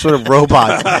some sort of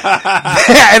robot.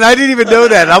 And I didn't even know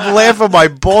that. I'm laughing my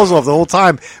balls off the whole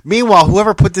time. Meanwhile,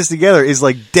 whoever put this together is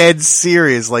like dead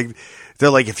serious. Like,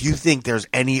 they're like, if you think there's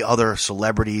any other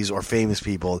celebrities or famous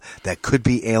people that could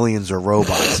be aliens or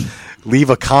robots,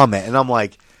 leave a comment. And I'm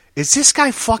like, is this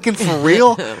guy fucking for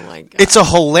real? Oh my God. It's a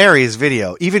hilarious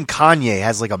video. Even Kanye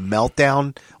has like a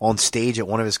meltdown on stage at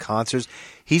one of his concerts.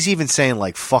 He's even saying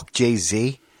like, fuck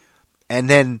Jay-Z. And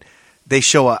then they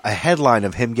show a headline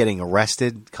of him getting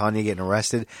arrested, Kanye getting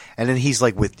arrested. And then he's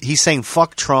like, he's saying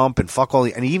fuck Trump and fuck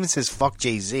and he even says fuck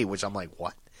Jay-Z, which I'm like,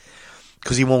 what?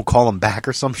 Because he won't call him back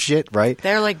or some shit, right?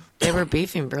 They were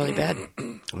beefing really bad.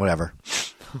 Whatever.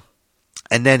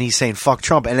 And then he's saying fuck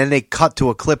Trump. And then they cut to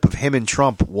a clip of him and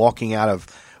Trump walking out of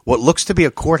what looks to be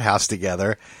a courthouse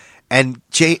together. And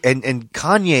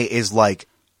Kanye is like,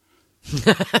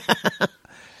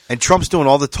 and Trump's doing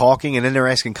all the talking. And then they're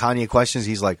asking Kanye questions.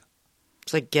 He's like,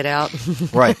 It's like, get out.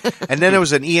 right. And then there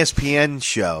was an ESPN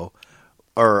show,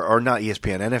 or not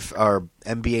ESPN, or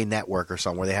NBA Network or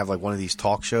something, where they have like one of these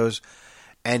talk shows.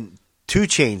 And 2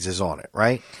 Chainz is on it,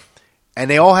 right? And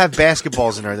they all have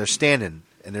basketballs in there. They're standing.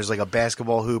 And there's like a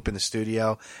basketball hoop in the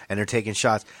studio, and they're taking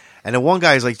shots. And then one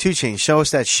guy is like, 2 Chainz, show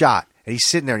us that shot. And he's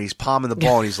sitting there, and he's palming the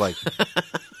ball, and he's like,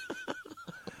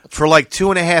 for like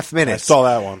 2.5 minutes. I saw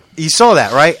that one. You saw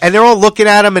that, right? And they're all looking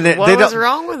at him, and What was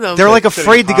wrong with them? They're like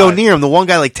afraid to go high. near him. The one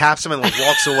guy like taps him and like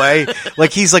walks away,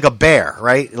 like he's like a bear,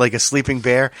 right? Like a sleeping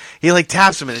bear. He like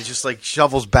taps him and it just like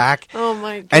shovels back. Oh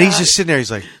my God. And he's just sitting there.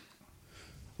 He's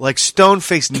like stone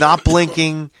faced, not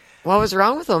blinking. What was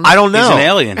wrong with him? I don't know. He's an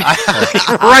alien.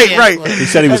 right. He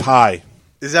said he was high.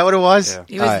 Is that what it was? Yeah.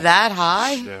 He was that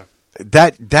high? Yeah.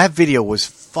 That video was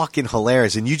fucking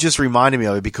hilarious, and you just reminded me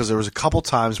of it because there was a couple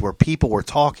times where people were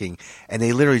talking and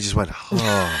they literally just went,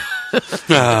 "Oh,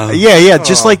 yeah,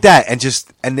 just like that,"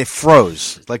 and they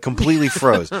froze, like completely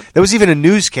froze. There was even a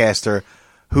newscaster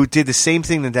who did the same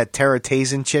thing that Tara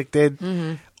Tazen chick did,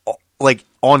 like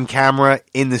on camera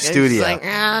in the studio. Like,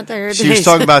 there it She was is.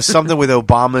 talking about something with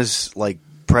Obama's like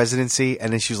presidency,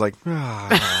 and then she was like,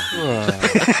 that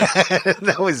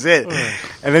was it.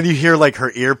 And then you hear like her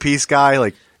earpiece guy,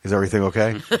 like, is everything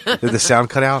okay? Did the sound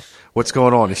cut out? What's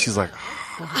going on? And she's like,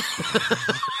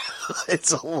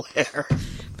 it's hilarious.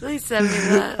 Please send me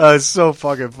that. It's so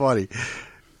fucking funny.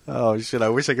 Oh shit! I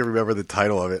wish I could remember the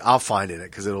title of it. I'll find it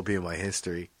because it'll be in my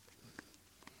history.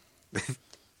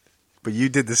 But you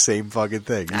did the same fucking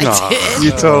thing. I did.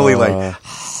 You totally like.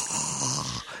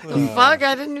 Fuck,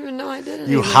 I didn't even know I did it.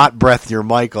 You hot breathed your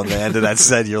mic on the end of that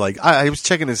set. You're like, I was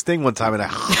checking this thing one time and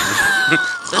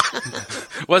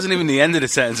It wasn't even the end of the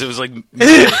sentence. It was like,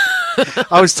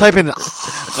 I was typing.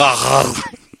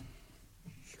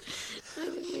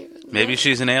 maybe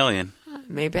she's an alien.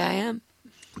 Maybe I am.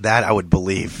 That I would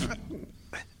believe.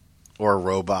 Or a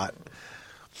robot.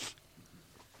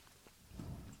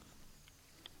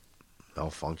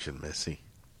 Malfunction, Missy.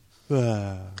 I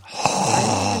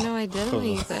didn't even know I did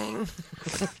anything.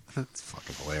 That's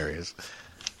fucking hilarious.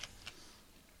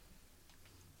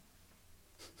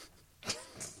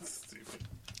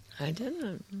 I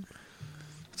didn't.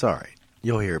 It's all right.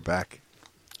 You'll hear it back.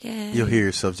 Yeah. You'll hear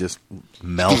yourself just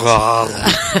melt.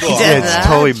 It's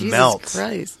totally Jesus melts.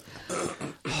 Christ.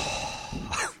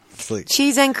 It's like,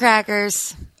 Cheese and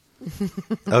crackers.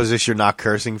 oh, is this your not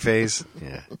cursing phase?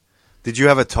 Yeah. Did you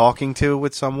have a talking to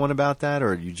with someone about that,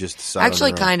 or you just decided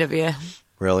Actually, kind of, yeah.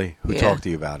 Really? Who Yeah. talked to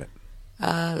you about it?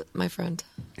 My friend.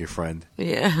 Your friend.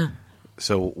 Yeah.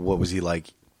 So, what was he like?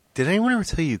 Did anyone ever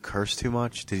tell you curse too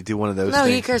much? Did he do one of those? No,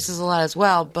 things? he curses a lot as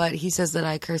well, but he says that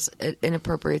I curse at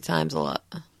inappropriate times a lot.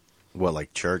 What,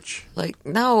 like church? Like,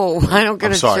 no, I don't go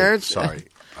I'm to sorry. church. Sorry,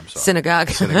 I'm sorry. Synagogue.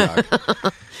 Synagogue.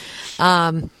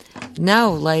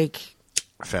 No, like,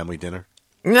 Family dinner.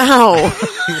 no.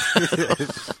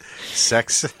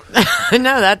 Sex.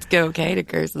 No, that's okay to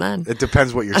curse then. It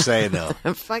depends what you're saying, though.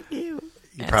 Fuck you.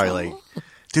 You're probably like,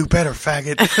 do better,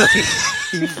 faggot.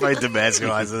 You fight the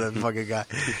masculize that fucking guy.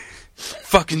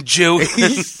 Fucking Jew.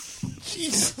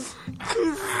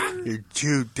 Your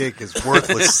Jew dick is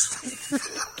worthless.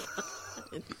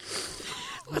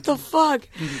 What the fuck?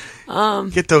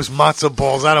 Get those matzo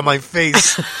balls out of my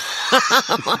face.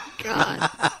 God.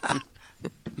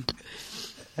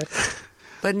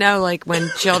 But no, like when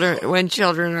children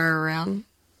are around.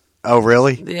 Oh,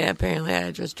 really? Yeah, apparently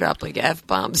I just dropped like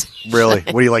F-bombs. Really?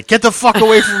 What are you like? Get the fuck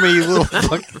away from me, you little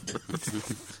fuck.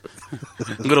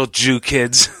 Little Jew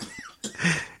kids.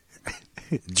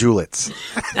 Julets.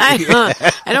 I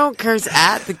don't curse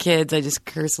at the kids. I just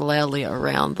curse loudly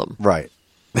around them. Right.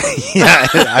 Yeah,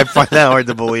 I find that hard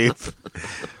to believe.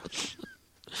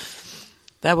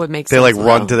 That would make sense. They like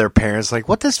run though. to their parents like,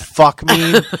 what does fuck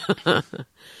mean?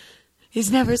 He's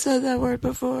never said that word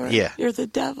before. Yeah. You're the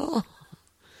devil.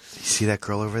 You see that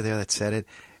girl over there that said it?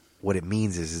 What it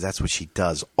means is that's what she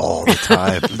does all the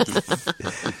time.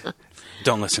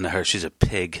 Don't listen to her. She's a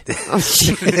pig. Oh,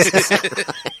 Jesus.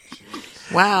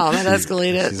 Wow, that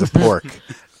escalated. She's a pork.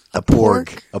 A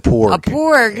pork. A pork. A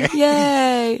porg.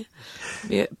 Yay.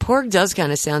 Yeah, porg does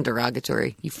kind of sound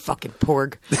derogatory. You fucking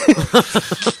porg.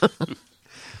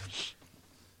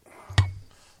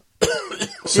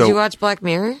 So, Did you watch Black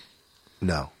Mirror?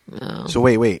 No. No. So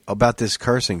wait. About this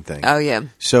cursing thing. Oh, yeah.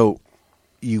 So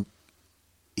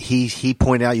he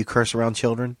pointed out you curse around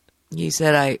children? You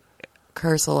said I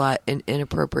curse a lot in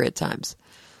inappropriate times.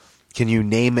 Can you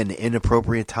name an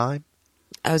inappropriate time?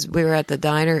 We were at the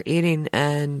diner eating,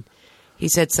 and he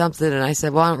said something, and I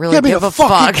said, well, I don't really Give me give a a fuck.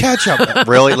 fucking ketchup.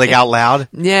 Really? Like out loud?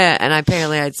 Yeah, and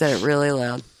apparently I'd said it really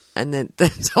loud. And then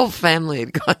this whole family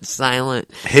had gone silent.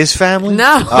 His family?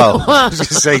 No. Oh, I was going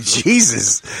to say,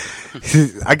 Jesus.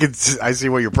 I see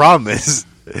what your problem is.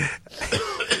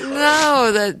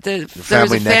 No, there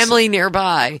was a family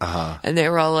nearby, and they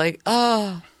were all like,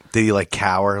 oh. Did he like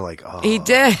cower? Like, oh. He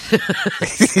did.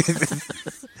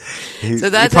 So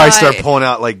that's he probably how started pulling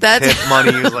out like that's- tip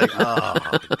money. He was like,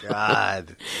 oh,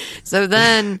 God. So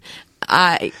then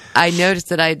I noticed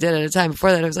that I did at a time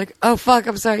before that. I was like, oh, fuck,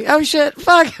 I'm sorry. Oh, shit,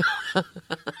 fuck.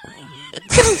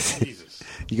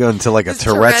 You go into like a Just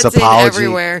Tourette's Tourette's apology.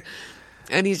 everywhere.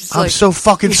 And he's just I'm like, so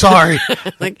fucking sorry.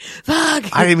 like, fuck.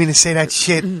 I didn't mean to say that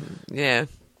shit. Yeah.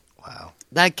 Wow.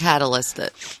 That catalyzed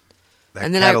it. That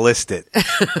And then catalyzed it.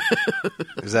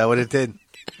 Is that what it did?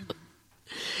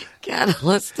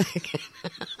 Catalytic.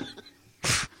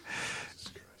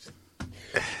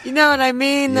 You know what I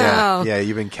mean, though? Yeah,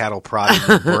 you've been cattle prodding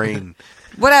your brain.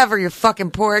 Whatever, you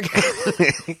fucking pork.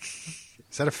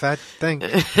 Is that a fat thing?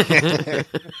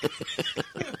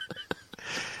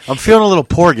 I'm feeling a little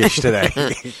porgish today.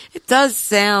 It does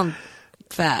sound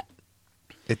fat.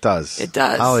 It does. It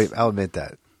does. I'll admit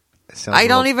that. It sounds I a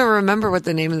don't little even remember what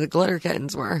the name of the glitter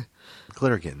kittens were.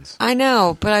 Glitterkins. I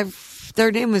know, but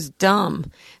their name was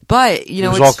dumb. But, you know,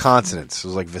 It was all consonants. It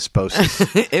was like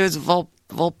Visposis. it was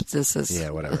Vulpticus.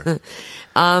 Yeah, whatever.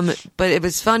 But it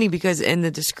was funny because in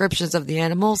the descriptions of the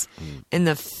animals, in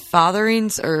the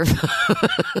fatherings or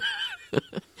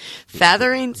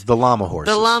fatherings, The llama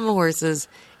horses.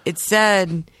 It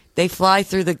said they fly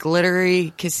through the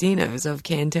glittery casinos of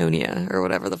Cantonia or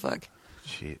whatever the fuck.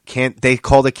 Shit. They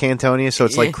called it Cantonia, so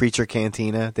it's Yeah. like Creature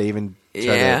Cantina. They even try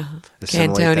Yeah, to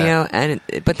assimilate Cantonio,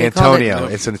 that. but they called Cantonio.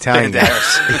 it. It's an Italian guy.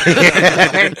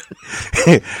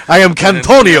 I am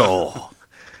Cantonio.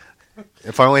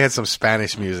 If I only had some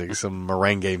Spanish music, some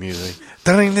merengue music.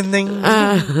 Ding, ding, ding.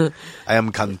 I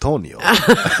am Cantonio.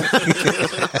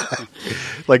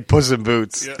 Like Puss in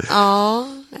Boots.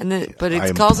 Oh, and then, but I it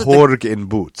am calls it pork in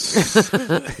boots.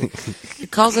 it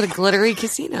calls it a glittery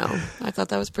casino. I thought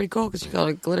that was pretty cool because you called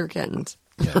it glitter kittens.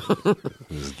 It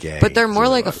was gay. But they're more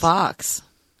So it like a was. fox.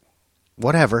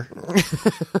 Whatever.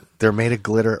 They're made of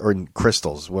glitter or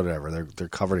crystals. Whatever. They're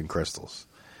covered in crystals.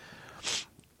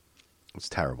 It's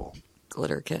terrible.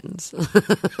 Glitter kittens.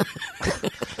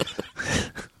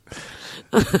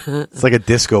 It's like a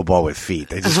disco ball with feet.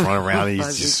 They just run around and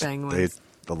Fuzzy penguins.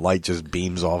 the light just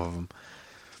beams off of them.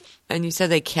 And you said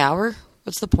they cower?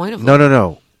 What's the point of No, them?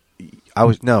 no,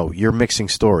 no. You're mixing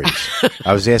stories.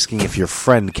 I was asking if your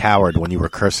friend cowered when you were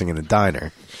cursing in the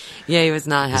diner. Yeah, he was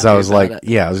not happy Because I was about like, it.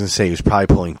 yeah, I was going to say he was probably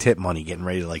pulling tip money, getting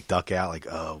ready to like duck out. Like,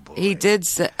 oh boy. He did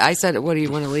say, I said, what, do you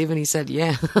want to leave? And he said,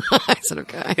 yeah. I said,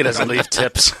 okay. He doesn't leave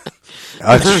tips.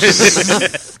 And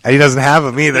he doesn't have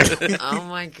them either. Oh,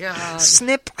 my God.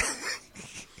 Snip.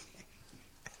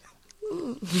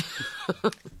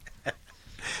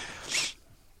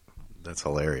 That's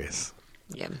hilarious.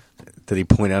 Yeah. Did he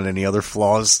point out any other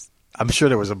flaws? I'm sure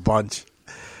there was a bunch.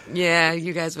 Yeah,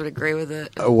 you guys would agree with it.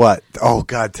 What? Oh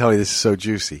God, tell me this is so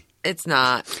juicy. It's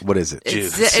not. What is it?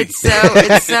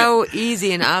 It's so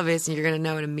easy and obvious, and you're going to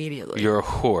know it immediately. You're a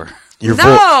whore. Your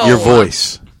No! your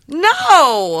voice.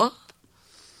 No!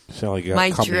 Shelly got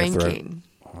My cum in your throat. drinking.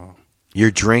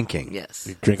 You're drinking. Yes.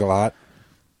 You drink a lot?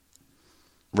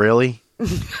 Really? I'm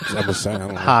just saying. I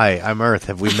don't know. Hi, I'm Earth.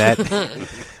 Have we met?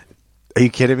 Are you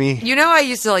kidding me? You know I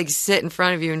used to, like, sit in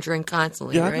front of you and drink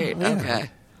constantly, Yeah, I right? know, yeah.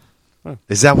 Okay.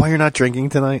 Is that why you're not drinking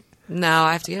tonight? No,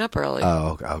 I have to get up early.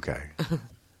 Oh, okay.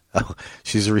 Oh,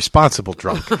 she's a responsible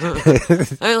drunk.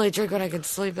 I only drink when I can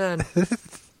sleep in.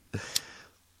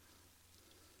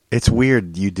 It's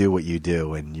weird you do what you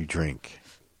do and you drink.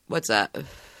 What's that?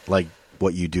 Like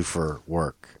what you do for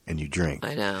work and you drink.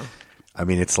 I know. I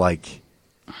mean, it's like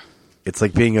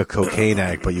being a cocaine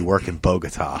addict, but you work in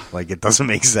Bogota. Like, it doesn't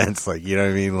make sense. Like, you know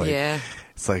what I mean? Like, Yeah.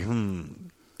 It's like,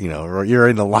 you know, or you're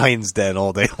in the lion's den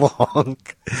all day long.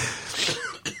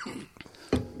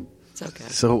 It's okay.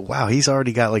 So, wow, he's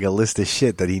already got like a list of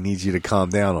shit that he needs you to calm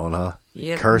down on, huh?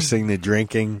 Yep. Cursing, the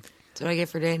drinking. That's what I get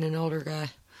for dating an older guy.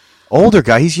 Older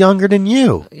guy, he's younger than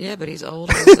you. Yeah, but he's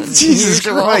older than Jesus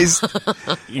usual. Christ.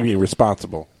 You mean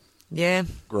responsible, Yeah,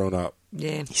 grown up.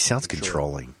 yeah. He sounds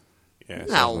controlling. Yeah,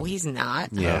 No, he's not.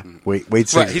 Yeah. Wait,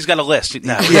 so Right, he's got a list.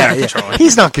 No, yeah, yeah.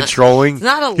 He's not controlling. It's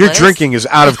not a Your list. drinking is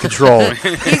out of control.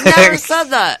 He's never said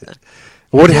that.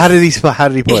 What? How did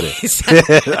he put He it?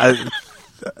 said-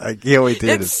 I can't wait to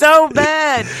hear It's this. so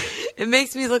bad. It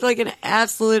makes me look like an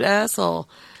absolute asshole.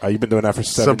 You've been doing that for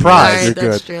 7 Surprise. years. All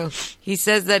You're right, good. that's true. He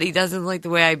says that he doesn't like the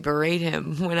way I berate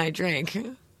him when I drink.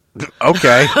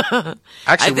 Okay.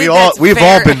 Actually, think that's we've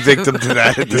fair. all been victim to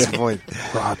that at this point.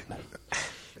 Run.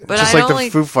 But Just I like only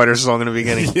the Foo Fighters song in the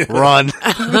beginning. Run.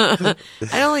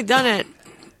 I only done it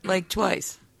like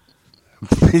twice.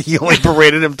 You only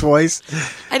berated him twice?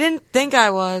 I didn't think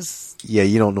I was. Yeah,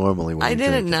 you don't normally when I you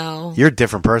didn't drink. know. You're a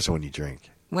different person when you drink.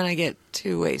 When I get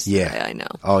too wasted, Yeah. I know.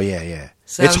 Oh, yeah, yeah.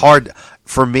 So- It's hard.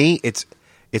 For me, it's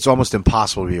almost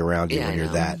impossible to be around you Yeah, when I you're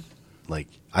know. that. Like,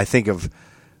 I think of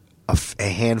a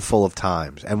handful of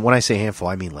times. And when I say handful,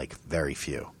 I mean like very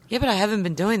few. Yeah, but I haven't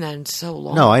been doing that in so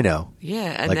long. No, I know. Yeah,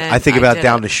 and Like, then I think about did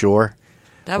Down it. the Shore.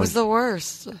 That was the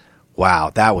worst.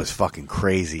 Wow, that was fucking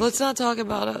crazy. Let's not talk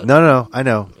about it. No, I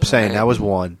know. I'm saying Right. that was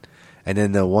one. And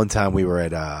then the one time we were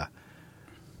at,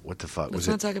 what the fuck was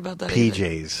Let's not it? talk about that either.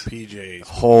 PJ's. PJs.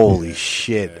 Holy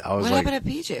shit. I was What like, happened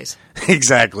at PJ's?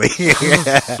 exactly.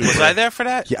 Yeah, Was I there for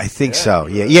that? I think so.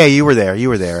 Yeah, you were there. You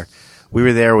were there. We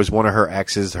were there. It was one of her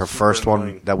exes, her first one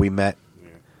annoying. that we met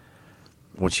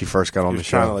when she first got on He the was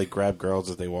trying to show. like grab girls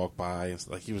as they walk by. And,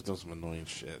 like he was doing some annoying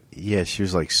shit. Yeah, she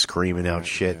was like screaming out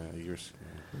shit. Yeah, you were,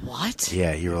 What?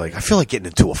 Yeah, you were like, I feel like getting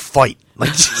into a fight.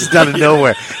 Like, just out of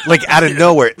nowhere. Like, out of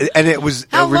nowhere. And it was,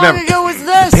 How remember, long ago was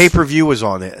this? pay-per-view was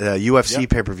on it. UFC Yep.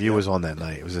 pay-per-view was on that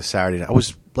night. It was a Saturday night. It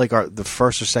was like the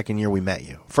first or second year we met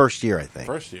you. First year, I think.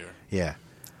 first year. Yeah.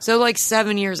 So like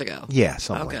 7 years ago. Yeah,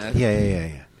 something like Okay. that.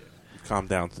 Yeah. Calm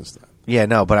down since then. Yeah,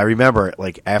 no, but I remember,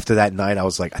 like, after that night, I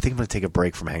was like, I think I'm going to take a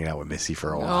break from hanging out with Missy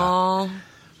for a while. Oh.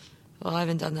 Well, I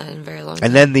haven't done that in a very long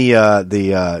time. And then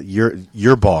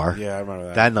your bar, Yeah, I remember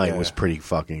that. that night Yeah. was pretty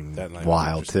fucking That night was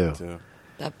wild, too. interesting,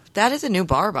 That is a new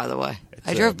bar, by the way. It's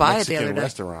I a drove by Mexican it the other day.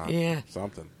 restaurant. Yeah.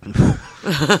 Something.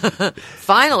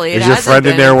 Finally, it Is your hasn't friend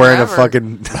in been there wearing forever. a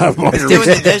fucking doing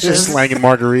the dishes. Slanging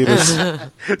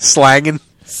margaritas. slanging?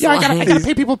 Yeah, I gotta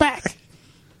pay people back.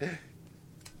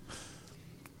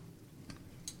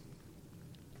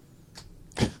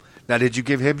 Now, did you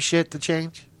give him shit to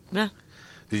change? No.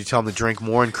 Did you tell him to drink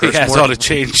more and He curse has more? all the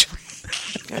change.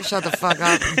 Gotta shut the fuck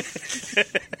up.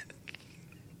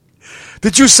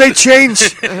 Did you say change?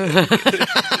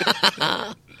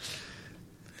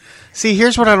 See,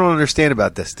 here's what I don't understand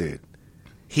about this dude.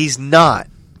 He's not,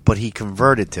 but he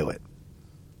converted to it.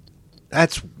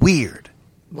 That's weird.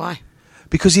 Why?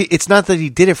 Because it's not that he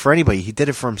did it for anybody. He did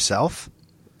it for himself.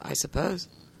 I suppose.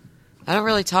 I don't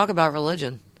really talk about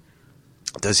religion.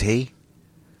 Does he?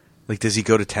 Like, does he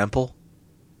go to temple?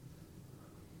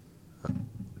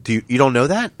 You don't know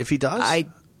that if he does? I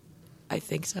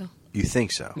think so. You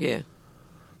think so? Yeah.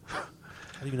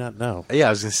 How do you not know? Yeah, I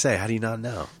was going to say, how do you not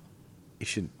know? You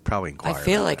should probably inquire. I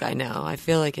feel about like that. I know. I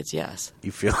feel like it's yes.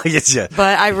 You feel like it's yes.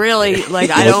 But I really,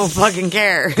 I don't fucking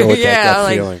care. Go with that yeah, gut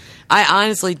like, feeling. I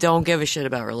honestly don't give a shit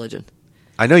about religion.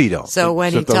 I know you don't. So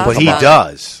when So he don't- talks but he about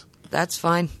does. it, that's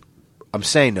fine. I'm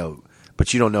saying no,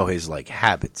 but you don't know his like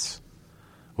habits,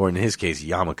 or in his case,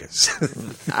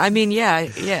 yarmulkes. I mean, yeah,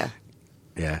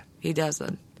 Yeah. he does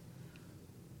then.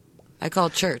 I call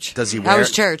it church. Does he That wear was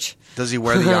it? church. Does he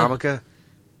wear the yarmulke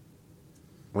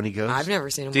when he goes? I've never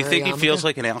seen him Do you wear think a he yarmulke. feels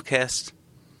like an outcast?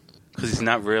 Because he's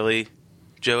not really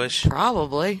Jewish?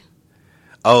 Probably.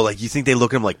 Oh, like you think they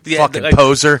look at him like Yeah, fucking like-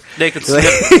 poser? They can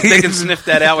sniff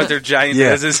that out with their giant Yeah.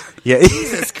 noses. Yeah.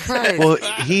 Jesus Christ. Well,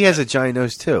 he has a giant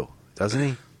nose too, doesn't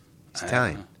he? He's I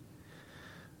Italian. don't know.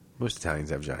 Most Italians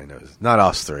have giant noses. Not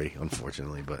us three,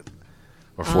 unfortunately, but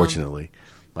or Um. fortunately,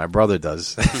 my brother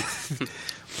does.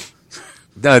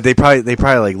 No, they probably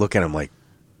like look at him like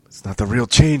it's not the real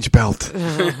change belt.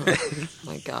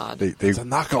 My God. They It's a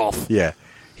knockoff. yeah,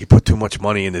 he put too much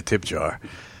money in the tip jar.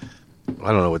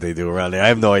 I don't know what they do around there. I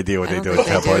have no idea what I they don't do at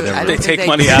think Temple. they do. I I They don't never, think take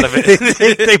money out of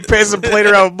it. they pass a plate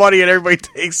around with money and everybody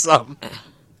takes some.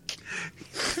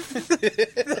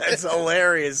 That's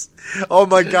hilarious. Oh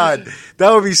my God.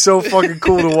 That would be so fucking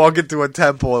cool to walk into a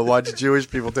temple and watch Jewish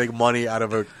people take money out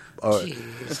of a.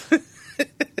 Jeez.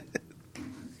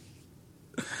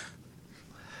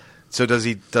 So does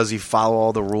he follow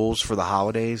all the rules for the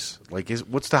holidays? Like,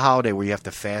 what's the holiday where you have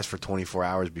to fast for 24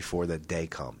 hours before that day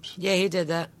comes? Yeah, he did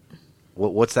that.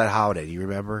 What's that holiday? Do you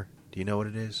remember? Do you know what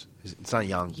it is? It's not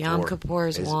Yom Kippur. Yom Kippur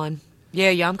is it? one.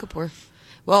 Yeah, Yom Kippur.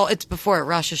 Well, it's before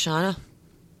Rosh Hashanah.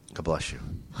 God bless you.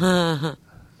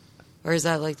 Or is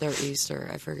that like their Easter?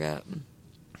 I forget.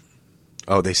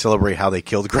 Oh, they celebrate how they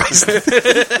killed Christ.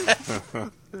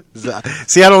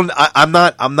 See, I'm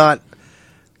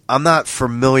not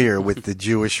familiar with the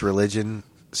Jewish religion,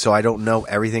 so I don't know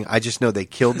everything. I just know they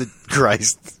killed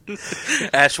Christ.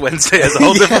 Ash Wednesday has a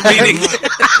whole different meaning.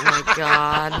 Oh my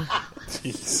God.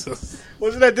 Jesus.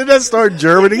 Didn't that start in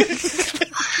Germany?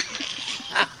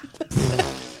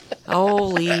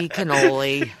 Holy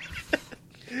cannoli.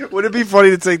 Would it be funny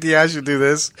to take the ash and do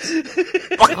this?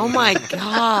 Oh my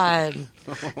God.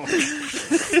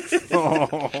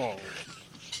 Oh,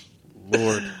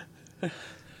 Lord.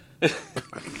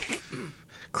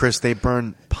 Chris, they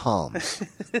burn palms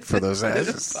for those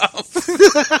ashes.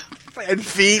 And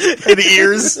feet and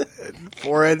ears and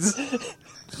foreheads.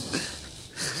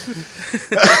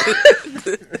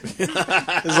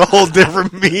 There's a whole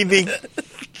different meaning.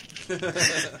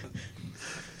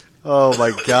 Oh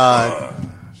my God.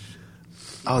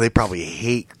 Oh, they probably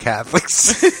hate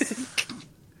Catholics.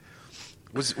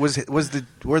 Were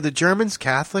the Germans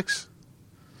Catholics?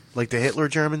 Like the Hitler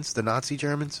Germans, the Nazi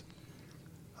Germans?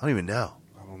 I don't even know.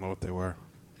 I don't know what they were.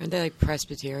 Aren't they like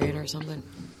Presbyterian or something?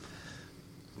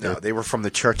 No, they were from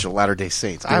the Church of Latter-day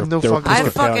Saints. I have no they were fucking I clue.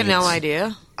 have fucking no Episcopalians.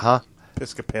 idea. Huh?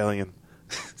 Episcopalian.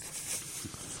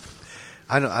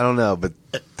 I don't know, but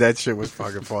that shit was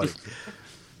fucking funny.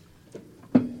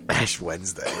 Ash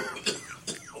Wednesday.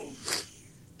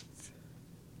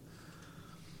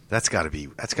 That's got to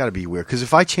be weird. Because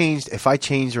if I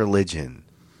changed religion,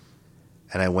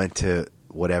 and I went to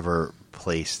whatever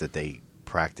place that they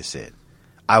practice it,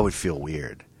 I would feel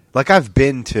weird. Like I've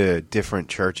been to different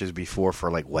churches before for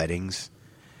like weddings,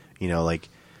 you know, like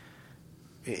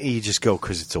you just go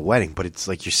because it's a wedding, but it's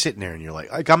like you're sitting there and you're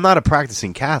like I'm not a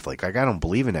practicing Catholic, like I don't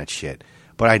believe in that shit,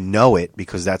 but I know it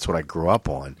because that's what I grew up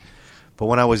on. But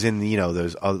when I was in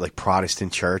those other, like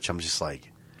Protestant church, I'm just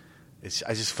like,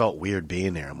 I just felt weird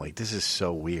being there. I'm like, this is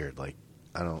so weird. Like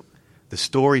the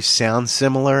stories sound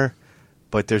similar,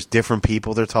 but there's different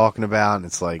people they're talking about, and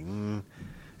it's like,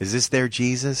 is this their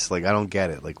Jesus? Like, I don't get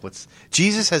it. Like,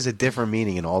 Jesus has a different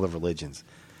meaning in all the religions.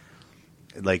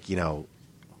 Like,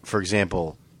 for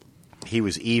example, he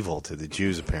was evil to the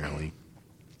Jews apparently,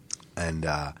 and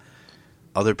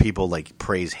other people like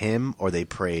praise him or they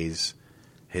praise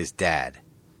his dad.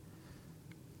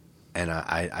 and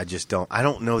I just don't. I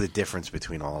don't know the difference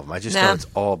between all of them. I just No. know it's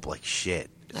all like shit.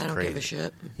 It's I don't crazy. give a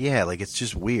shit. Yeah, like it's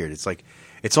just weird. It's like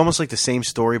it's almost like the same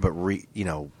story, but It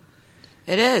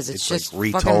is. it's just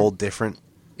like retold different.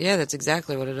 Yeah, that's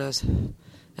exactly what it is. And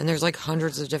there's like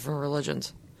hundreds of different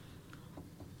religions.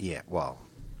 Yeah, well,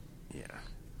 yeah.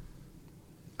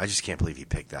 I just can't believe he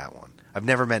picked that one. I've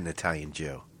never met an Italian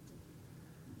Jew.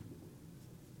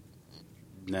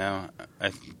 No,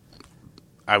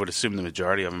 I would assume the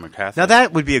majority of them are Catholic. Now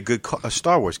that would be a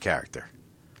Star Wars character.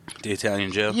 The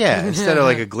Italian Joe? Yeah, instead of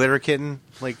like a glitter kitten,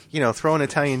 like, throw an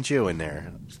Italian Jew in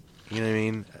there. You know what I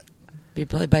mean? Be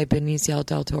played by Benicio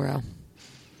del Toro.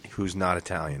 Who's not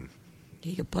Italian.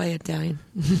 He could play Italian.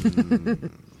 I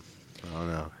don't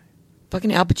know.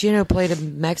 Fucking Al Pacino played a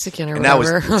Mexican or And that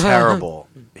whatever. was terrible.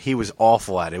 He was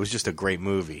awful at it. It was just a great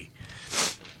movie.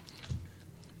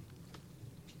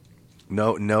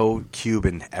 No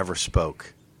Cuban ever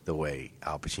spoke the way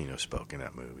Al Pacino spoke in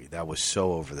that movie. That was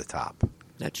so over the top.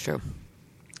 That's true.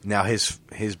 Now his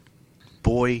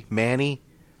boy Manny,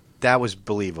 that was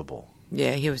believable.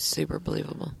 Yeah, he was super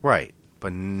believable. Right,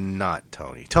 but not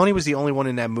Tony. Tony was the only one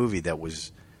in that movie that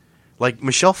was like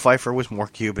Michelle Pfeiffer was more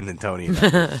Cuban than Tony in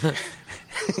that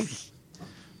movie.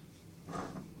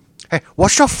 Hey,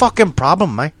 what's your fucking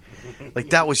problem, man?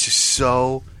 Like that was just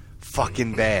so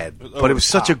fucking bad. But it was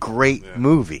such a great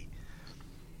movie.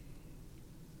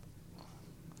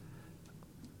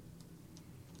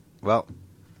 Well,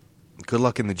 good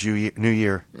luck in the New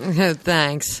Year.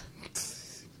 Thanks.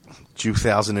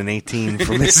 2018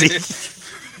 for Missy.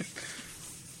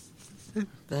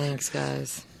 Thanks,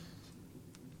 guys.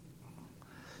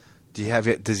 Do you have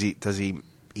it? Does he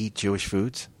eat Jewish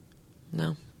foods?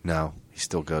 No. No, he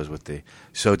still goes with the.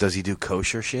 So does he do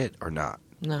kosher shit or not?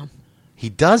 No. He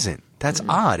doesn't. That's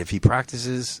odd. If he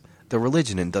practices the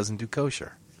religion and doesn't do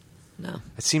kosher, No.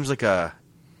 it seems like a.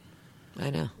 I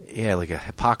know. Yeah, like a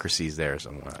hypocrisy's there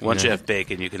somewhere. Once you have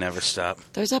bacon, you can never stop.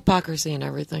 There's hypocrisy in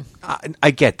everything.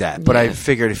 I get that, but I Yeah.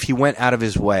 figured if he went out of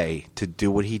his way to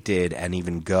do what he did and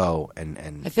even go and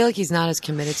I feel like he's not as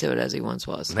committed to it as he once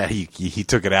was. Nah, he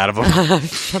took it out of him.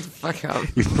 Shut the fuck up.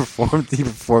 He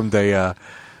performed a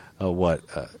what?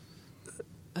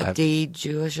 A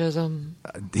de-Jewishism.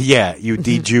 Yeah, you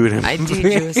de-Jewed him. I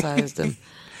de-Jewicized him.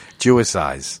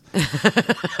 Jewish-eyes.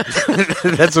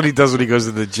 That's what he does when he goes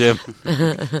to the gym.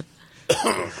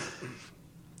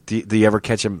 Do you ever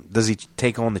catch him? Does he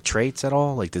take on the traits at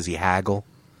all? Like, does he haggle?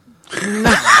 What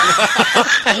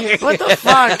the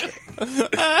fuck?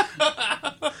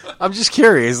 I'm just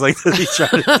curious. Like, does he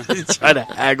try to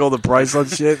haggle the price on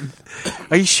shit?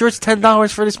 Are you sure it's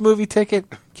 $10 for this movie ticket?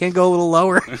 Can't go a little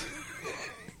lower?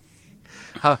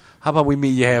 How about we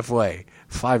meet you halfway?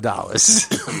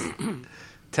 $5.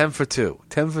 10 for 2.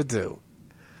 10 for 2.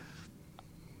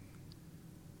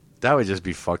 That would just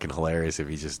be fucking hilarious if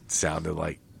he just sounded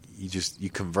like you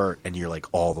convert and you're like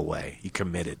all the way. You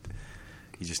committed.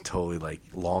 You just totally like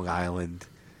Long Island.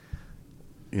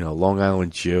 Long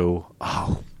Island Jew.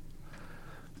 Oh,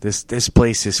 this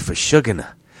place is for sugar.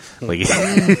 Like,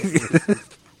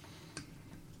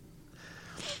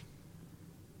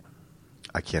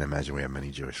 I can't imagine we have many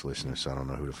Jewish listeners, so I don't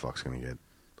know who the fuck's going to get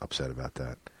upset about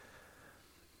that.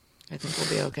 I think we'll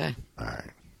be okay. All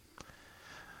right.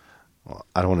 Well,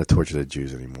 I don't want to torture the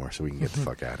Jews anymore, so we can get the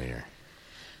fuck out of here.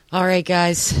 All right,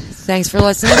 guys. Thanks for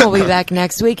listening. We'll be back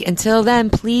next week. Until then,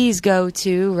 please go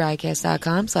to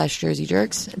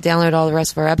riotcast.com/JerseyJerks. Download all the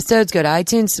rest of our episodes. Go to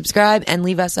iTunes, subscribe, and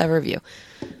leave us a review.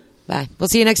 Bye. We'll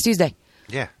see you next Tuesday.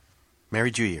 Yeah.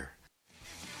 Merry Jew Year.